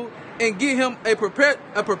people and give him a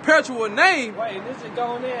perpetual name. Right, and this is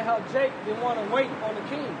going in how Jake didn't want to wait on the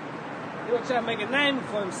king. He was trying to make a name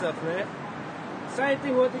for himself, man. Same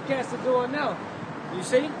thing what the cats are doing now. You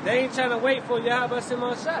see? They ain't trying to wait for Yahweh Shem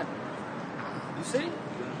Al Shai. You see?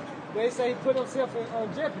 They say he put himself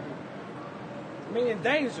on jeopardy. Meaning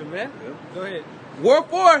danger, man. Yeah. Go ahead.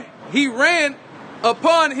 Wherefore he ran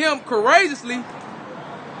upon him courageously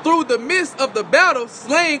through the midst of the battle,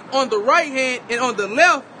 slaying on the right hand and on the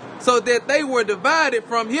left, so that they were divided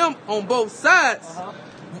from him on both sides.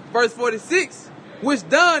 Verse 46, which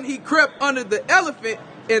done he crept under the elephant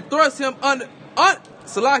and thrust him under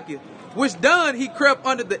Salakia. Which done he crept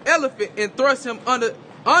under the elephant and thrust him under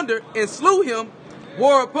and slew him,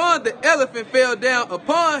 whereupon the elephant fell down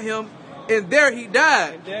upon him, and there he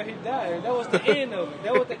died. And there he died. And that was the end of it.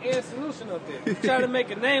 That was the end solution of it. You trying to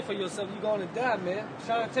make a name for yourself, you're going to die, man.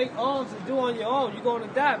 Trying to take arms and do on your own, you're going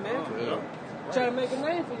to die, man. Trying to make a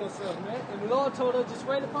name for yourself, man. And the Lord told us just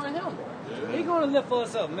wait upon him. He's going to lift for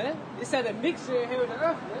us up, man. It's at a mixture here in the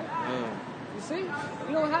earth, man. You see?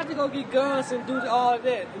 You don't have to go get guns and do all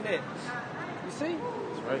that and that. You see?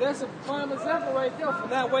 That's a prime example right there for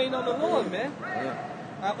not waiting on the Lord, man.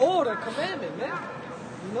 An order, commandment, man.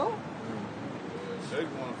 You know? They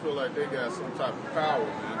want to feel like they got some type of power,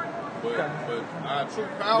 man. But our true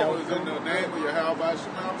power is in the name of Yahweh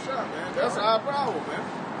Shem Al Shai, man. That's our power, man.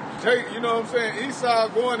 You know what I'm saying? Esau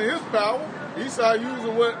going to his power. Esau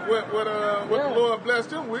using what the Lord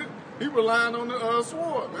blessed him with. He relying on the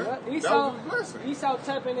sword, man. Yeah. That was his blessing. Esau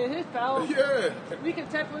tapping in his power. Yeah. We can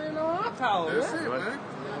tap in on our power, That's man. it, man.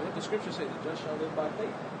 What the scripture says, the just shall live by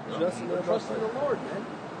faith. Just live by Trust in faith. the Lord, man.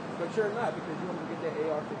 But you're not, because you want to get that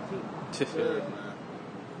AR-15. Yeah, man.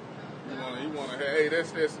 You want to, hey,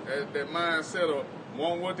 that's that mindset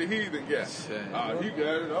want what the heathen got. He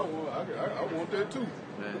got it. I want that too.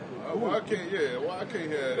 Why I can't? Yeah, why I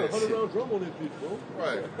can't have that? 100-round drum on this bitch, bro.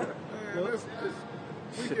 Right. Man, that's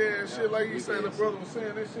weak ass shit. Like you saying, the brother was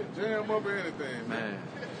saying, that shit jam up or anything, man.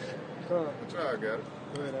 What y'all got it?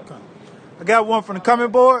 I got one from the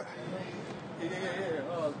coming board.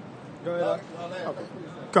 Go ahead. Okay.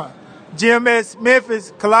 Come on. GMS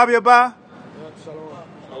Memphis, Calabria Ba.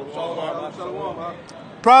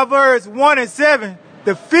 Proverbs 1:7.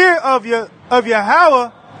 The fear of Yahweh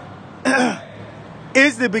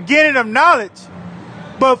is the beginning of knowledge,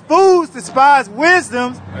 but fools despise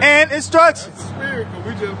wisdom and instructions. That's the spirit, because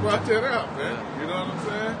we just brought that out, man. You know what I'm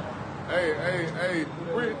saying? Hey,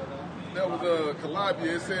 read, that was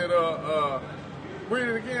Calabria. It said, read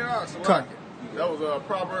it again, Oxalaki. That was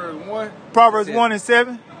Proverbs 1. Proverbs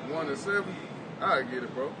 1:7. 1:7. I get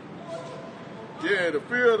it, bro. Yeah, the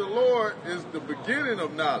fear of the Lord is the beginning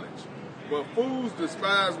of knowledge, but fools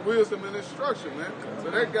despise wisdom and instruction, man. So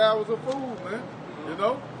that guy was a fool, man. You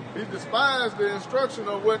know, he despised the instruction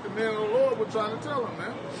of what the men of the Lord were trying to tell him,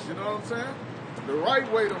 man. You know what I'm saying? The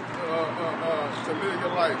right way to live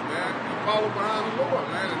your life, man, and follow behind the Lord,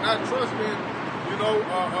 man, and not trust in, your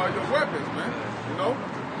weapons, man. You know,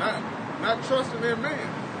 not trusting in man.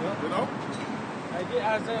 You know. I get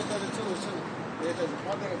Isaiah 32 too. Yeah, because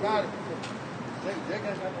one thing about it, Jake ain't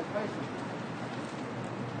got no patience.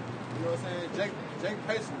 You know what I'm saying? Jake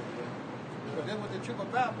patient. Because that's what the trip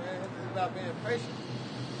about, man. It's about being patient.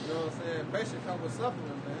 You know what I'm saying? Patience comes with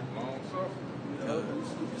suffering, man. Long suffering. You know,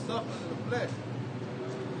 you suffer in the flesh.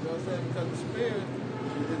 You know what I'm saying? Because the spirit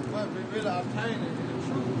is what we really obtain in the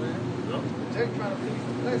truth, man. Yep. Jake trying to please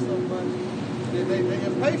the flesh so much, they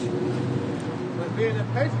impatient. But being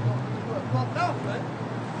impatient, you're fucked off, man.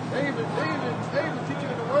 They even teach you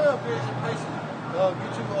in the world being impatient.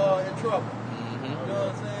 Get you in trouble. You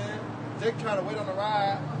know what I'm saying? Jake trying to wait on the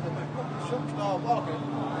ride, and like, fuck, you should start walking.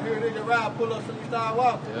 And here it is, your ride pull up, so you start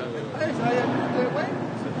walking. Impatient, I had to stay waiting.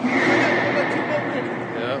 I had to pull up 2 more minutes.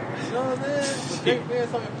 You know what I'm saying? But Jake being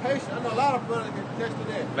so impatient, I know a lot of brothers can attest to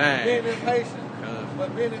that. Man. Being impatient. But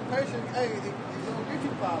being impatient, hey, it don't get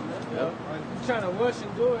you far, man. You trying to rush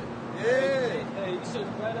and do it? Yeah. Hey, you should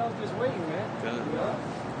have right off just waiting, man. You know?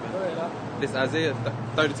 Go ahead, This is Isaiah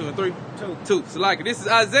 32:3. 2. So like this is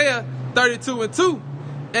Isaiah 32:2.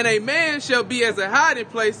 And a man shall be as a hiding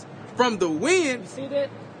place from the wind. You see that?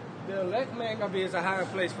 The elect man gonna be as a higher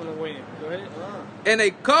place from the wind. Go ahead. And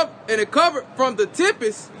a cover from the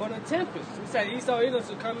tempest. For the tempest. He said Esau Edom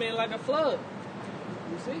should come in like a flood.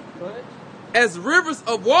 You see? Go ahead. As rivers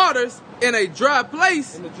of waters in a dry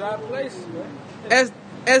place. In the dry place, man.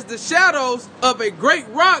 As the shadows of a great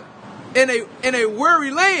rock in a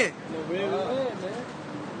weary land. In a weary land, man.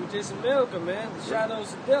 We just America, man. The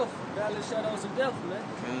shadows of death. Valley shadows of death, man.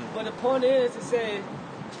 But the point is, it says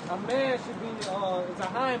a man should be it's a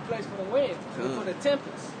hiding place for the wind, for the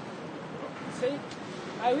tempest. See?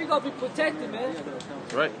 Hey, we gonna be protected, man.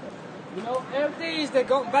 Right. You know, everything that's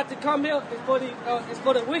about to come here is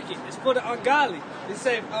for the wicked. It's for the ungodly. They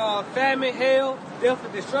say famine, hell, death,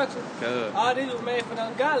 and destruction. All these were made for the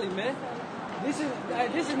ungodly, man. This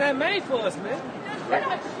is not made for us, man.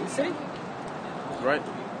 You see? Right.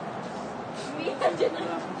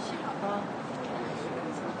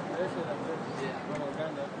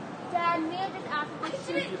 Dad, may I just ask a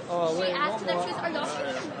question? She asked the lectures, are y'all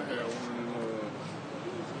taking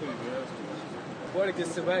Boy, it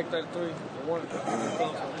gets to back 33. One.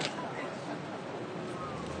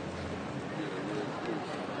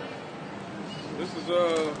 This is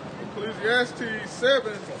Ecclesiastes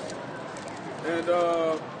 7 and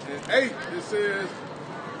 8. It says,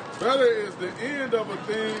 better is the end of a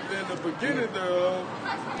thing than the beginning thereof,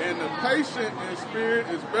 and the patient in spirit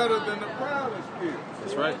is better than the proud in spirit.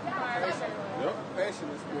 That's right. Yep.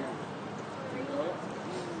 Patient in spirit. You know?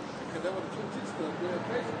 Because that was the truth teaches us, being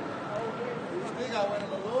patient. We still got to wait on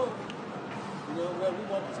the Lord. You know, where we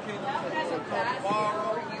want this kingdom to come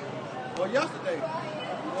tomorrow or yesterday. You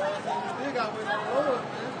know what I'm saying? We still got to wait on the Lord,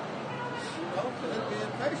 man. You know, so that's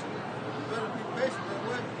being patient. You better be patient than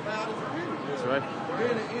what? Proud of spirit. That's right.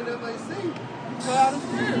 Being an NFAC, you proud of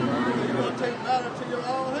spirit. You're going to take matters to your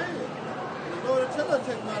own hand. And the Lord will tell us to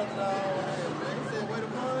take matters to our own hand, man. He said, wait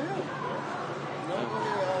upon him. You know, go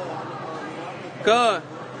ahead. God.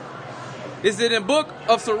 Is it in book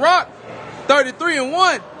of Sirach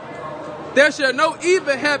 33:1? There shall no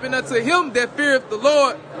evil happen unto him that feareth the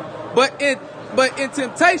Lord, but in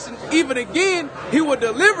temptation, even again, he will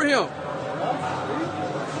deliver him.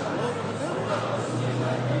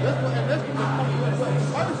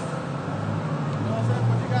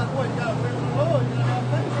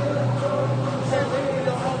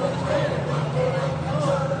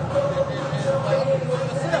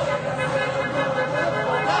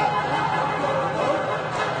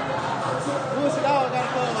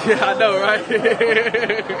 Yeah, I know, right?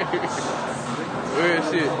 Weird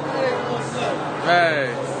shit.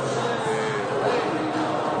 Right.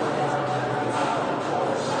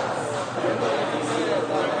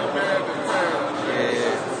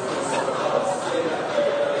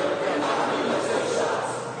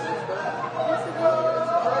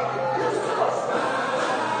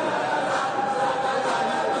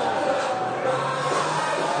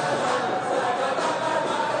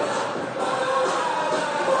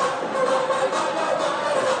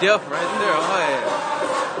 Death right there on her ass.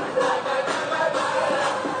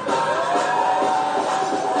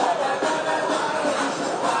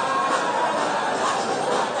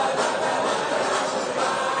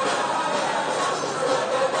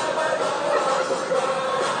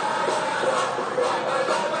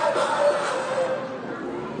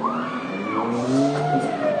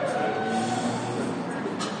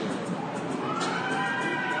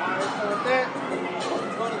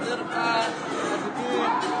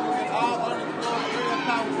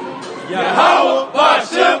 Yahweh,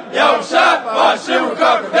 Bashem, Yahushua, Bashem,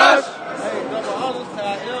 Kakadash. Hey, double honors to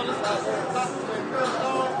our elders, our apostles, and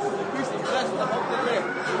peace and blessings. I hope they're there.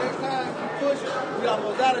 Next time we push, we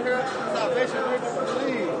almost out of here. Salvation, we're going to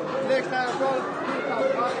believe. Next time, brother, we're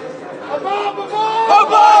talking about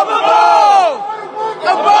Above,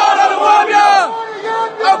 the warrior!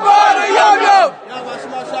 Above the yo-yo! Y'all about to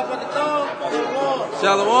smash up at the throne?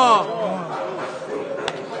 Shalom. Shalom.